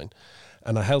 sunshine.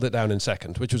 And I held it down in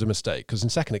second, which was a mistake because in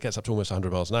second it gets up to almost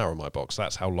 100 miles an hour on my box.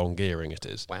 That's how long gearing it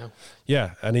is. Wow.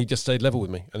 Yeah. And he just stayed level with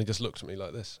me and he just looked at me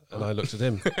like this and I looked at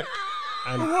him.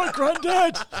 And All right,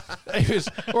 Granddad. it was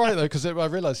all right though, because I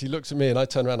realised he looked at me and I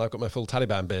turned around. I've got my full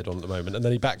Taliban beard on at the moment, and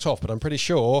then he backed off. But I'm pretty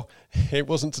sure it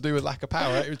wasn't to do with lack of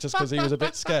power. It was just because he was a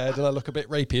bit scared, and I look a bit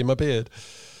rapey in my beard.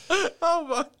 Oh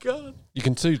my God. You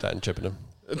can do that in Chippenham.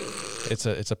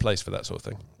 It's a place for that sort of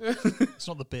thing. It's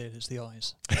not the beard, it's the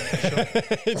eyes.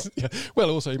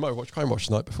 Well, also you might have watched Crime Watch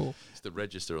the night before. It's the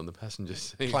register on the passenger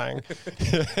seat. Clang.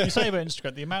 You say about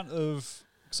Instagram, the amount of...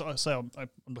 So I say I'm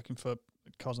looking for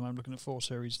cars, I'm looking at 4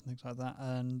 Series and things like that,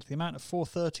 and the amount of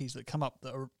 430s that come up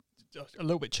that are a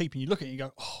little bit cheap, and you look at it and you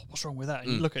go, oh, what's wrong with that?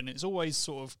 And you look at it and it's always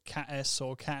sort of Cat S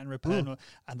or Cat and Repair,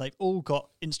 and they've all got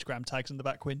Instagram tags in the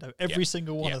back window, every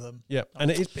single one of them. Yeah,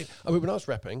 and it is. I mean, when I was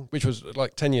repping, which was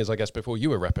like 10 years, I guess, before you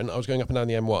were repping, I was going up and down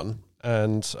the M1,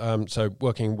 and so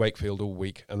working in Wakefield all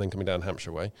week, and then coming down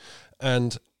Hampshire way,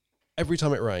 and every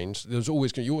time it rained, you're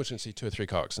always going to see 2 or 3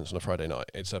 car accidents on a Friday night.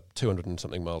 It's a 200 and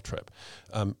something mile trip,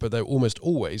 but they're almost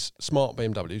always smart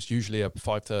BMWs, usually a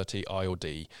 530 I or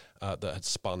D that had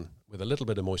spun with a little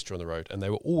bit of moisture on the road, and they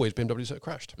were always BMWs that had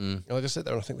crashed. And I just sit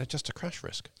there and I think they're just a crash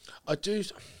risk. I do.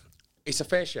 It's a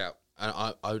fair shout, and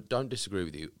I don't disagree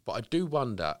with you, but I do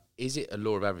wonder: is it a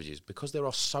law of averages because there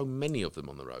are so many of them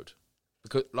on the road?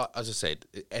 Because, like as I said,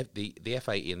 the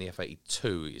F80 and the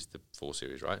F82 is the 4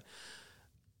 Series, right?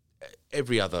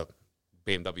 Every other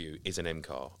BMW is an M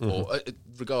car, or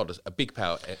regardless, a big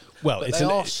power. Well, but it's they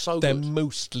are so they're good.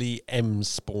 mostly M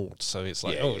Sport, so it's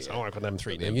like, I've got an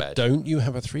M3. They're No, you bad. don't. You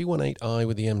have a 318i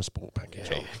with the M Sport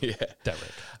package on. Yeah, Derek.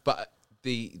 but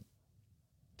the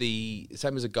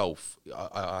same as a Golf,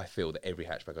 I feel that every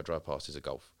hatchback I drive past is a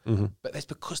Golf, but that's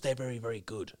because they're very, very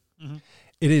good.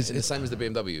 It is. It's the same as the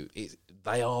BMW.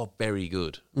 They are very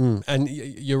good, And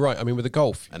you're right. I mean, with a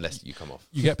Golf, unless you come off.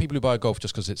 you get people who buy a Golf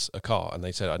just because it's a car and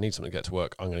they say, I need something to get to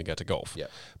work, I'm going to get a Golf. Yeah.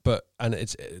 And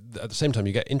it's at the same time,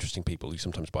 you get interesting people who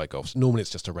sometimes buy Golfs. Normally it's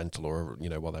just a rental or,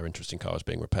 while their interesting car is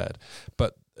being repaired.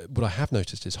 But what I have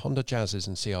noticed is Honda Jazzes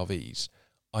and CRVs,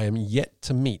 I am yet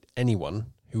to meet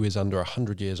anyone who is under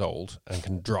 100 years old and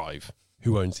can drive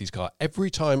who owns these cars.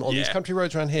 Every time on these country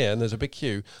roads around here, and there's a big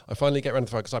queue, I finally get around the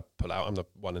front because I pull out. I'm the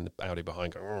one in the Audi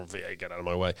behind going, V8, get out of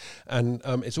my way. And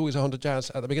it's always a Honda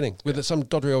Jazz at the beginning with some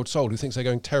doddery old soul who thinks they're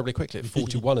going terribly quickly at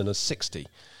 41 and a 60.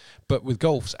 But with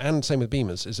Golfs, and same with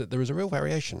Beamers, is that there is a real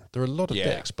variation. There are a lot of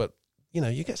dicks, but,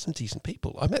 you get some decent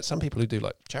people. I've met some people who do,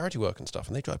 like, charity work and stuff,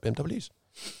 and they drive BMWs.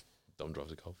 Dom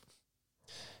drives a Golf.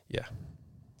 Yeah.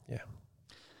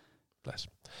 Bless.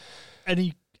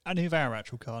 Any of our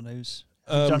actual car news?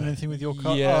 Have you done anything with your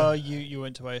car? yeah. You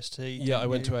went to AST. Yeah, I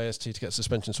went to AST to get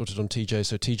suspension sorted on TJ.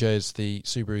 So TJ is the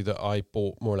Subaru that I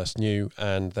bought more or less new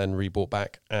and then rebought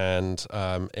back. And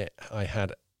I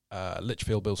had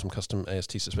Litchfield built some custom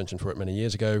AST suspension for it many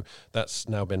years ago. That's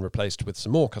now been replaced with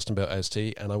some more custom built AST,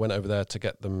 and I went over there to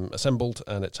get them assembled,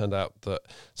 and it turned out that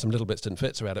some little bits didn't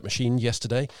fit, so we had it machined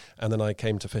yesterday, and then I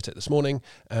came to fit it this morning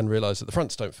and realised that the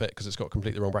fronts don't fit because it's got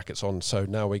completely wrong brackets on. So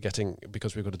now we're getting,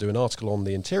 because we've got to do an article on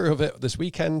the interior of it this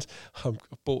weekend, I've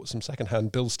bought some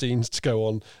second-hand Bilsteins to go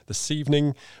on this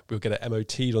evening. We'll get it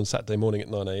MOT'd on Saturday morning at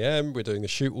 9 a.m. We're doing the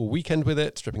shoot all weekend with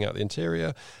it, stripping out the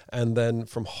interior, and then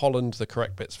from Holland the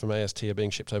correct bits from AST are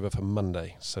being shipped over for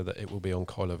Monday, so that it will be on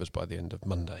coilovers by the end of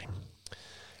Monday.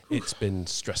 It's been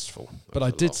stressful, but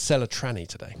I did sell a tranny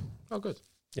today. Oh, good.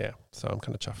 Yeah, so I'm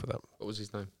kind of chuffed with that. What was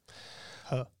his name?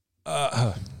 Her.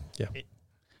 Yeah.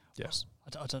 Yes.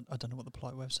 I don't know what the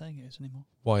polite way of saying it is anymore.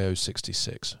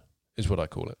 YO66 is what I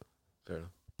call it. Fair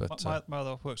enough. But My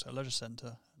other half works at a leisure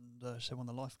centre, and she said one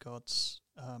of the lifeguards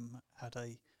had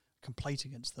a complaint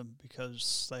against them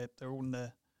because they're all in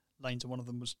their lanes, and one of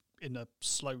them was in a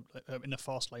in a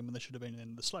fast lane when they should have been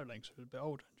in the slow lane, so it was a bit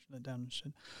older. And she went down and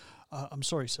said, "I'm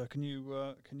sorry, sir. Can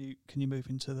you move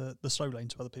into the slow lane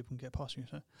so other people can get past you?"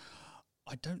 So,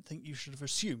 I don't think you should have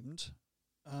assumed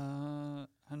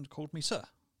and called me sir.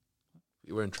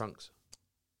 You're wearing trunks.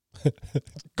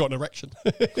 got an erection.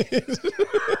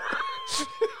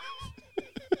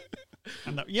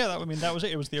 And that was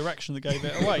it. It was the erection that gave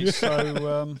it away.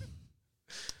 So.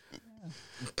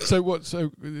 So what?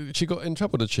 So she got in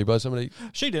trouble, did she, by somebody?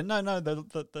 She didn't. No.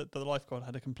 The lifeguard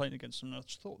had a complaint against them. And I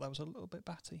just thought that was a little bit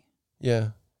batty. Yeah,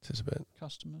 it is a bit.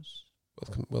 Customers.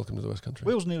 Welcome to the West Country.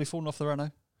 Wheels nearly fallen off the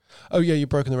Renault. Oh yeah, you've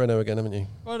broken the Renault again, haven't you?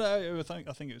 Well, no, I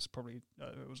think it was probably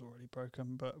it was already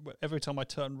broken. But every time I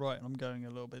turn right and I'm going a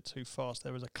little bit too fast,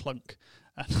 there was a clunk,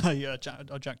 and I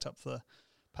jacked up the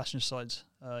passenger side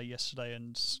yesterday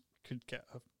and could get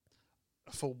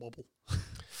a full wobble.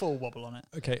 Full wobble on it.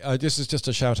 Okay, this is just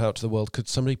a shout out to the world. Could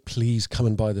somebody please come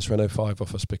and buy this Renault 5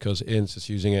 off us, because Ian's just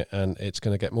using it and it's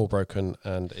going to get more broken,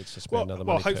 and it's just been another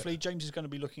money pit. Well, hopefully James is going to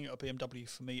be looking at a BMW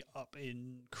for me up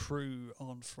in Crewe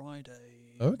on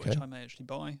Friday, which I may actually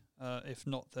buy. If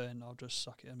not, then I'll just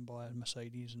suck it and buy a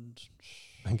Mercedes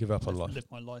and give up on life. Live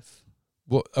my life.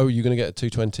 What? Oh, you're going to get a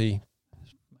 220?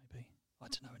 Maybe. I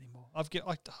don't know anymore.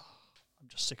 I'm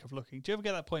just sick of looking. Do you ever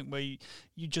get that point where you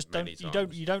just don't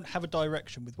have a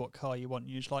direction with what car you want?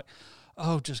 You're just like,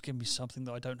 oh, just give me something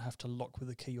that I don't have to lock with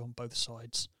a key on both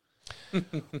sides.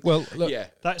 Well, look, yeah,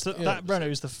 that Renault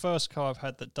is the first car I've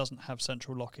had that doesn't have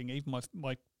central locking. Even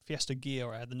my Fiesta Gear,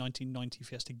 I had the 1990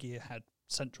 Fiesta Gear, had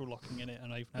central locking in it,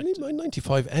 and I even had my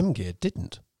 95 M Gear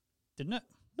didn't it?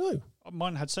 No.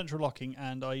 Mine had central locking,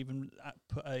 and I even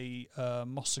put a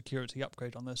Moss security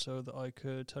upgrade on there so that I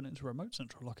could turn it into remote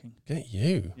central locking. Get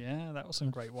you. Yeah, that was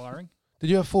some great wiring. Did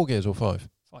you have 4 gears or 5?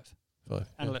 5.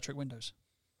 5. And electric windows.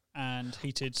 And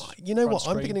heated. You know what?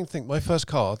 Screen. I'm beginning to think my first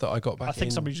car that I got back. I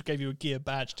think somebody just gave you a gear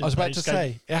badge. Didn't I was about they? to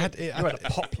say you had a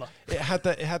Poplar. It had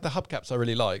the hubcaps I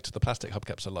really liked. The plastic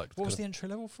hubcaps I liked. What was the entry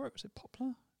level for it? Was it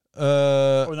Poplar?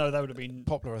 Oh no, that would have been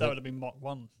Poplar. That would have been Mach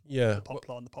 1. Yeah, the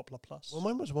Poplar and the Poplar Plus. Well,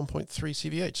 mine was 1.3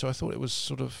 CVH, so I thought it was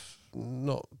sort of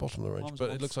not bottom of the range,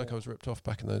 but it looks like I was ripped off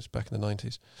back in the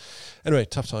 90s. Anyway,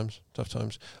 tough times.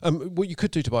 What you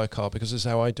could do to buy a car, because this is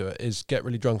how I do it, is get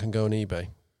really drunk and go on eBay.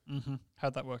 Mm-hmm.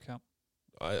 How'd that work out?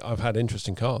 I've had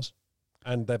interesting cars,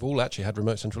 and they've all actually had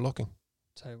remote central locking.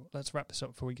 So let's wrap this up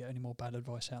before we get any more bad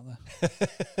advice out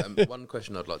there. One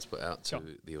question I'd like to put out to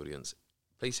the audience.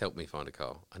 Please help me find a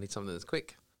car. I need something that's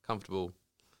quick, comfortable.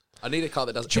 I need a car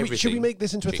that does everything. Should we make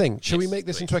this into a thing? Should we make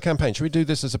this into a campaign? Should we do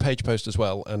this as a page post as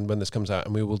well? And when this comes out,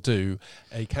 and we will do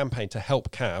a campaign to help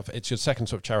Cav. It's your second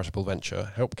sort of charitable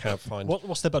venture. Help Cav find...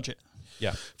 What's their budget?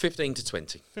 Yeah. 15 to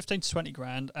 20. 15 to 20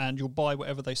 grand, and you'll buy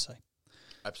whatever they say.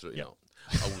 Absolutely not.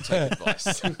 I will take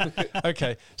advice.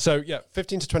 Okay. So,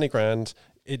 15 to 20 grand.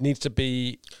 It needs to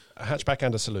be a hatchback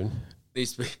and a saloon.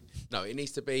 It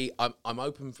needs to be... I'm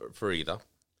open for either.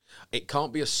 It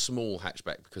can't be a small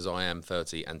hatchback because I am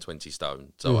 30 and 20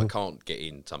 stone, so I can't get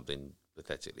in something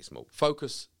pathetically small.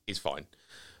 Focus is fine.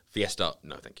 Fiesta,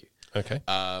 no thank you. Okay.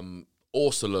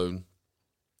 Or saloon,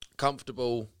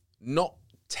 comfortable, not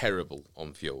terrible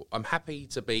on fuel. I'm happy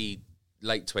to be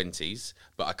late 20s,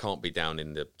 but I can't be down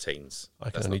in the teens. I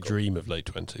can only dream of late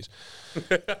 20s.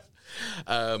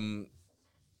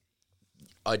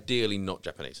 Ideally not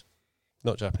Japanese.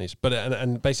 Not Japanese, but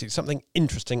and basically something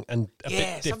interesting and a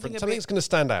bit different. Something that's going to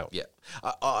stand out. Yeah,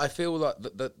 I feel like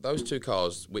those two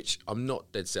cars, which I'm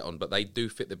not dead set on, but they do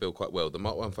fit the bill quite well. The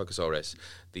Mark 1 Focus RS,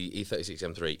 the E36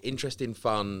 M3, interesting,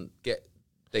 fun.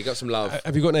 They got some love.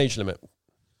 Have you got an age limit?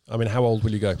 I mean, how old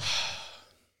will you go?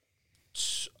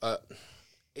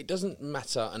 It doesn't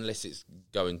matter unless it's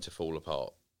going to fall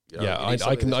apart. You know, Yeah, you need I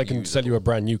something can that's sell you usable. a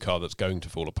brand new car that's going to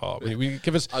fall apart.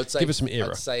 Give us some era.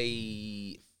 I'd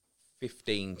say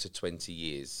 15 to 20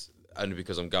 years, only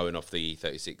because I'm going off the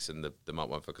E36 and the Mark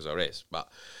 1 Focus RS. But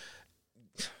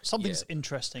Something's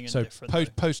interesting and So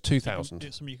different. post though. 2000.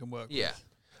 It's something you can work yeah,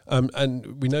 with.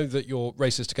 And we know that you're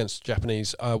racist against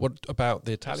Japanese. What about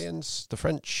the Italians, the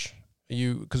French?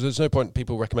 Because there's no point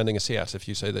people recommending a Cias if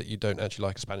you say that you don't actually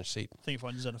like a Spanish seat. I think you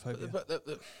find xenophobia.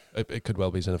 but It could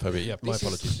well be xenophobia. Yeah, my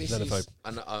apologies. Xenophobe.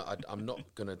 And I'm not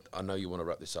gonna. I know you want to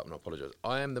wrap this up, and I apologise.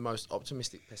 I am the most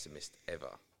optimistic pessimist ever,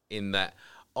 in that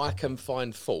I can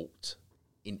find fault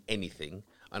in anything,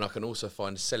 and I can also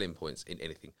find selling points in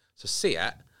anything. So Seat,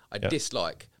 I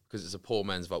dislike because it's a poor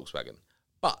man's Volkswagen,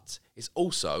 but it's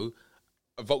also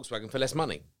a Volkswagen for less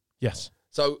money. Yes.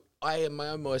 So I am my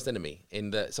own worst enemy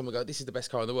in that someone go, this is the best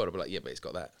car in the world. I'll be like, yeah, but it's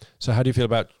got that. So how do you feel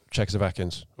about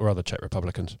Czechoslovakians or other Czech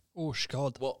Republicans? Oh,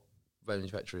 God. What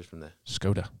manufacturer is from there?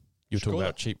 Skoda. You were talking Skoda.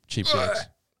 about cheap CX.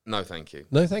 No, thank you.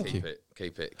 No, thank Keep you. it.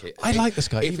 Keep it. I like this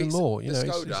guy If even it's more. You the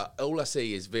know, Skoda, all I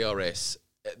see is VRS.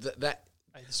 That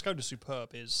Hey, the Skoda Superb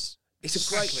is... it's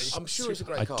a great. I'm sure it's a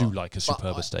great I car. do like a but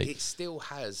Superb estate. It still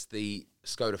has the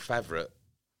Skoda Favourite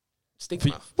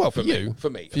stigma. For you. for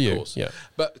me, For of you, course. yeah.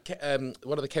 But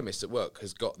one of the chemists at work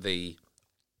has got the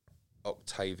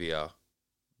Octavia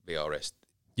VRS,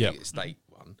 Yeah. the estate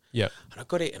one, Yeah. and I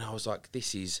got it, and I was like,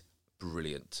 this is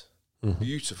brilliant, Mm-hmm.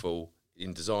 beautiful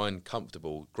in design,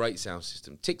 comfortable, great sound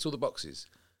system, ticks all the boxes.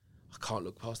 I can't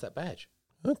look past that badge.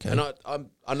 Okay. And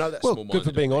I know that's Well, small-minded. good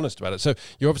for being honest about it. So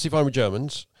you're obviously fine with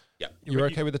Germans. Yeah, You're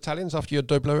okay with Italians after your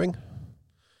Dobloing?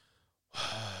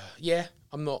 yeah.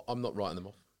 I'm not writing them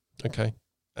off. Okay. I'm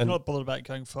And not bothered about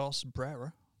going fast.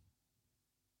 Brera.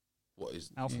 What is?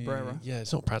 Alfa Brera. yeah,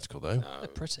 it's not practical though. They're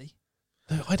pretty.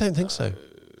 No, I don't think so.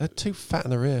 They're too fat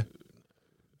in the rear.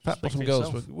 Fat Speak bottom for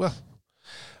girls. yourself.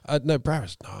 Well, no,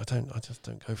 Brara's. No, I don't. I just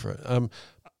don't go for it.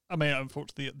 I mean,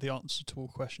 unfortunately, the answer to all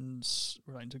questions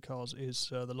relating to cars is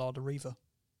the Lada Riva.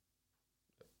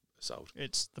 Sold.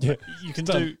 It's Yeah, you can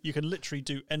done. do. You can literally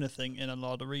do anything in a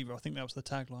Lada Riva. I think that was the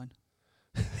tagline.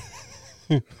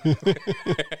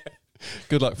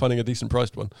 Good luck finding a decent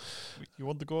priced one. You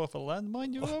want to go off a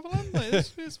landmine? You go off a landmine.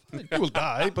 It's fine. You will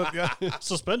die, but yeah.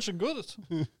 Suspension good.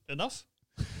 Enough.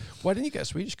 Why didn't you get a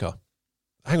Swedish car?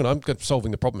 Hang on, I'm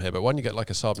solving the problem here. But why didn't you get like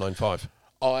a Saab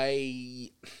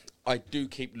 9.5? I do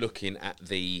keep looking at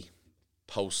the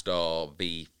Polestar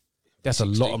V. That's a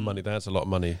lot of 16. money. That's a lot of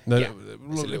money. No, Yeah, if it's a you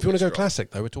little want to bit go strong.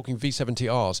 classic though, we're talking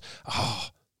V70Rs. Oh,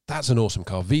 that's an awesome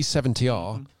car.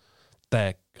 V70R,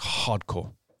 they're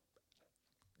hardcore.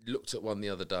 Looked at one the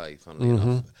other day, funnily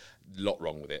enough. Lot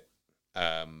wrong with it.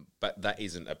 But that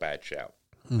isn't a bad shout.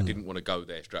 I didn't want to go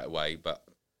there straight away, but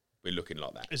we're looking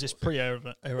like that. Is this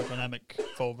pre-aerodynamic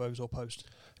Volvos or post?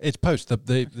 It's post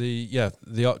because you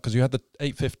had the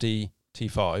 850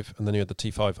 T5 and then you had the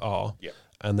T5R, Yep.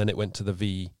 and then it went to the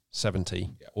V70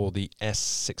 Yep. or the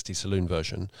S60 saloon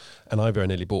version, and I very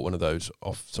nearly bought one of those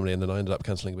off somebody, and then I ended up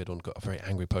cancelling a bid on. Got a very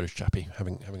angry Polish chappie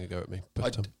having a go at me.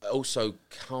 But I also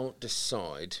can't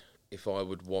decide if I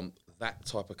would want that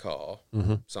type of car,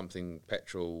 something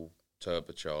petrol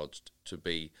turbocharged, to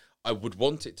be. I would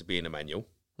want it to be in a manual,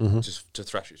 just to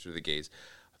thrash it through the gears.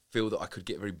 I feel that I could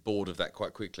get very bored of that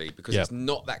quite quickly because Yeah. it's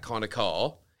not that kind of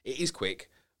car. It is quick,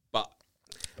 but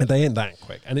they ain't that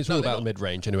quick, and it's No, all they're about the not. mid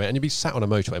range anyway. And you'd be sat on a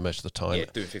motorway most of the time. yeah,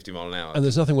 doing 50 mile an hour. And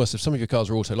there's nothing worse if some of your cars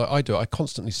are auto, like I do. I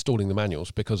constantly stalling the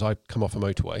manuals because I come off a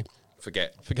motorway.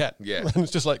 Forget. Yeah. Yeah. And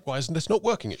it's just like, why isn't this not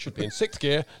working? It should be in sixth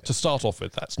gear to start off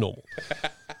with. That's normal.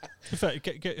 In fact,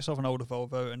 get yourself an older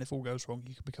Volvo, and if all goes wrong,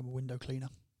 you can become a window cleaner.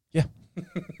 Yeah.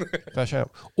 Fair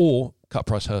shout. Or cut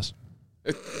price Hearse.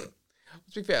 To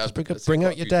be fair, Just bring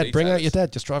out your dad. Bring out your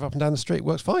dad. Just drive up and down the street.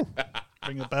 Works fine.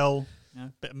 Ring the bell.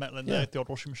 Bit of metal in Yeah. there. The old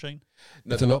washing machine.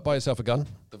 No, To not buy yourself a gun.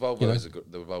 the Volvo you know.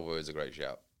 the Volvo is a great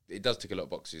shout. It does tick a lot of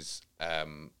boxes.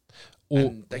 Or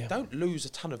And they don't lose a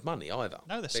ton of money either.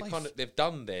 No, they're safe. They've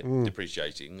done their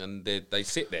depreciating, and they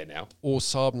sit there now. or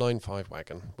Saab 9.5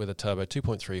 wagon with a turbo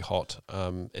 2.3 hot.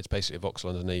 It's basically a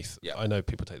Vauxhall underneath. Yeah. I know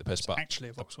people take the piss, but Actually,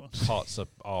 a Vauxhall. parts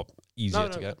are easier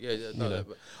to get. Yeah, you no, know.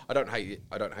 but I don't hate it.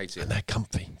 I don't hate it. And they're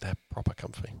comfy. They're proper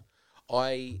comfy.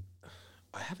 I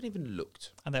haven't even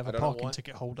looked. And they have I a don't know parking why.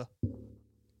 ticket holder.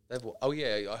 Oh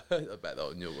yeah, I heard about that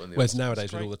on the. Whereas office. nowadays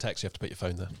with great. all the text, you have to put your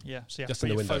phone there. Yeah, so you have Just to in put the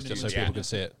your windows, phone just so in Yeah. people can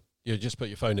see it. You just put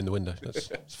your phone in the window.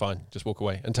 It's fine. Just walk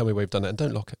away and tell me we've done it, and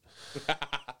don't lock it.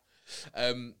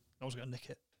 I was going to nick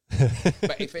it.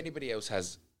 But if anybody else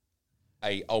has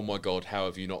oh my god, how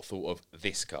have you not thought of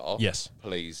this car? Yes.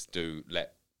 Please do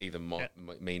let either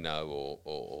me know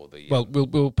or the. Well,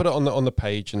 we'll put it on the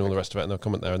page and all the rest of it, and they'll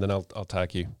comment there, and then I'll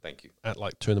tag you thank you. at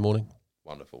like 2 a.m.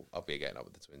 wonderful. I'll be getting up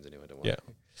with the twins anyway, don't worry.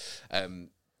 Yeah.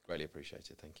 Greatly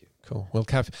appreciated. Thank you. Cool. Well,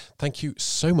 Cav, thank you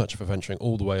so much for venturing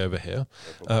all the way over here.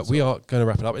 No problem We at all. are going to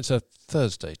wrap it up. It's a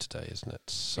Thursday today, isn't it?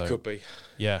 So It could be.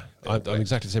 yeah, I'm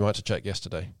exactly the same. I had to check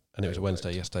yesterday, and it was a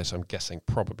Wednesday yesterday, so I'm guessing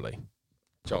probably.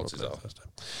 Chances are. Thursday.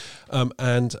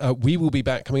 And we will be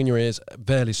back coming in your ears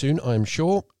fairly soon, I'm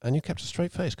sure. And you kept a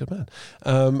straight face, good man.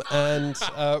 And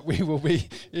we will be.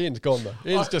 Ian's gone though.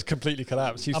 Ian's just completely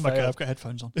collapsed. He's I'm okay. I've got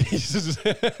headphones on.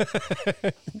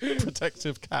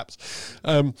 Protective caps.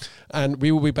 And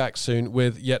we will be back soon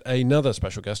with yet another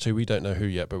special guest who we don't know who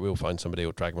yet, but we'll find somebody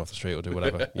or drag him off the street or do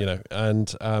whatever,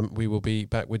 And we will be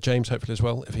back with James hopefully as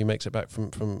well if he makes it back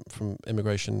from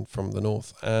immigration from the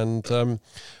north. And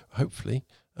hopefully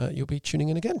you'll be tuning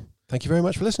in again. Thank you very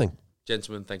much for listening.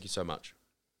 Gentlemen, thank you so much.